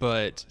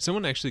 but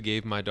someone actually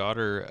gave my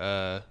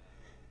daughter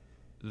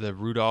the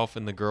Rudolph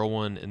and the girl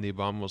one and the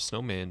Abominable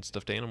Snowman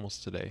stuffed animals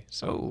today,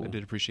 so Oh. I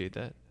did appreciate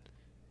that.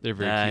 They're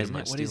very cute. Isn't I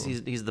it- might what is steal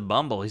 'em. he's the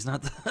Bumble. He's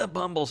not the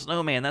Bumble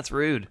Snowman. That's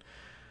rude.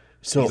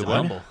 So He's a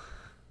Bumble.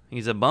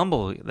 He's a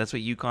Bumble. That's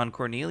what Yukon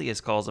Cornelius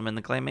calls him in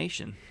the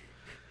claymation.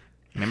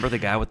 Remember the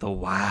guy with the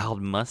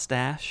wild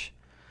mustache?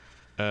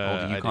 Old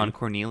I Yukon do.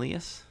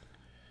 Cornelius?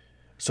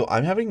 So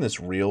I'm having this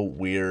real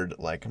weird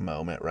like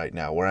moment right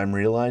now where I'm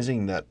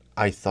realizing that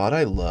I thought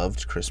I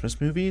loved Christmas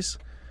movies,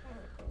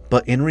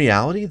 but in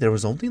reality there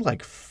was only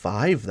like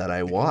 5 that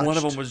I watched. One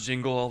of them was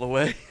Jingle All the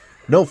Way.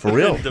 No, for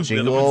real. The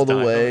Jingle other All one's the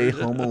Die Way,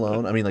 Hard. Home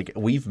Alone. I mean, like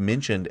we've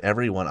mentioned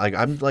everyone. Like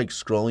I'm like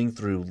scrolling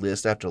through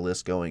list after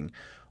list, going,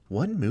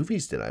 "What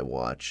movies did I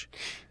watch?"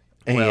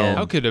 And Well,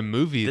 How could a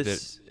movie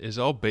This- that is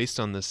all based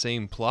on the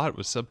same plot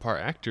with subpar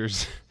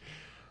actors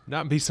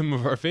not be some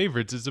of our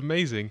favorites? It's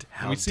amazing.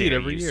 How we see it dare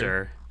every you, year.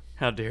 sir?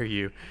 How dare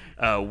you?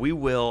 We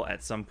will,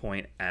 at some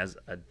point, as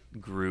a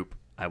group,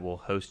 I will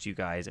host you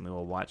guys, and we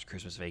will watch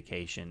Christmas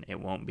Vacation. It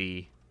won't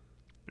be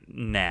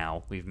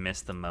now. We've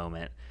missed the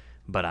moment,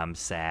 but I'm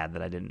sad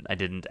that I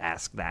didn't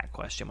ask that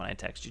question when I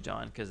texted you,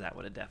 John, because that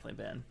would have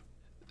definitely been.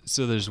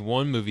 So there's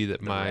one movie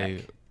that my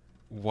wreck.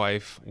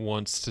 wife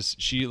wants to.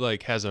 She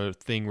like has a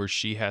thing where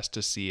she has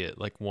to see it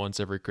like once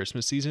every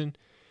Christmas season,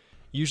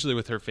 usually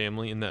with her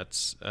family, and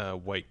that's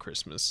White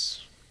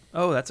Christmas.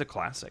 Oh, that's a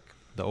classic.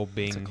 The old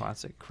Bing It's a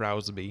classic.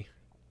 Crosby.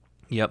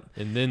 Yep.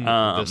 And then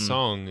the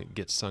song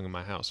gets sung in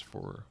my house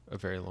for a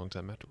very long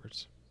time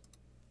afterwards.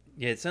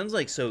 Yeah, it sounds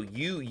like so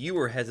you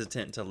were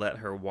hesitant to let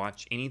her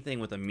watch anything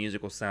with a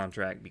musical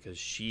soundtrack because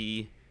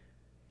she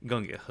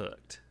gonna get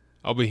hooked.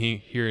 I'll be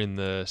hearing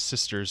the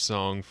Sisters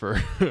song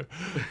for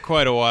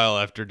quite a while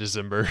after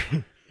December.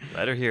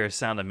 Let her hear a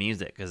Sound of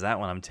Music, because that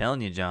one, I'm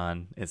telling you,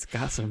 John, it's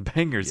got some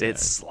bangers. It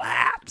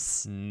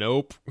slaps.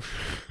 Nope.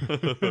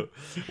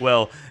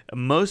 Well,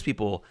 most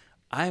people,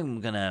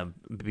 I'm going to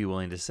be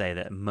willing to say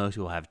that most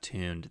people have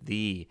tuned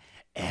the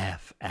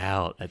F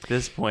out at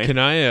this point. Can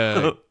I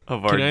of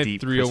our can I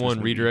deep 301 Christmas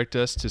movie. redirect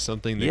us to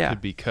something that Yeah.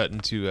 could be cut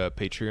into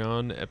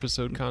Patreon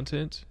episode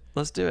content?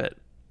 Let's do it.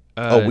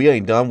 We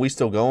ain't done. We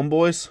still going,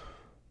 boys?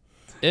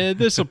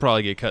 This will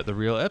probably get cut the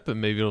real ep, but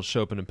maybe it'll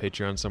show up in a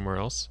Patreon somewhere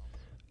else.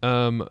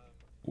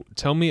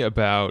 Tell me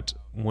about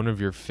one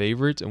of your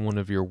favorite and one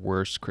of your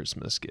worst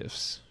Christmas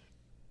gifts.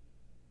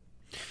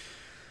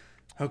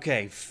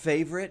 Okay,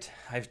 favorite.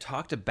 I've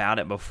talked about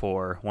it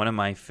before. One of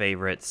my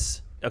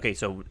favorites. Okay,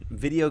 so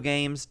video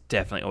games,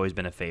 definitely always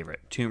been a favorite.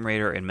 Tomb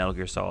Raider and Metal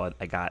Gear Solid,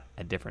 I got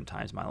at different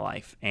times in my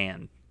life.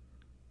 And,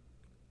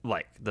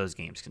 like, those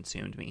games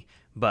consumed me.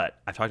 But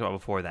I've talked about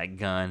before that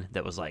gun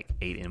that was, like,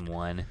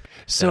 8-in-1.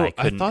 So that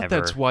I couldn't thought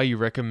that's ever- why you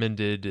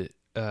recommended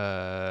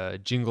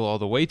Jingle All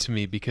the Way to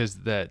me, because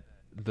the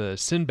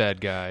Sinbad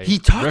guy He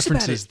talks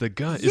references about it. the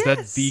gun. Is that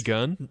Yes! the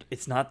gun?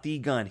 It's not the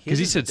gun. Because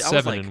he His said is- I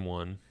was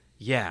 7-in-1.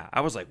 Yeah, I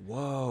was like,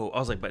 whoa. I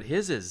was like, but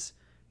his is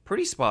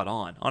pretty spot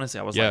on. Honestly,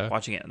 I was Yeah. like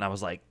watching it, and I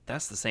was like,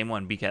 that's the same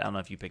one. BK, I don't know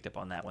if you picked up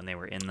on that when they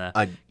were in the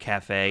I-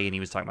 cafe, and he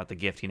was talking about the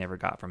gift he never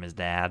got from his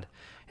dad,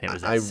 and it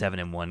was that I-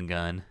 7-in-1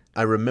 gun.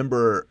 I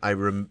remember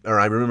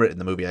it in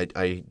the movie.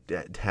 I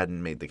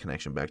hadn't made the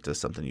connection back to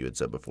something you had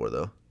said before,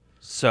 though.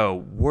 So,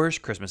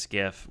 worst Christmas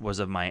gift was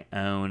of my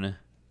own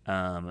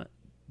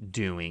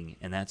doing,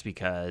 and that's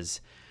because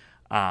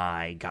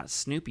I got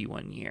Snoopy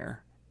one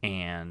year.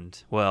 And,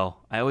 well,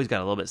 I always got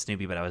a little bit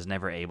Snoopy, but I was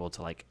never able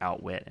to, like,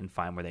 outwit and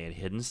find where they had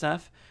hidden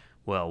stuff.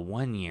 Well,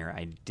 one year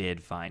I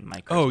did find my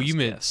Christmas Oh, you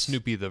meant gifts.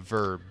 Snoopy the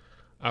verb.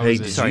 I Hey, was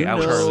did in Sorry, I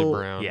was- Charlie know-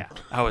 Brown. Yeah,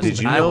 I was. Did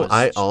you I know was-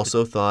 I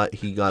also thought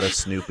he got a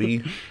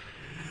Snoopy?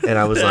 And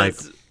I was like,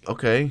 That's-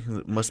 okay,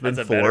 it must have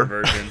That's been a better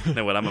 4. version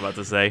than what I'm about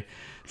to say.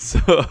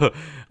 So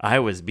I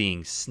was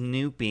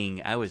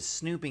snooping. I was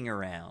snooping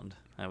around.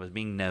 I was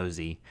being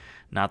nosy,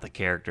 not the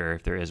character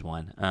if there is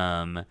one.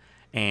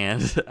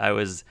 And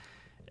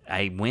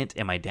I went,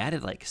 and my dad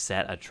had like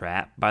set a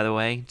trap, by the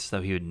way,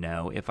 so he would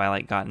know if I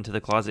like got into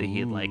the closet. He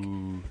had like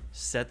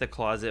set the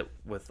closet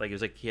with like, it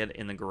was like he had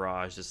in the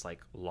garage this like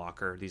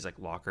locker, these like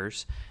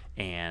lockers,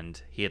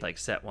 and he had like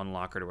set one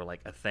locker to where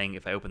like a thing,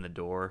 if I opened the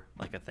door,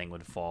 like a thing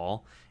would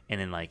fall, and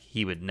then like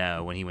he would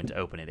know when he went to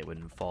open it, it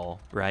wouldn't fall,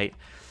 right?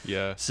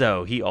 Yeah.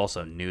 So he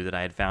also knew that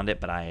I had found it,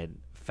 but I had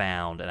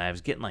found, and I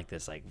was getting like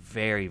this like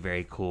very,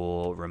 very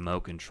cool remote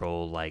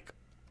control, like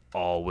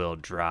all-wheel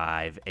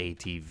drive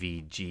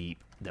ATV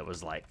Jeep that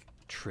was like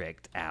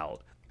tricked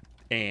out.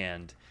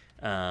 And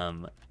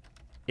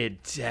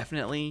it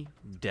definitely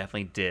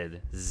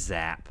did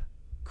zap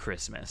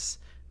Christmas,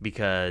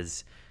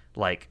 because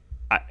like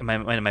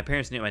my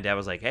parents knew. My dad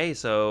was like, hey,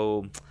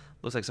 so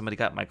looks like somebody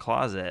got my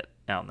closet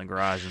out in the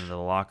garage into the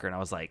locker. And I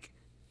was like,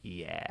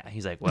 yeah.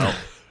 He's like, well,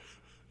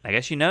 I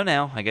guess you know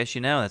now. I guess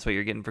you know that's what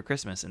you're getting for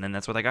Christmas. And then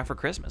that's what I got for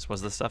Christmas,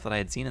 was the stuff that I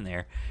had seen in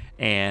there.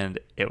 And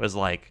it was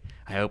like,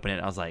 I opened it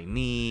and I was like,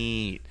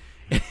 neat.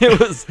 It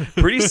was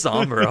pretty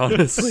somber,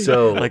 honestly.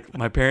 So- like,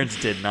 my parents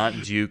did not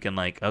juke and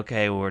like,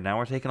 okay, well, now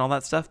we're taking all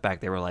that stuff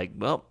back. They were like,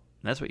 well,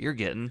 that's what you're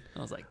getting.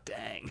 I was like,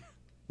 dang.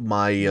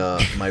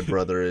 My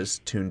brother is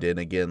tuned in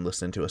again,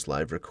 listening to us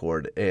live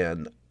record,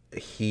 and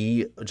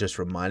he just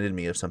reminded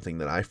me of something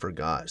that I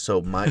forgot. So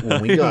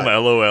when we got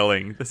I'm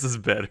LOLing. This is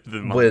better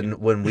than mine.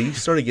 when we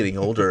started getting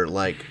older,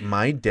 like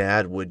my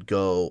dad would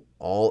go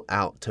all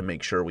out to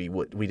make sure we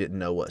didn't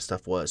know what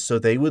stuff was. So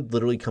they would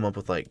literally come up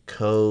with like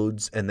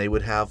codes, and they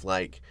would have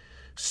like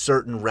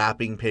certain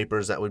wrapping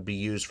papers that would be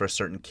used for a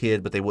certain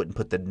kid, but they wouldn't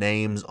put the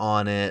names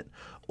on it.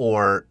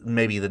 Or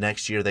maybe the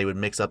next year they would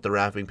mix up the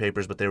wrapping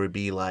papers, but there would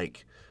be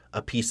like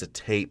a piece of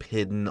tape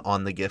hidden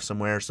on the gift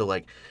somewhere. So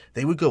like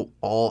they would go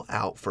all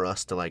out for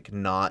us to like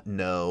not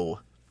know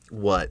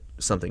what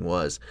something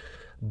was.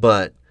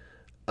 But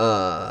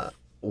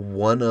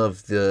one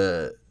of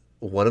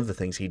the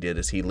things he did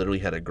is he literally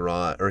had a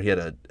garage, or he had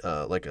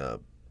a like a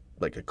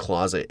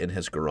closet in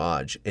his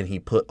garage, and he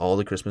put all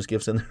the Christmas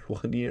gifts in there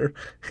one year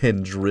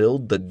and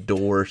drilled the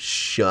door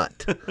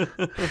shut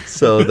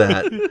so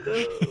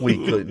that we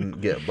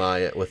couldn't get by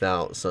it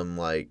without some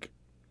like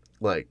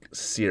like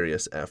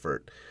serious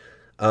effort.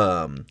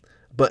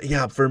 But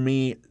yeah, for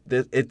me,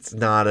 it's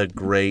not a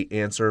great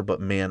answer.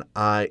 But man,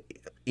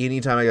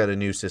 anytime I got a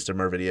new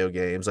system or video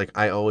games, like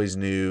I always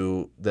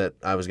knew that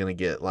I was gonna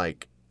get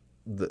like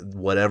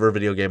whatever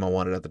video game I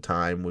wanted at the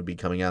time would be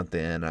coming out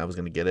then. I was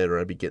gonna get it, or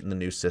I'd be getting the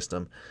new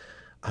system.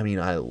 I mean,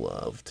 I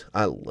loved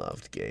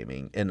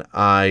gaming, and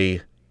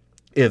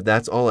if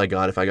that's all I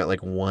got, if I got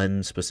like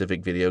one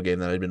specific video game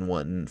that I'd been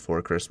wanting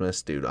for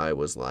Christmas, dude, I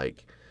was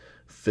like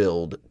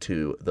filled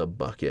to the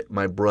bucket.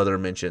 My brother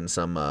mentioned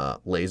some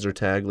laser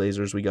tag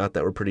lasers we got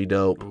that were pretty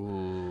dope.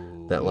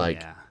 Ooh, that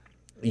like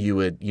you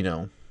would,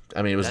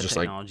 I mean, it was that just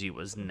like technology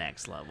was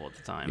next level at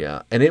the time.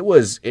 Yeah, and it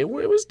was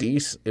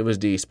decent. It was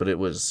decent, but it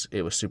was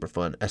super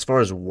fun. As far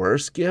as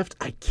worst gift,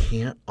 I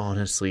can't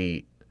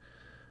honestly.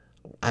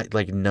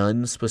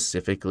 None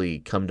specifically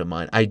come to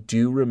mind. I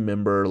do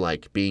remember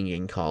like being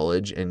in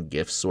college and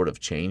gifts sort of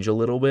change a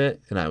little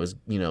bit, and I was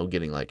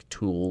getting like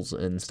tools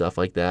and stuff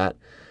like that.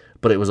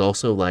 But it was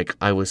also like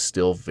I was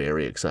still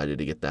very excited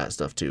to get that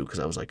stuff too, because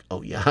I was like,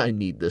 oh yeah, I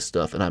need this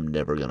stuff, and I'm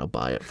never gonna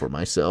buy it for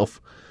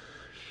myself.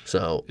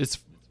 So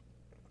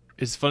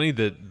it's funny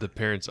that the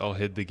parents all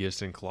hid the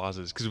gifts in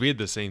closets, because we had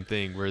the same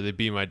thing where they'd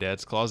be in my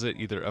dad's closet,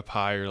 either up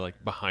high or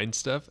like behind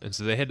stuff, and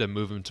so they had to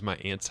move them to my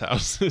aunt's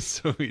house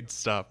so we'd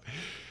stop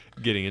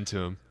getting into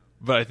them.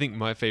 But I think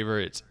my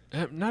favorite,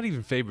 not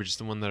even favorite, just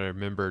the one that I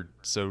remembered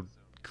so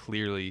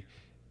clearly,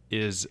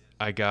 is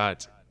I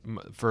got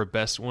one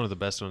of the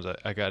best ones.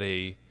 I got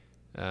a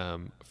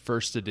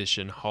first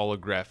edition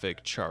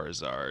holographic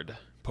Charizard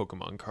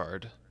Pokemon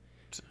card,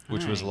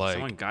 which was like,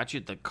 someone got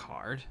you the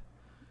card.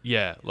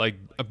 Yeah, like,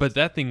 but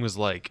that thing was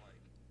like,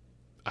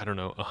 I don't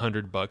know,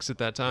 $100 at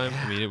that time.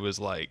 I mean, it was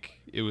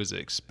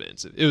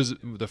expensive. It was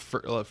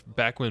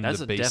back when That's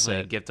the base definitely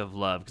set. a gift of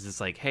love, because it's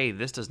like, hey,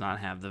 this does not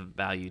have the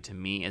value to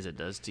me as it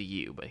does to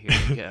you, but here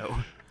you go.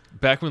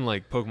 Back when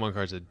like Pokemon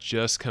cards had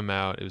just come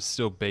out, it was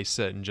still base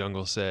set and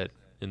jungle set,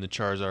 and the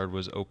Charizard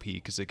was OP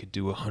because it could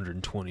do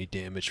 120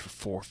 damage for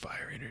 4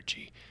 fire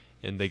energy,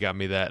 and they got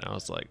me that, and I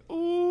was like,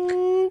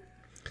 ooh.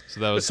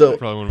 So that was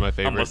probably one of my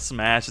favorites. Almost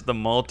smashed at the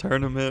mall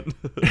tournament.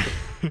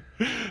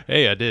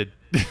 Hey, I did.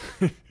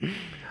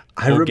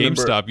 I remember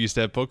GameStop used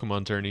to have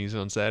Pokemon tourneys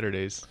on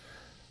Saturdays.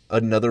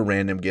 Another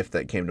random gift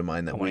that came to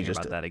mind that I we want to hear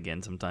just about that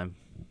again sometime.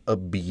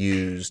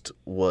 abused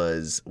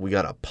was we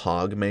got a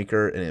Pog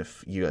maker, and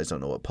if you guys don't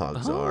know what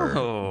Pogs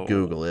are,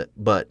 Google it.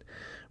 But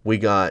we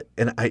got,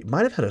 and I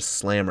might have had a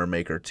Slammer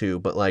maker too,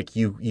 but like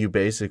you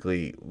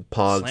basically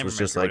Pogs Slammer was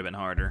just maker like, would have been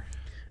harder.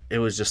 it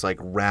was just like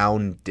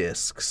round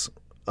discs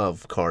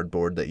of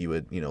cardboard that you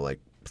would like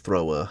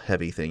throw a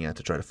heavy thing at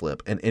to try to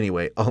flip. And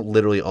anyway,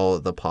 literally all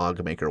the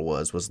Pog maker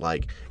was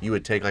like you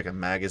would take like a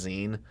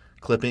magazine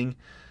clipping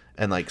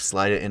and like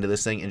slide it into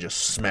this thing and just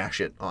smash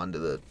it onto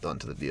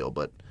the deal.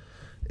 But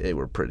they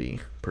were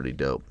pretty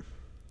dope.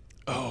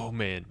 Oh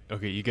man,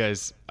 okay, you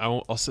guys,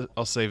 I'll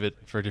save it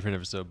for a different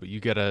episode. But you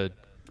gotta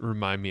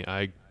remind me.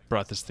 I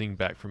brought this thing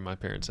back from my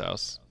parents'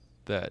 house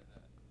that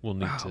we'll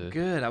need to.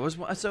 Good.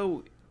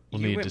 We'll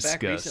You need went to back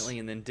discuss. recently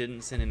and then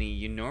didn't send any.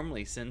 You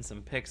normally send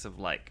some pics of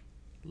like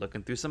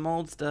looking through some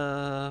old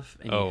stuff.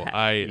 And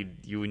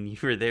when you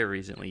were there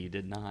recently, you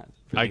did not.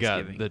 I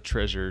got the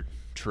treasure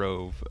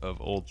trove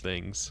of old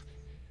things.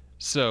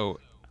 So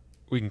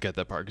we can cut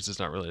that part because it's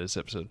not really this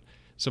episode.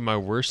 So my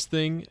worst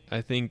thing,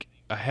 I think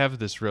I have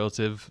this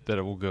relative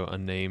that will go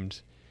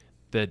unnamed.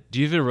 Do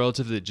you have a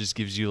relative that just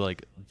gives you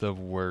like the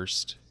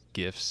worst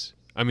gifts?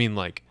 I mean,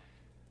 like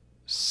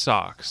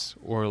socks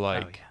or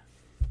like.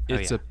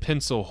 It's a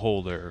pencil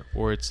holder,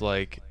 or it's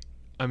like,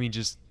 I mean,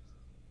 just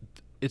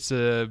it's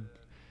a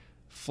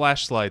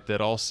flashlight that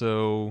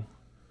also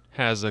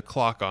has a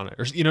clock on it,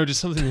 or just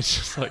something that's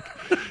just like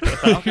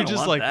you're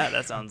just like,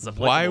 that sounds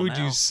why would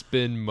now. you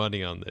spend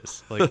money on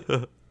this? Like,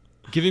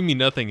 giving me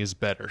nothing is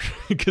better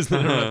because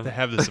then I don't have to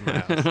have this in my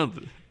house.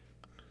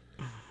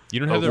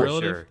 You don't have the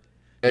relative?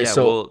 And Yeah,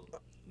 so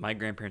well, my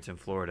grandparents in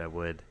Florida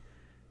would,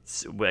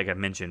 like I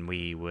mentioned,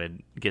 we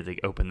would get to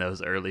open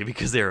those early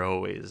because they were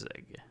always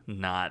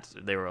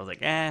they were always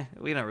like,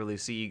 we don't really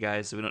see you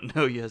guys, so we don't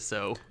know you,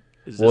 so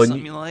is this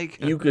something you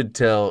like? You could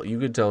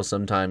tell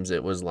sometimes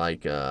it was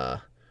like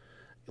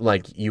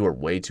you were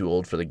way too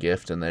old for the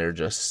gift, and they're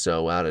just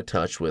so out of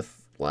touch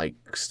with like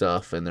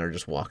stuff, and they're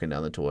just walking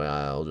down the toy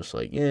aisle just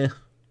like, yeah,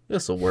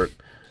 this will work.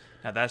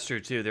 Now that's true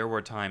too. There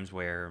were times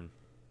where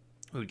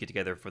we would get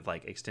together with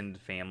like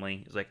extended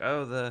family. It's like,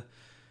 oh, the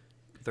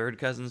third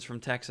cousins from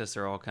Texas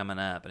are all coming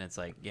up, and it's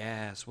like,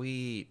 yeah,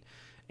 sweet,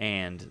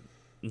 and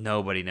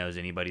nobody knows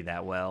anybody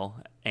that well,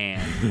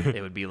 and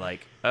it would be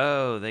like,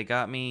 oh, they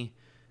got me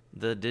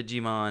the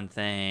Digimon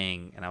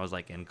thing, and I was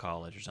like in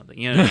college or something,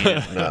 you know what I mean?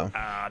 It's like,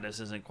 No. this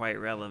isn't quite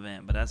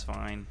relevant, but that's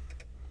fine.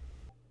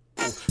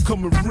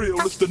 Coming real,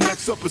 it's the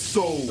next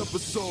episode.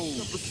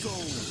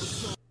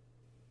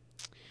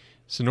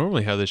 So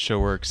normally how this show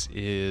works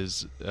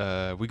is we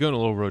go in a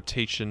little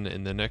rotation,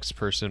 and the next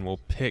person will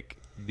pick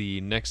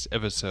the next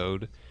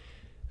episode.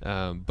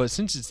 But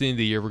since it's the end of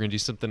the year, we're going to do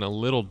something a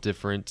little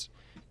different.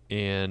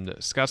 and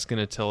Scott's going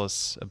to tell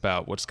us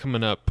about what's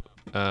coming up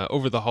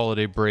over the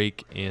holiday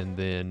break, and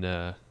then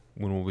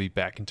when we'll be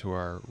back into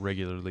our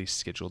regularly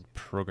scheduled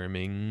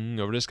programming.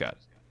 Over to Scott.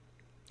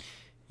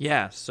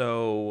 Yeah,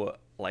 so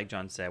like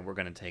John said, we're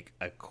going to take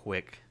a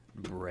quick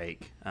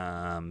break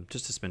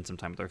just to spend some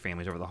time with our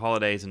families over the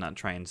holidays and not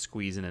try and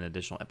squeeze in an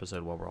additional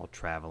episode while we're all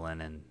traveling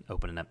and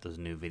opening up those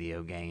new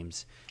video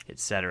games,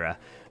 etc.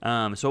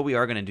 So what we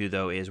are going to do,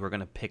 though, is we're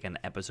going to pick an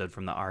episode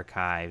from the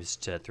archives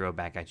to throw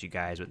back at you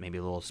guys with maybe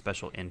a little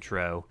special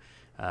intro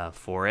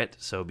for it.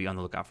 So be on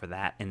the lookout for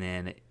that. And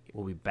then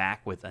we'll be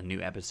back with a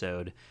new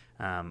episode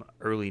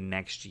early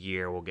next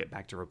year. We'll get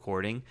back to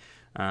recording.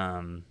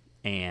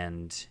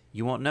 And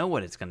you won't know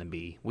what it's going to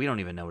be. We don't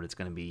even know what it's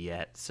going to be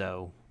yet.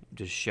 So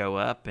just show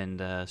up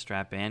and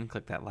strap in,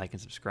 click that like and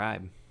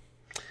subscribe.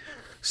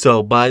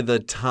 So by the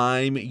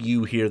time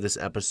you hear this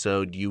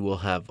episode, you will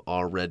have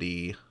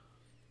already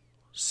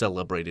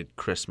celebrated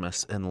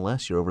Christmas.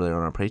 Unless you're over there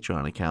on our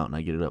Patreon account and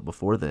I get it up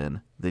before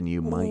then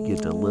you might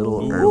get a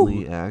little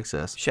early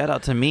access. Shout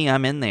out to me.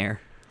 I'm in there.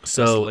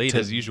 So late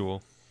as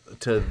usual.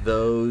 To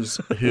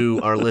those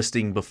who are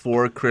listening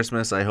before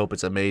Christmas, I hope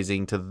it's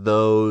amazing. To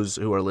those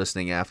who are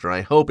listening after, I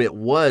hope it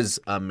was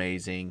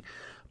amazing.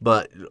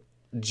 But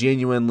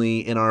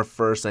genuinely, in our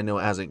first, I know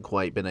it hasn't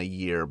quite been a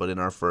year, but in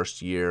our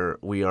first year,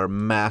 we are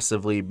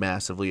massively,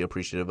 massively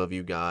appreciative of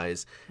you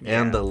guys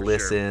and the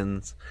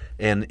listens.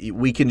 Sure. And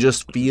we can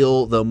just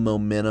feel the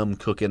momentum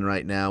cooking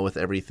right now with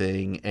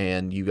everything,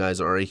 and you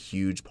guys are a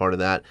huge part of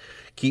that.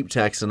 Keep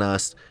texting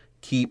us.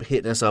 Keep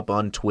hitting us up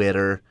on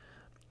Twitter.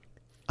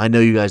 I know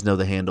you guys know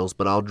the handles,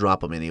 but I'll drop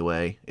them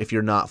anyway. If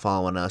you're not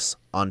following us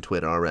on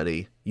Twitter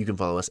already, you can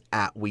follow us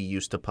at We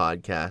Used to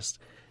Podcast.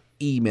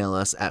 Email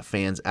us at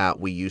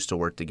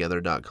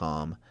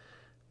fans@weusedtoworktogether.com.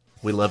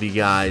 We love you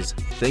guys.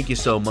 Thank you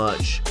so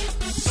much.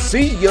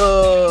 See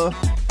ya.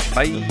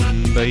 Bye.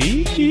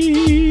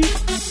 Bye.